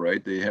NFL,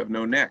 right? They have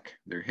no neck.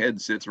 Their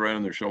head sits right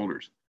on their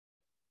shoulders.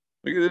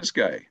 Look at this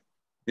guy.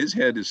 His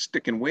head is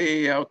sticking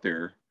way out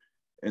there,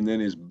 and then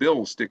his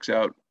bill sticks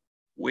out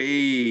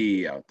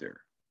way out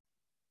there.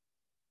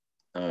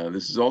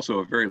 This is also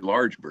a very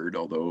large bird,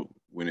 although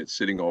when it's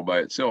sitting all by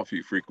itself,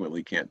 you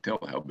frequently can't tell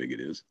how big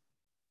it is.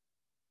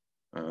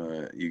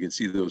 You can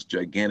see those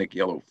gigantic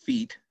yellow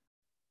feet.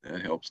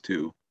 That helps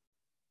too.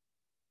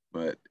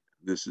 But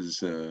this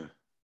is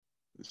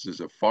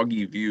a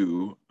foggy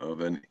view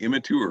of an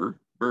immature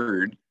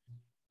bird.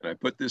 And I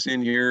put this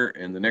in here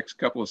and the next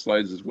couple of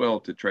slides as well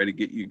to try to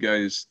get you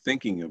guys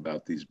thinking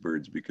about these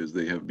birds because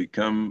they have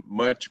become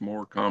much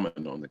more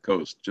common on the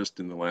coast just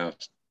in the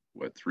last,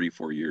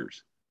 3-4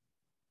 years.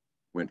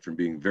 Went from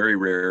being very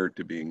rare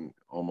to being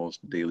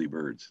almost daily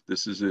birds.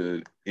 This is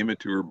an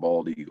immature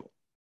bald eagle.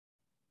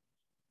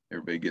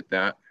 Everybody get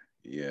that?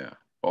 Yeah,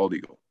 bald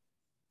eagle.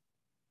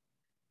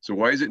 So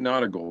why is it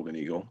not a golden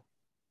eagle?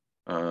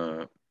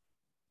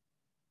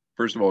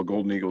 First of all,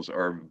 golden eagles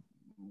are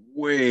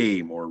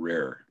way more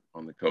rare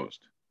on the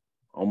coast.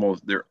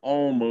 They're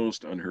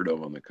almost unheard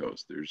of on the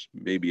coast. There's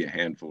maybe a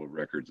handful of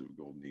records of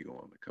golden eagle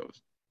on the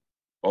coast.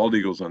 Bald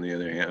eagles, on the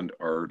other hand,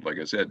 are, like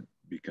I said,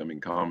 becoming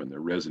common. They're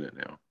resident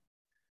now.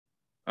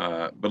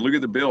 But look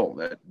at the bill.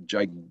 That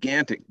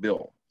gigantic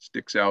bill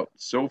sticks out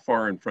so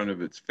far in front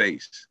of its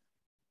face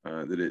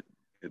that it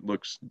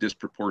looks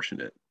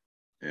disproportionate.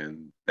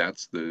 And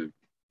that's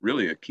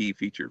really a key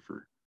feature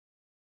for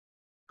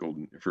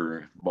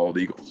bald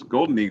eagles.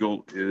 Golden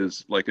eagle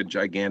is like a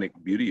gigantic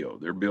buteo.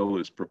 Their bill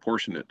is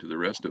proportionate to the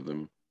rest of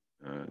them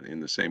in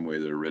the same way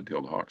that a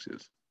red-tailed hawk's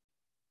is.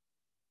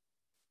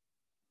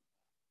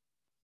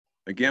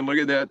 Again, look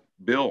at that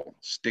bill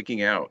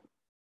sticking out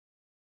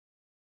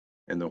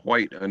and the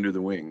white under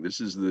the wing. This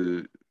is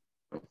a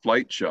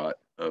flight shot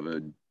of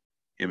an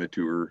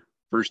immature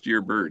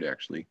first-year bird,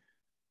 actually,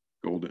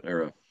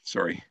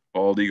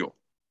 bald eagle.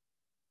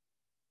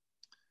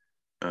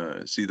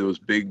 See those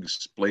big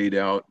splayed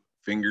out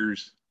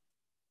fingers,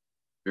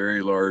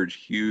 very large,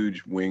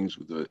 huge wings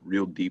with a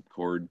real deep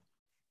cord,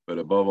 but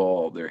above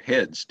all, their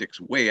head sticks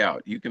way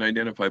out. You can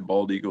identify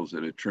bald eagles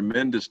at a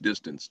tremendous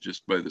distance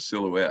just by the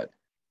silhouette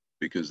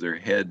because their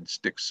head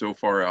sticks so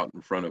far out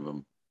in front of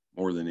them,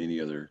 more than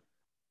any other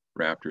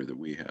raptor that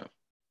we have.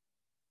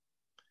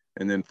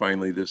 And then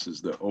finally, this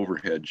is the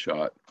overhead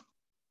shot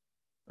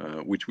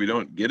which we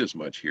don't get as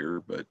much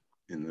here, but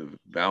in the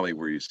valley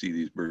where you see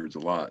these birds a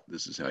lot,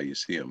 this is how you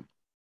see them.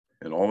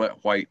 And all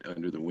that white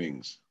under the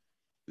wings.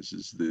 This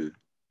is the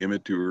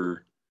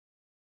immature,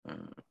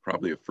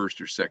 probably a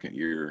first or second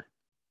year,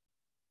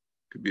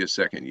 could be a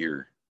second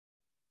year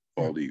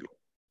bald eagle.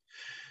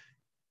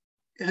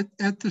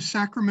 At the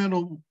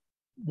Sacramento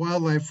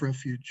Wildlife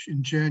Refuge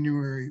in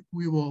January,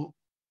 we will,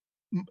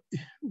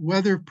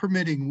 weather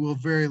permitting, we'll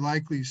very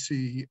likely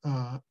see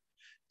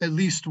at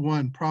least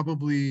one,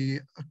 probably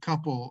a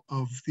couple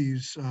of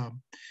these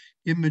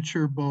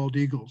immature bald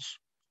eagles.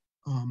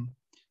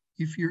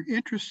 If you're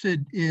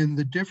interested in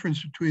the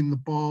difference between the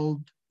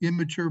bald,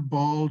 immature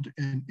bald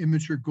and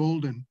immature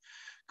golden,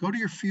 go to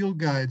your field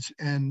guides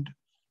and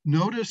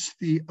notice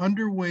the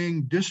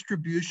underwing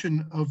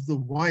distribution of the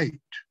white.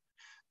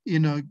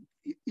 In a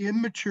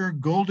immature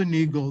golden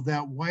eagle,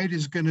 that white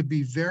is going to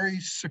be very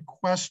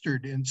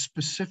sequestered in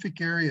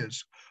specific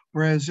areas,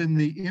 whereas in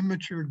the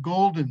immature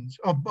goldens,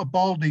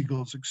 bald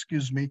eagles,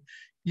 excuse me,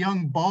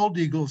 young bald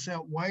eagles,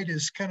 that white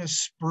is kind of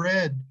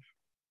spread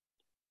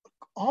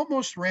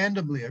almost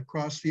randomly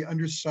across the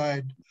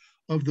underside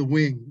of the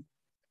wing.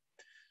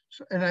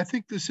 So, and I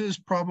think this is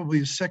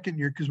probably a second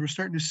year because we're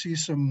starting to see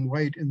some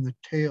white in the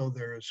tail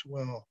there as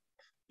well.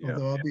 Yeah.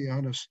 Although I'll be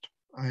honest,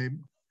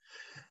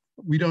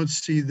 we don't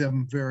see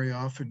them very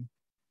often.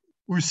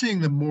 We're seeing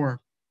them more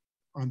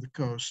on the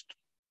coast.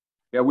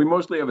 Yeah, we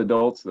mostly have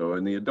adults though,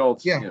 and the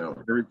adults, you know,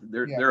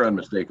 they're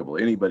unmistakable.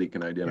 Anybody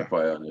can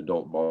identify an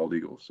adult bald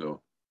eagle.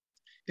 So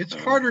it's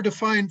harder to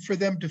find for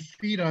them to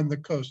feed on the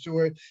coast,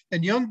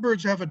 and young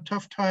birds have a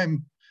tough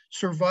time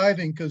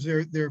surviving because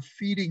their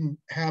feeding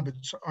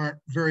habits aren't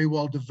very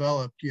well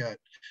developed yet.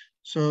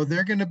 So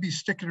they're going to be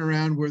sticking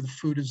around where the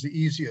food is the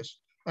easiest,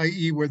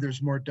 i.e. where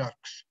there's more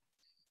ducks.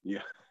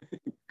 Yeah,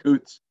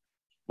 coots.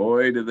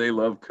 Boy, do they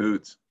love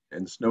coots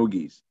and snow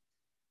geese.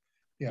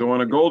 Yeah. So on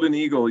a golden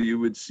eagle, you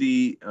would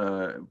see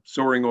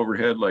soaring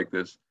overhead like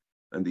this,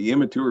 and the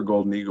immature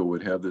golden eagle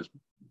would have this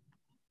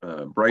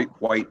bright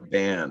white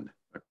band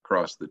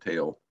across the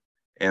tail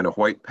and a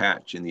white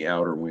patch in the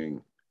outer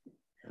wing.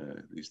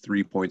 These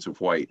 3 points of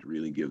white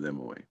really give them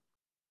away.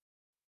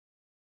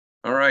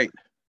 All right,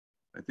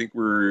 I think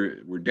we're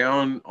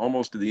down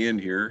almost to the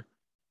end here,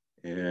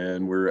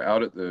 and we're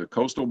out at the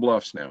coastal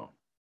bluffs now.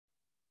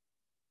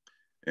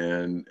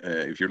 And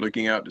if you're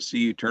looking out to sea,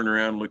 you turn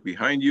around, look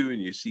behind you,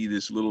 and you see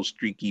this little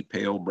streaky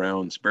pale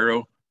brown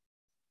sparrow,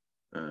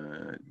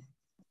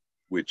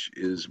 which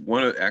is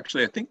one of,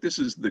 actually, I think this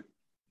is the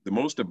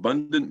most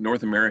abundant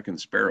North American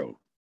sparrow.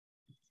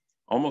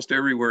 Almost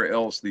everywhere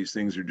else, these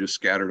things are just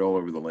scattered all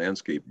over the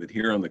landscape. But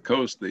here on the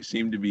coast, they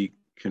seem to be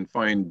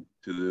confined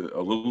to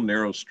a little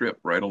narrow strip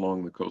right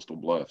along the coastal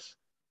bluffs.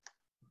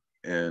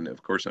 And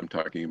of course, I'm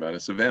talking about a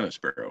savanna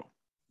sparrow.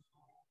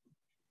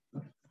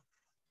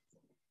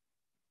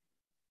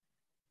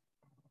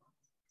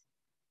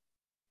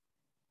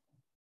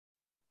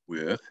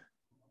 With,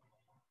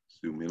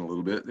 zoom in a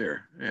little bit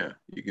there. Yeah,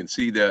 you can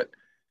see that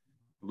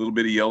a little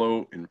bit of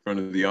yellow in front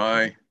of the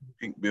eye,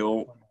 pink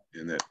bill,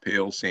 and that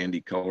pale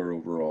sandy color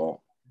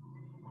overall.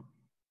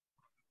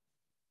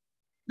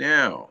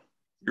 Now,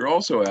 you're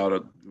also out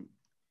at the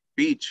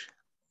beach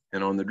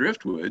and on the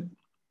driftwood,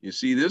 you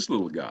see this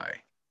little guy.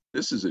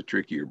 This is a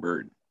trickier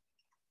bird.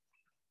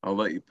 I'll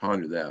let you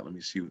ponder that. Let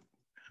me see, what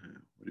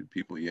did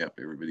people, yep,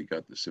 everybody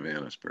got the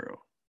savanna sparrow.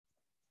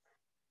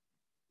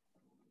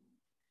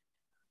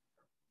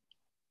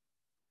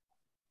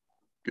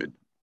 Good.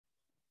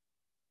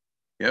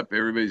 Yep,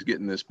 everybody's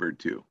getting this bird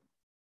too.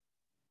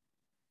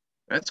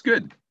 That's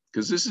good,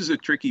 because this is a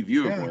tricky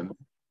view of one.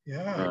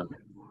 Yeah.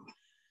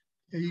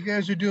 Yeah, you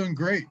guys are doing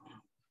great.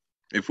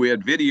 If we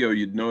had video,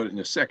 you'd know it in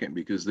a second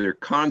because they're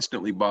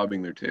constantly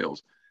bobbing their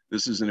tails.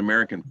 This is an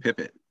American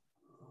pipit.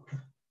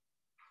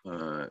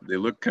 They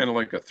look kind of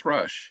like a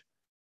thrush.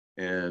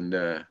 And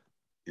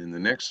in the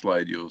next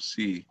slide, you'll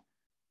see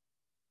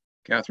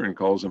Catherine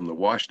calls them the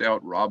washed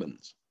out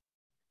robins.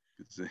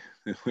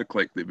 They look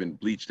like they've been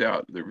bleached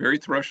out. They're very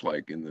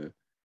thrush-like in the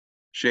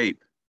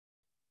shape,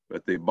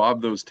 but they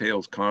bob those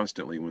tails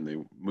constantly when they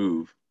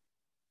move,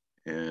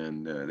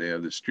 and they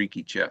have the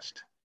streaky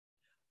chest.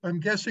 I'm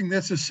guessing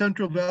that's a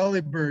Central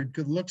Valley bird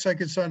because it looks like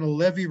it's on a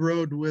levee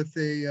road with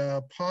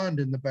a pond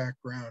in the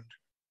background.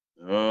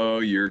 Oh,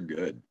 you're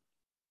good.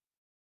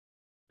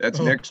 That's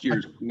next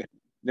year's,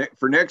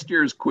 for next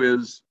year's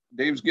quiz.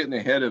 Dave's getting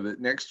ahead of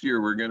it. Next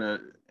year, we're going to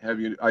have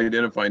you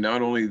identify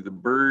not only the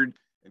bird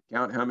and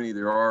count how many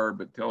there are,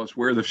 but tell us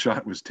where the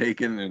shot was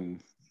taken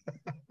and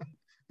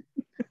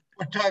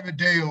what time of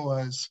day it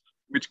was.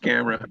 Which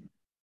camera.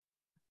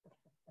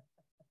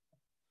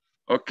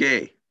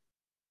 Okay.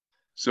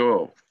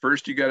 So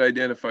first you got to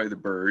identify the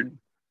bird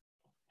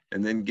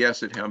and then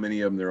guess at how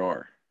many of them there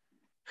are.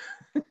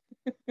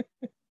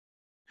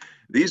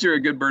 These are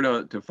a good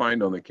bird to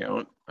find on the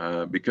count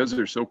because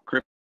they're so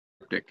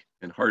cryptic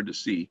and hard to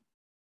see.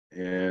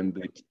 And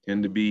they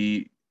tend to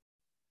be,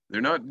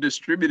 they're not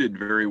distributed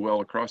very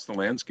well across the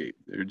landscape.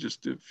 There are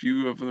just a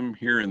few of them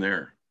here and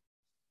there.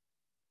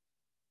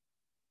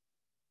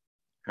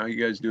 How you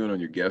guys doing on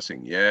your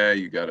guessing? Yeah,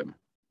 you got them.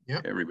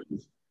 Yep.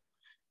 Everybody.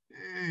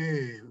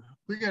 Hey,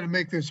 we got to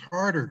make this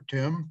harder,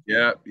 Tim.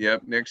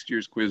 Yep. Next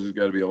year's quiz has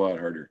got to be a lot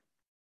harder.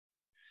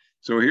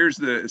 So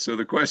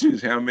the question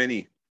is how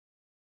many?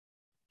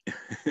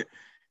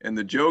 And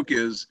the joke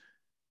is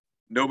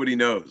nobody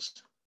knows.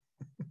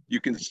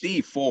 You can see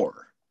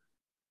 4,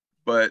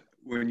 but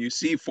when you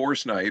see 4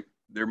 snipe,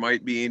 there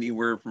might be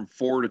anywhere from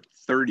 4 to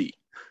 30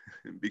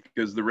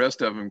 because the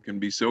rest of them can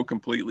be so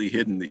completely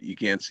hidden that you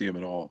can't see them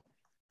at all.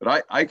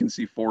 But I can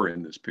see 4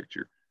 in this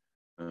picture.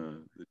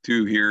 The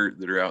 2 here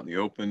that are out in the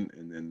open,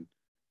 and then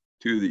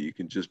 2 that you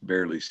can just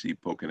barely see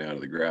poking out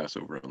of the grass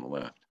over on the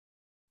left.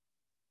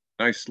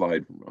 Nice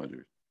slide from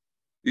Roger.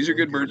 These are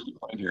good birds to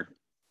find here.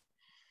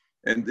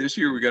 And this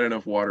year we got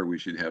enough water, we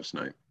should have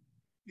snipe.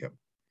 Yep.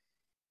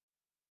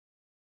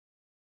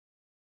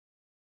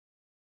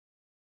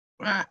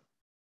 Ah,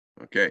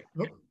 okay.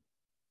 Nope.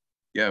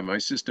 Yeah,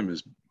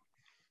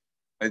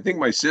 I think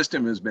my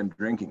system has been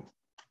drinking.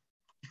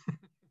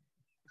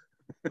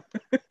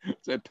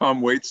 Is that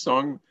Tom Waits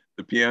song?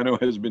 The piano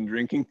has been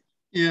drinking?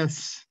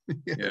 Yes.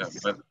 Yeah,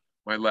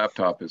 my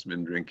laptop has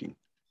been drinking,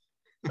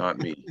 not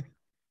me.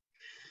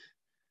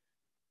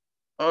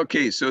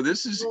 Okay, so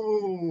this is...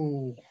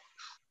 Oh,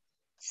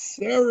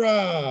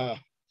 Sarah.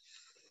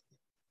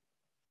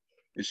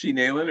 Is she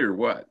nailing it or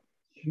what?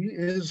 She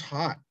is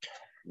hot.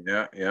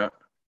 Yeah.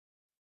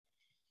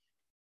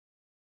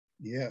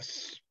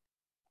 Yes.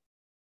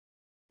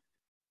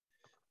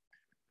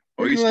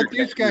 We're gonna let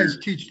these guys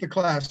teach the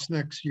class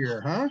next year,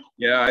 huh?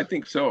 Yeah, I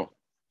think so.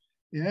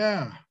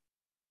 Yeah.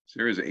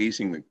 Sarah's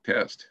acing the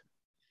test.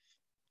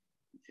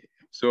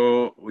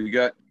 So we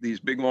got these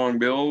big long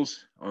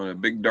bills on a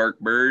big dark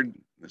bird.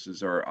 This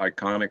is our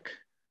iconic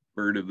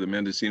bird of the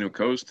Mendocino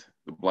coast,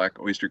 the black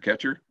oyster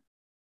catcher.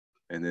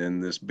 And then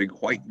this big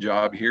white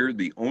job here,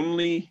 the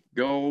only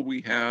gull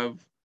we have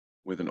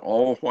with an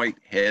all white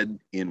head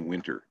in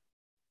winter.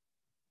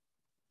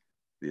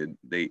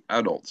 The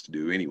adults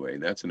do anyway.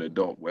 That's an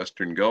adult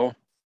Western gull.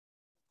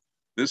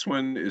 This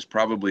one is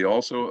probably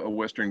also a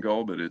Western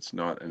gull, but it's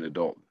not an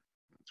adult.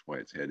 That's why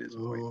its head is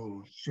white.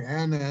 Oh,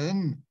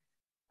 Shannon.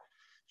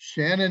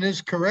 Shannon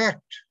is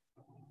correct.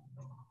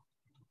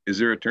 Is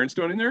there a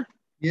turnstone in there?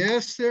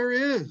 Yes, there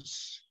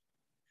is.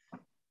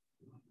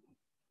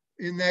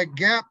 In that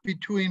gap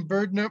between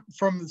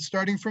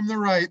starting from the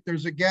right,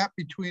 there's a gap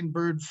between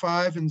bird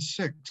 5 and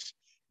 6.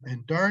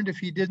 And darned if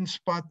he didn't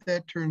spot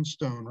that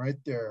turnstone right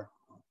there.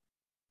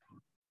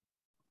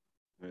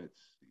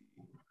 Let's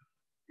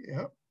see.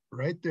 Yep,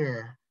 right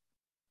there.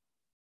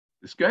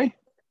 This guy?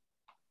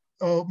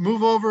 Oh,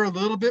 move over a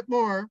little bit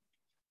more.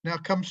 Now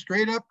come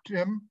straight up,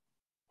 Tim.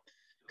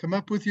 Come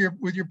up with your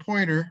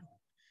pointer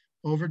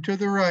over to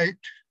the right.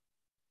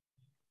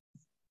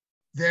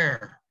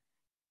 There.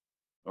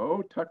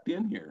 Oh, tucked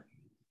in here.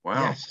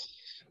 Wow. Yes.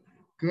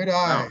 Good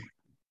eye. Wow.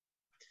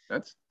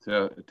 That's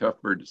a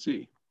tough bird to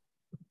see.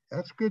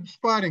 That's good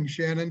spotting,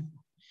 Shannon.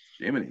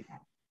 Jiminy.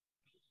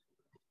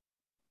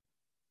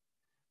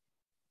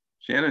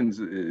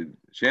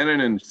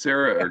 Shannon and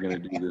Sarah are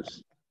going to do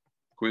this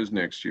quiz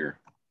next year.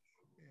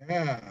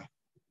 Yeah.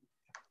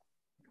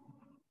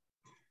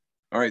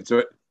 All right,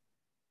 so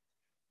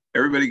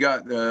everybody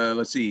got.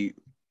 Let's see.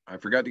 I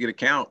forgot to get a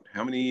count.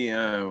 How many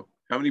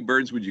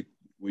birds would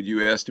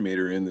you estimate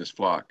are in this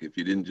flock if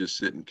you didn't just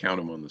sit and count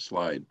them on the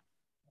slide?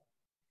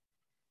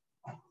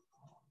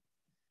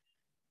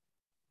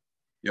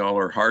 Y'all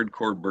are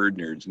hardcore bird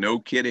nerds. No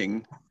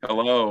kidding.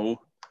 Hello.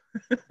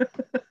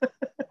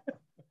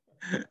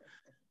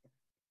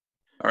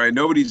 All right,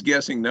 nobody's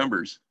guessing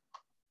numbers.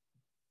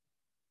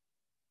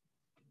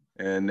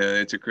 And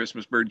it's a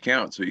Christmas bird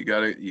count, so you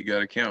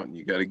gotta count and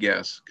you gotta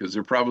guess because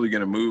they're probably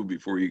gonna move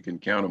before you can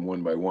count them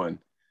one by one.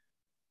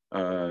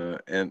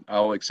 And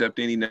I'll accept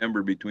any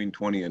number between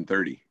 20 and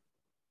 30.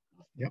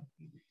 Yep.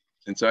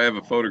 Since I have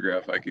a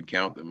photograph, I could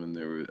count them,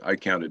 and I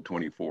counted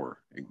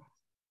 24.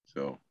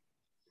 So,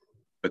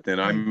 but then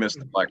I missed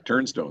the black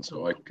turnstone,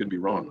 so I could be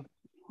wrong.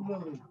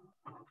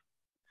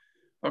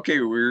 Okay,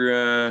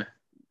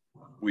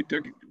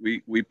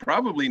 we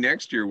probably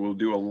next year will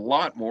do a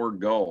lot more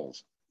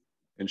gulls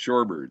and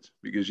shorebirds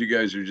because you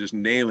guys are just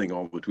nailing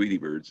all the Tweety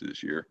birds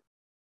this year.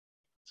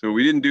 So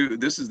we didn't do,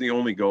 this is the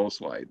only gull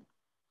slide.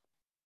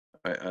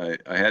 I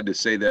had to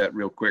say that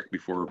real quick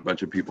before a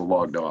bunch of people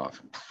logged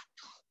off.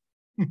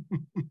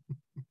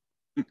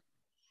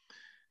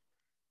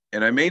 And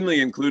I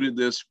mainly included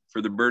this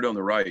for the bird on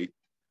the right.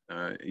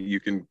 You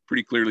can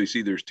pretty clearly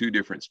see there's 2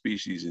 different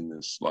species in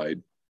this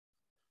slide.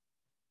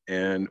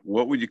 And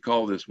what would you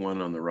call this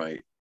one on the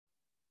right?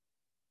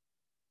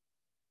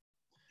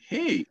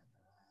 Hey,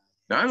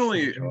 not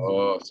only,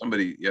 oh,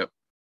 somebody, yep.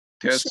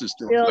 Tess is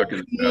still stuck in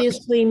the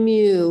Previously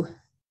Mew.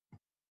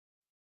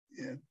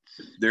 Yeah.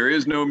 There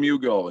is no Mew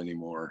gull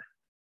anymore.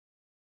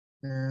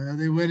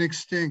 They went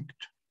extinct.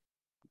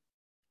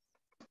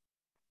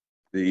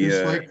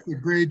 Just like the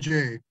gray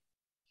jay.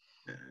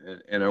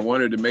 And I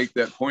wanted to make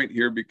that point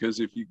here because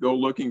if you go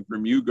looking for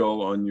Mew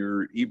gull on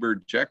your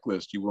eBird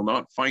checklist, you will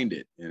not find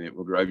it and it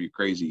will drive you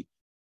crazy.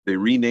 They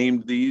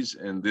renamed these,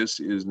 and this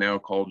is now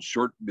called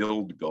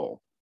short-billed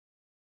gull,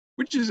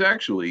 which is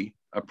actually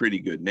a pretty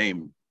good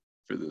name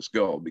for this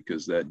gull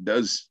because that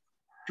does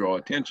draw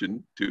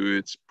attention to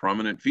its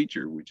prominent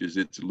feature, which is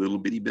its little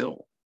bitty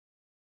bill.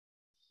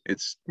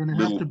 It's Gonna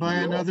have to buy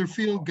another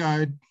field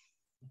guide.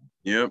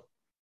 Yep.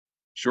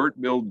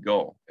 Short-billed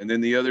gull. And then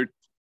the other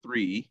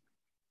three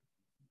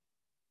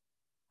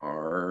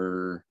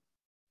are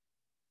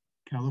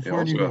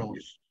California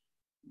gulls.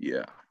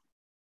 Yeah.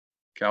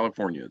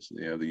 Californias.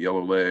 They have the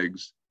yellow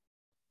legs,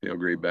 pale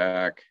gray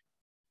back,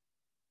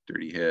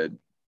 dirty head,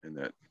 and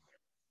that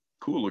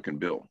cool looking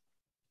bill.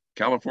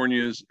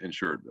 Californias and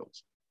short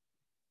bills.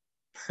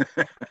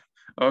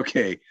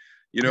 Okay.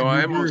 You know,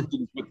 I almost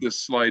didn't put this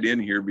slide in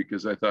here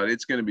because I thought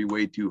it's going to be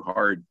way too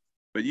hard,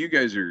 but you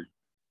guys are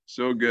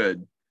so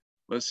good.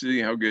 Let's see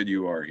how good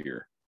you are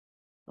here.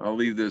 I'll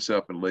leave this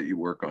up and let you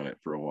work on it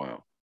for a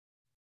while.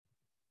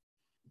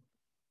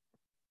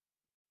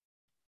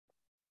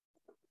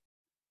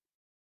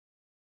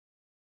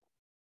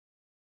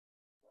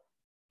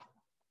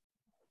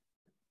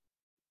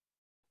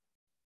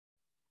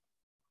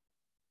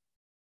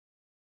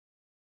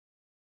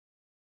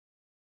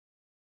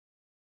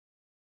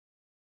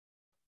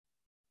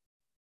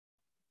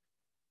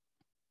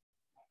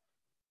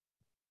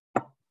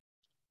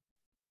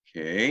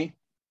 Okay,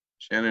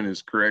 Shannon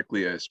is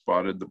correctly. I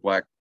spotted the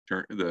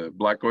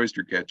black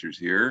oyster catchers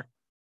here,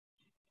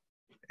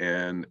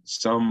 and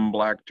some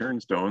black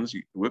turnstones.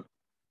 Whoop!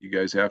 You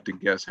guys have to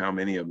guess how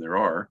many of them there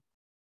are.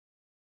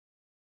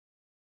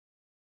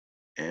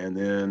 And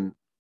then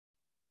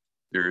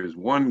there is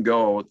one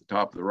gull at the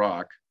top of the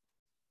rock.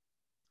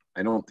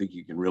 I don't think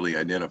you can really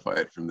identify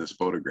it from this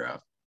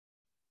photograph,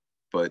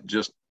 but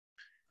just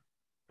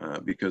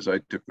because I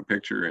took the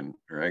picture,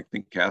 or I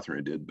think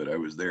Catherine did, but I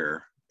was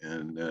there.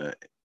 And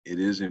it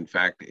is in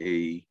fact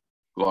a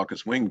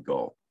glaucous winged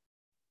gull.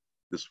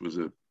 This was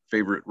a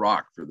favorite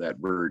rock for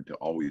that bird to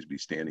always be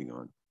standing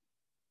on.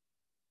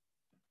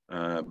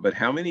 But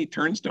how many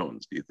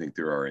turnstones do you think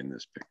there are in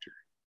this picture?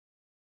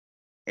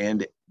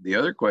 And the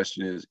other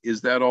question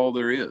is that all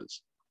there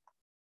is?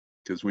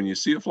 Because when you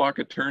see a flock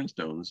of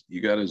turnstones, you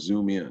got to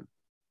zoom in.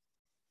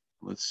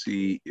 Let's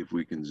see if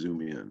we can zoom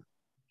in.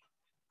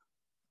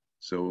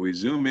 So we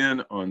zoom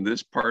in on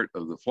this part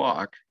of the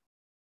flock,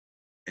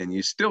 and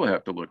you still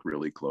have to look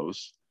really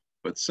close,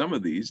 but some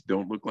of these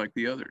don't look like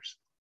the others.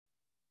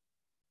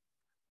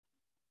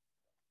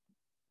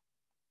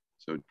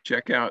 So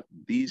check out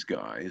these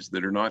guys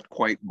that are not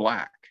quite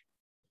black.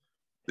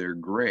 They're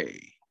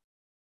gray.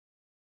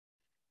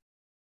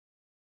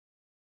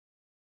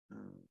 Come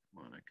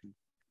on, I can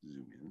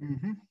zoom in.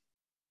 Mm-hmm.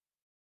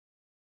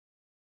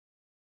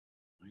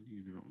 Why do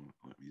you not want to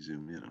let me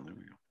zoom in? Oh, there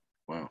we go.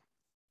 Wow.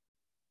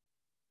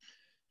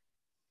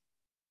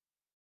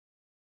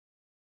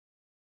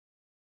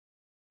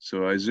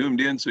 So I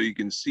zoomed in so you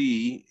can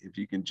see, if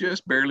you can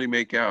just barely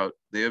make out,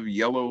 they have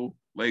yellow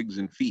legs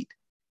and feet.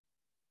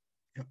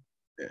 Yep.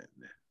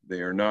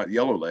 They are not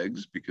yellow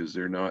legs because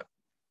they're not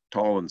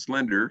tall and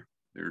slender.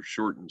 They're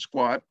short and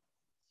squat,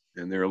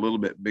 and they're a little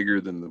bit bigger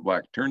than the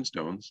black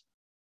turnstones.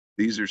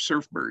 These are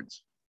surf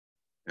birds,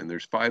 and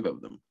there's 5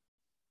 of them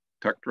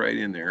tucked right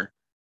in there,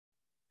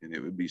 and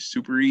it would be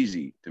super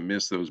easy to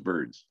miss those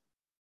birds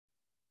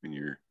when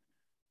you're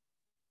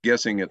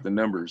guessing at the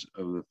numbers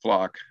of the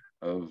flock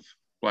of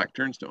black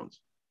turnstones.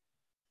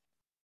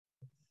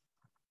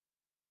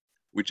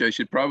 Which I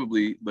should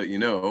probably let you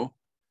know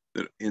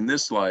that in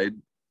this slide,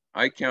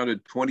 I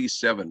counted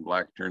 27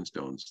 black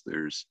turnstones.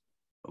 There's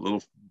a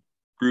little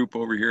group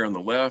over here on the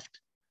left.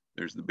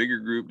 There's the bigger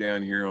group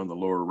down here on the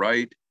lower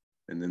right.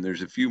 And then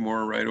there's a few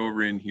more right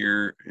over in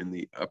here in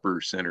the upper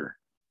center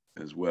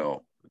as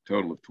well, a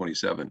total of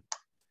 27.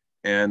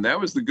 And that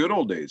was the good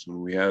old days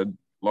when we had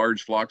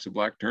large flocks of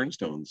black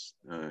turnstones.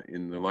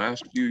 In the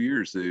last few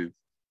years,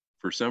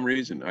 for some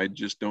reason, I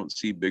just don't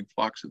see big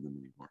flocks of them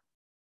anymore.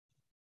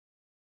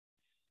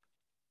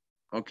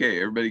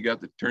 Okay, everybody got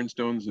the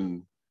turnstones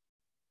and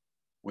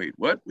wait,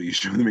 what? Will you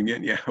show them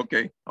again? Yeah,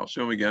 okay, I'll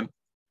show them again.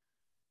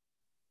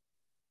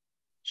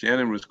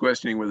 Shannon was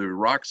questioning whether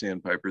rock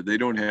sandpiper, they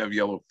don't have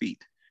yellow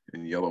feet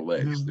and yellow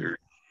legs.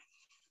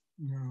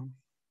 No.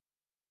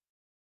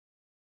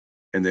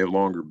 And they have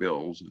longer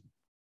bills and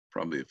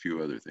probably a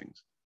few other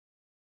things.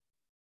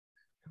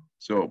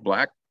 So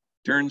black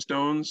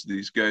turnstones,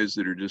 these guys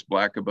that are just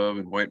black above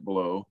and white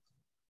below.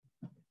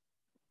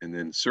 And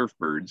then surf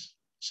birds,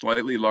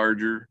 slightly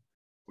larger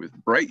with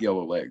bright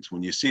yellow legs.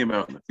 When you see them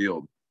out in the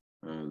field,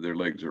 their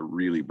legs are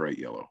really bright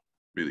yellow,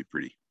 really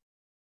pretty.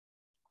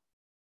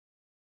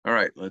 All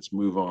right, let's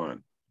move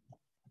on.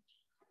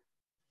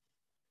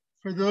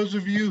 For those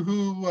of you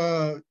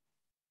who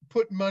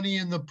put money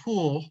in the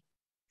pool,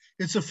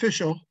 it's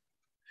official.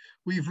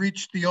 We've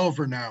reached the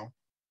over now.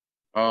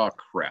 Oh,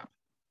 crap.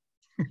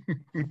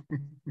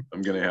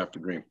 I'm going to have to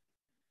drink.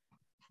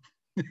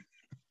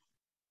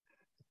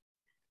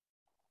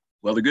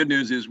 Well, the good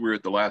news is we're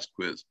at the last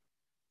quiz.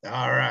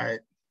 All right.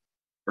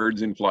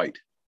 Birds in flight.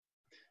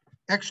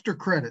 Extra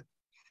credit.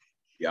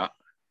 Yeah.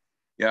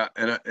 Yeah,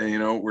 and you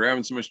know, we're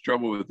having so much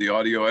trouble with the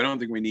audio. I don't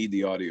think we need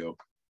the audio.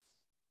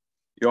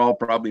 You all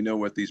probably know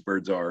what these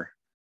birds are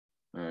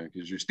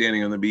because you're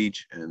standing on the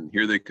beach and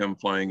here they come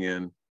flying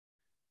in.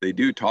 They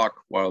do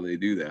talk while they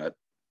do that,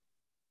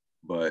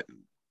 but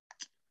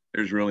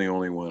there's really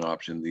only one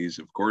option. These,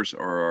 of course,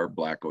 are our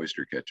black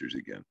oyster catchers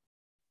again.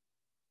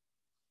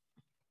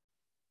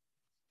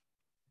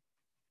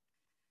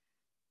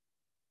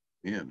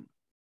 Man,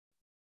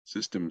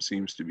 system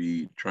seems to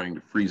be trying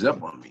to freeze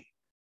up on me.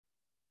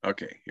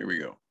 Okay, here we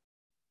go.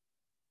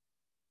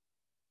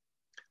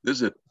 This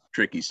is a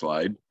tricky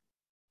slide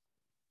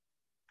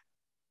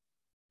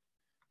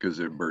because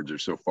the birds are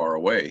so far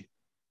away,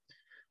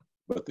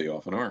 but they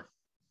often are.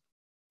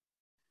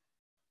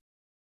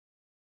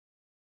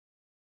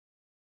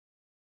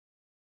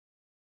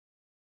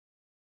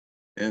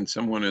 And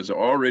someone has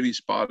already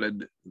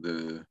spotted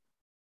the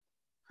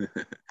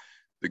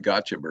the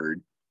gotcha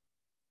bird.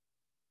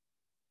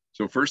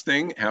 So first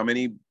thing, how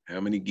many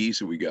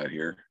geese have we got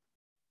here?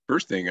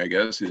 First thing, I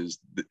guess, is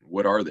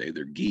what are they?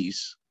 They're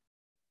geese.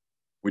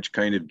 Which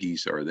kind of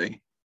geese are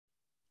they?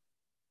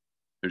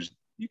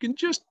 You can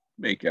just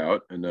make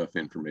out enough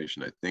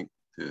information, I think,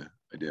 to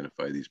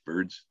identify these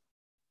birds.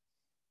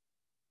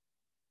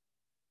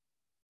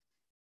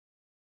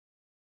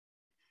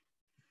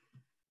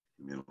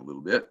 In a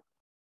little bit.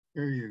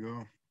 There you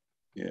go.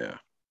 Yeah.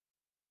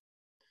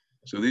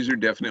 So these are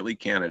definitely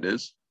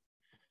Canadas,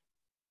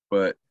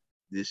 but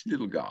this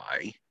little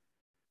guy,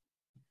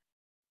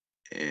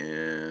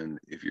 and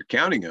if you're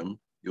counting them,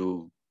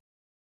 you'll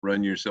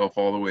run yourself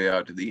all the way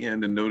out to the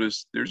end and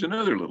notice there's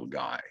another little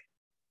guy.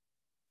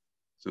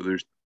 So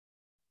there's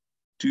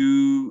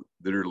two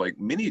that are like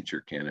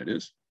miniature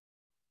Canadas.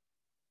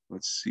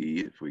 Let's see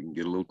if we can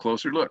get a little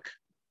closer look.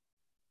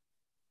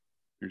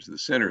 Here's the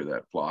center of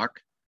that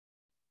flock.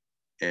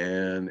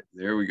 And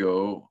there we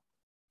go.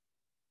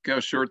 Look how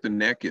short the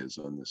neck is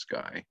on this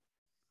guy.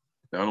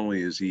 Not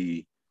only is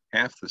he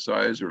half the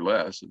size or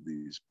less of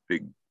these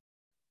big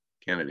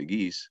Canada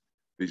geese,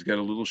 but he's got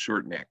a little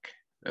short neck.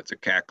 That's a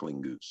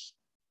cackling goose.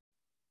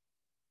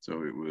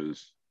 So it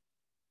was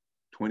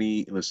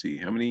 20, let's see,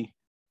 how many?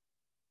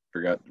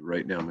 Forgot to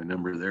write down my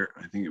number there.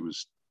 I think it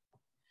was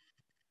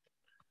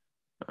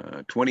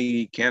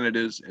 20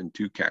 Canadas and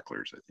 2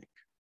 cacklers, I think.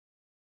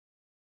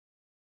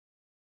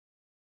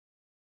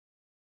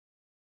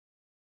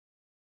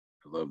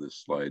 I love this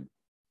slide.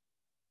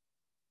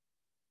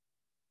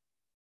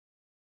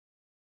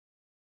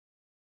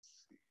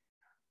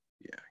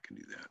 Yeah, I can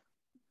do that.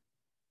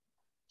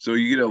 So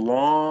you get a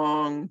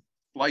long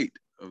flight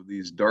of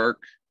these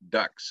dark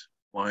ducks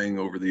flying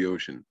over the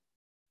ocean,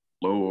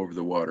 low over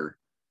the water.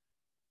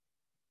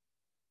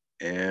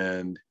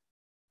 And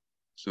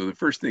so the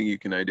first thing you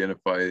can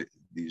identify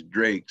these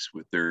drakes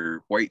with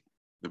their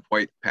the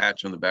white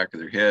patch on the back of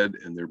their head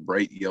and their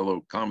bright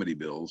yellow comedy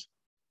bills.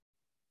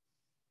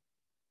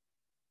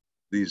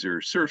 These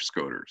are surf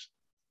scoters.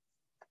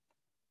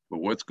 But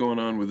what's going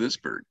on with this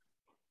bird?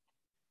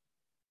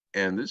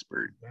 And this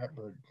bird? That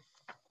bird.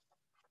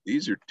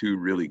 These are 2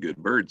 really good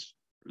birds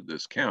for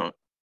this count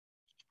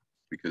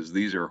because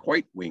these are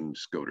white-winged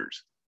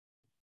scoters.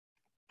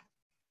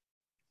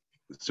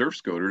 The surf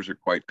scoters are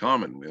quite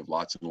common. We have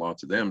lots and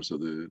lots of them. So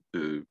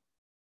the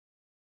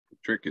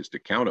trick is to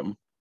count them.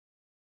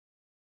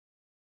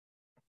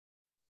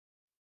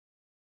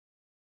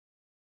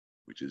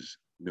 Which is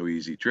no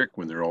easy trick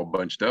when they're all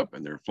bunched up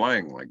and they're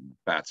flying like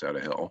bats out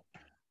of hell.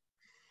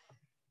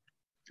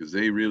 Because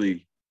they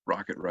really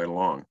rocket right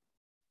along.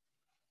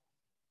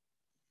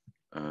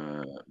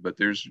 But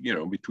there's, you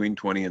know, between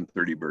 20 and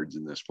 30 birds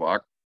in this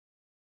flock.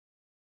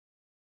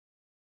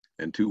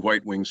 And 2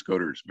 white-winged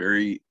scoters,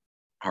 very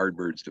hard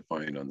birds to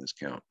find on this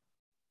count.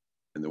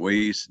 And the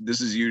way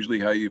this is usually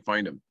how you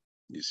find them.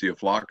 You see a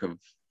flock of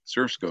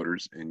surf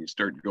scoters and you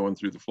start going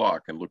through the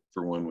flock and look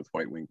for one with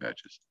white wing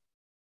patches.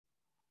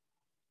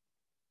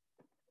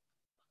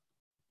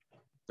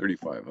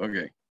 35,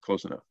 okay,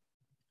 close enough.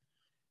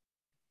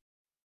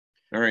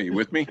 All right, you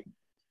with me?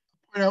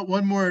 Point out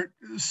one more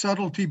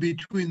subtlety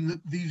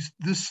between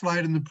this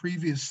slide and the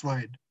previous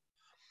slide.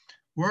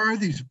 Where are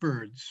these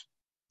birds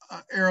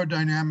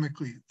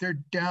aerodynamically? They're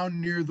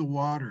down near the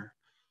water.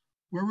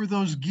 Where were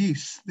those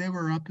geese? They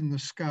were up in the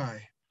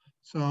sky.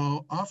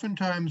 So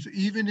oftentimes,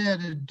 even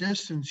at a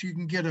distance, you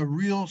can get a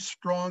real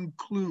strong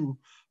clue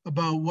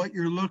about what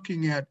you're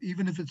looking at,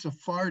 even if it's a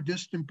far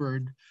distant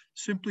bird,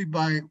 simply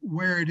by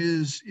where it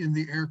is in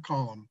the air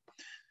column.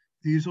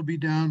 These will be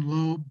down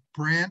low.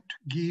 Brant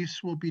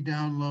geese will be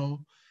down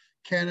low.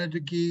 Canada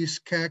geese,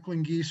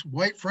 cackling geese,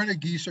 white-fronted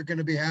geese are going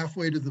to be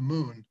halfway to the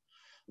moon.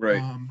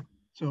 Right.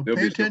 So They'll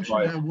pay be attention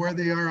so to where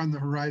they are on the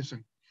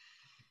horizon.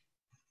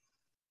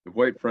 The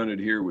white-fronted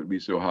here would be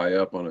so high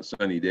up on a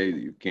sunny day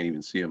that you can't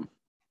even see them.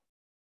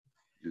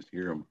 Just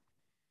hear them.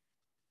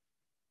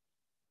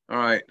 All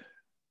right.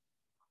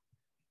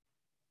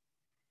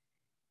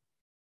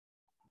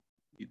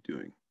 What are you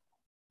doing?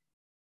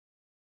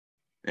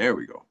 There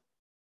we go.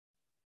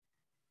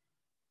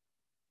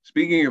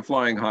 Speaking of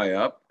flying high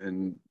up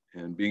and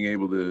being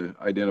able to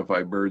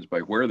identify birds by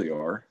where they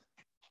are,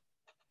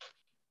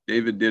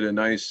 David did a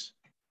nice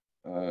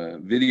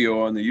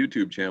video on the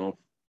YouTube channel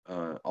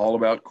all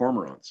about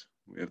cormorants.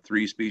 We have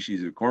 3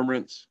 species of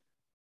cormorants,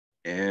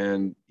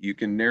 and you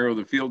can narrow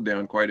the field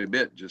down quite a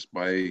bit just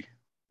by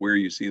where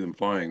you see them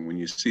flying. When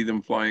you see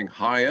them flying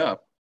high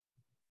up,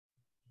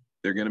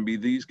 they're going to be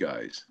these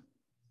guys,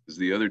 because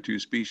the other 2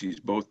 species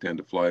both tend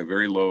to fly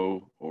very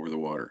low over the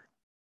water.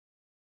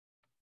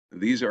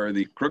 These are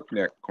the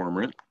crookneck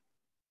cormorant.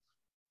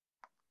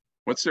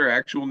 What's their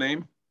actual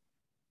name?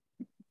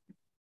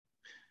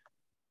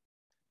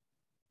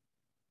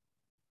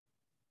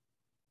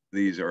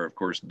 These are, of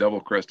course,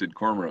 double-crested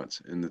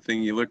cormorants. And the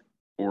thing you look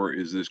for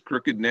is this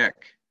crooked neck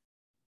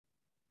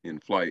in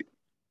flight.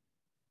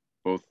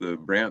 Both the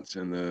brants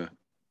and the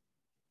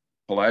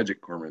pelagic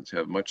cormorants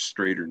have much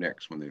straighter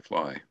necks when they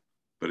fly.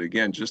 But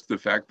again, just the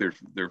fact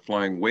they're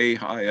flying way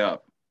high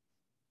up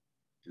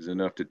is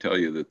enough to tell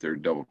you that they're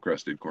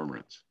double-crested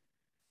cormorants.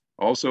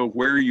 Also,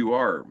 where you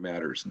are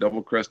matters.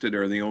 Double-crested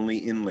are the only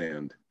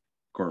inland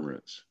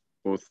cormorants.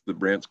 Both the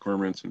brants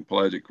cormorants and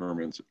pelagic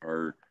cormorants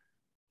are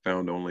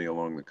found only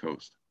along the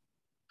coast.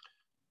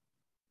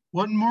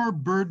 One more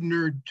bird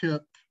nerd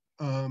tip,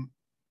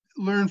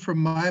 learn from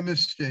my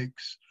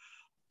mistakes.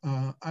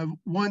 I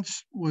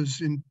once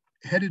was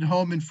headed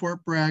home in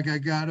Fort Bragg. I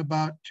got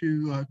about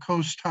to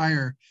Coast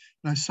Higher,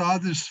 and I saw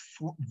this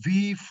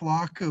V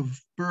flock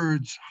of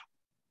birds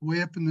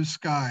way up in the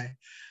sky.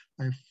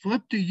 I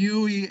flipped a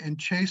Huey and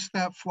chased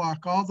that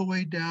flock all the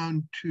way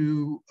down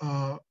to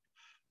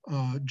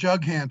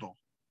Jug Handle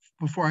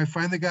before I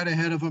finally got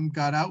ahead of them,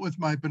 got out with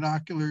my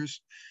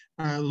binoculars.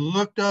 I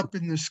looked up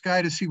in the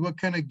sky to see what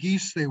kind of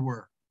geese they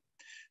were.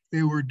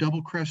 They were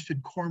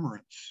double-crested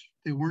cormorants.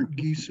 They weren't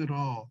geese at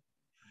all.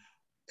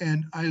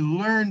 And I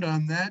learned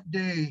on that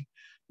day,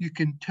 you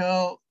can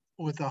tell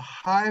with a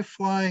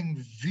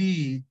high-flying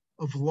V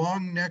of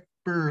long-necked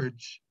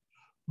birds,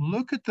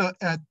 look at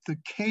the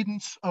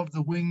cadence of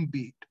the wing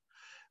beat.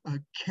 A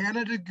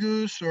Canada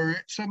goose or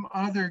some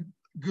other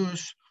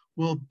goose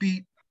will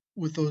beat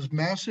with those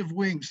massive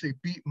wings. They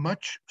beat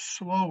much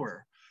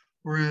slower,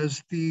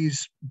 whereas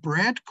these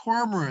brant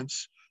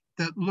cormorants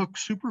that look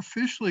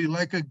superficially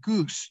like a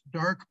goose,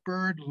 dark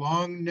bird,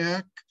 long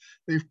neck,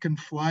 they can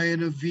fly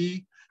in a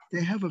V,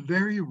 they have a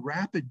very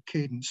rapid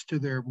cadence to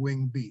their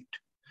wing beat.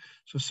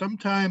 So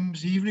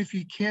sometimes, even if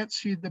you can't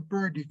see the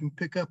bird, you can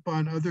pick up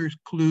on other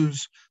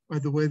clues by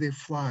the way they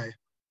fly.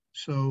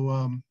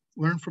 So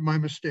learn from my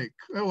mistake.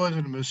 It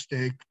wasn't a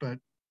mistake, but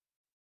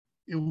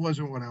it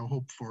wasn't what I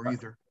hoped for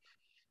either.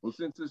 Well,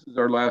 since this is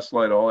our last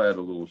slide, I'll add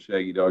a little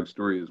Shaggy Dog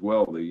story as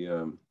well.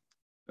 The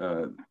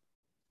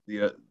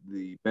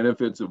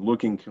benefits of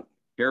looking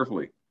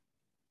carefully.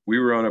 We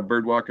were on a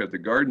bird walk at the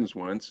gardens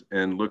once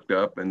and looked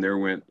up, and there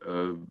went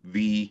a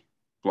V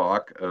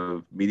flock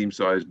of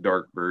medium-sized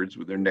dark birds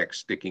with their necks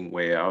sticking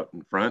way out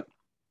in front.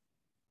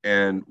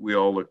 And we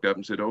all looked up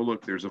and said, oh,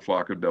 look, there's a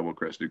flock of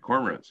double-crested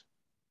cormorants.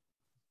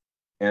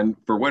 And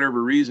for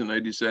whatever reason, I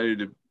decided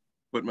to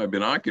put my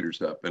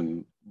binoculars up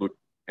and look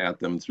at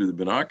them through the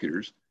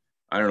binoculars.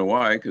 I don't know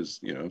why, because,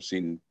 you know, I've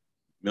seen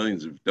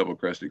millions of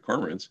double-crested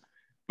cormorants.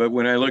 But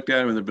when I looked at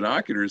them in the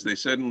binoculars, they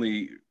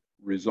suddenly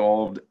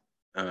resolved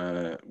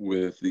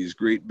with these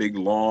great big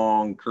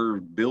long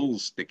curved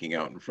bills sticking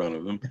out in front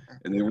of them,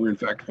 and they were in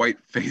fact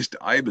white-faced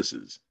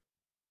ibises.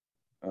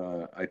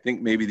 I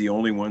think maybe the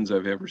only ones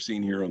I've ever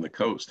seen here on the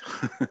coast.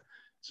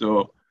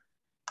 So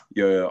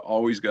you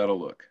always got to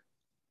look.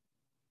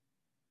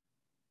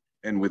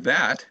 And with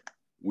that,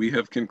 we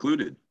have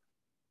concluded.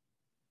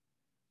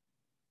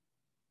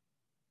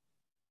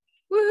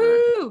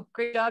 Woohoo!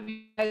 Great job,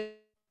 you guys.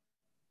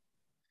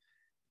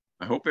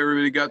 I hope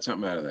everybody got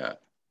something out of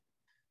that,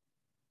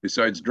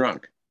 besides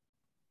drunk.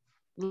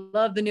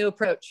 Love the new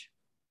approach.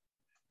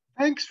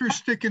 Thanks for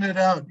sticking it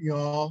out,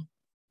 y'all.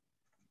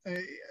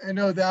 I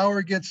know the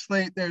hour gets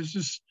late. There's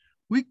just,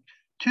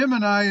 Tim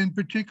and I in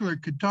particular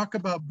could talk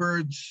about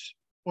birds.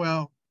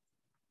 Well,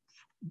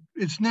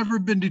 it's never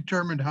been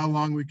determined how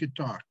long we could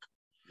talk.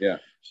 Yeah.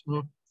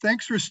 So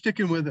thanks for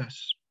sticking with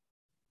us.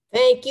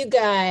 Thank you,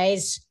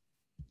 guys.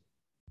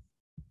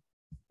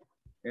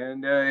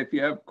 And if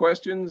you have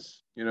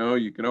questions, you know,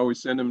 you can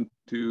always send them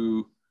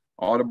to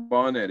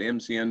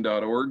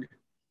audubon@mcn.org.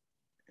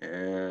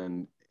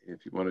 And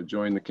if you want to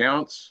join the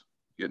counts,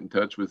 get in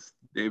touch with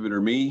David or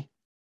me.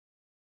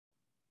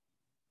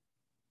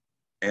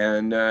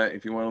 And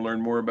if you want to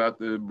learn more about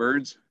the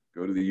birds,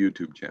 go to the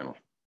YouTube channel.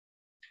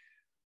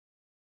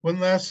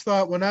 One last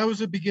thought. When I was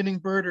a beginning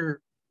birder,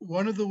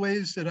 one of the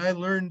ways that I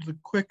learned the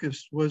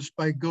quickest was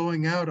by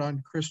going out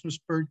on Christmas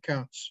bird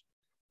counts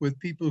with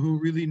people who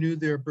really knew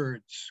their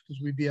birds, because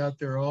we'd be out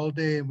there all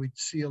day and we'd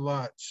see a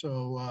lot.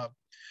 So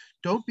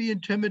don't be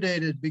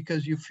intimidated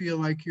because you feel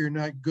like you're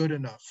not good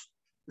enough.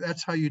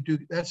 That's how you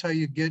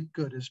get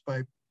good, is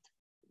by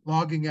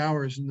logging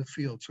hours in the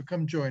field. So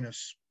come join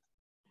us.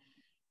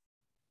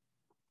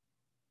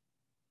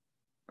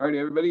 All right,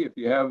 everybody, if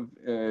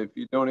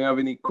you don't have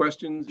any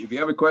questions, if you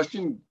have a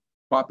question,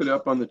 pop it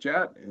up on the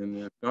chat. And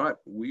if not,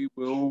 we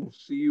will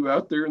see you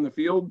out there in the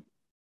field.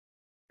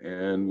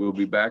 and we'll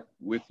be back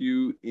with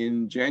you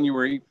in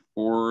January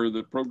for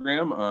the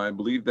program. I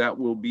believe that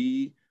will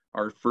be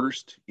our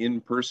first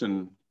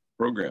in-person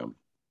program.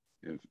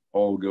 If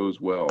all goes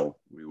well,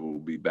 we will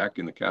be back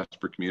in the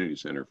Casper Community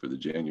Center for the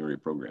January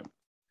program.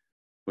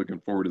 Looking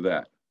forward to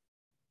that.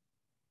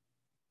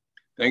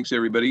 Thanks,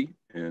 everybody,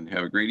 and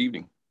have a great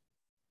evening.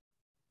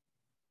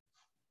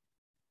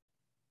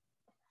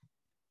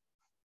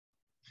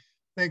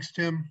 Thanks,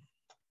 Tim.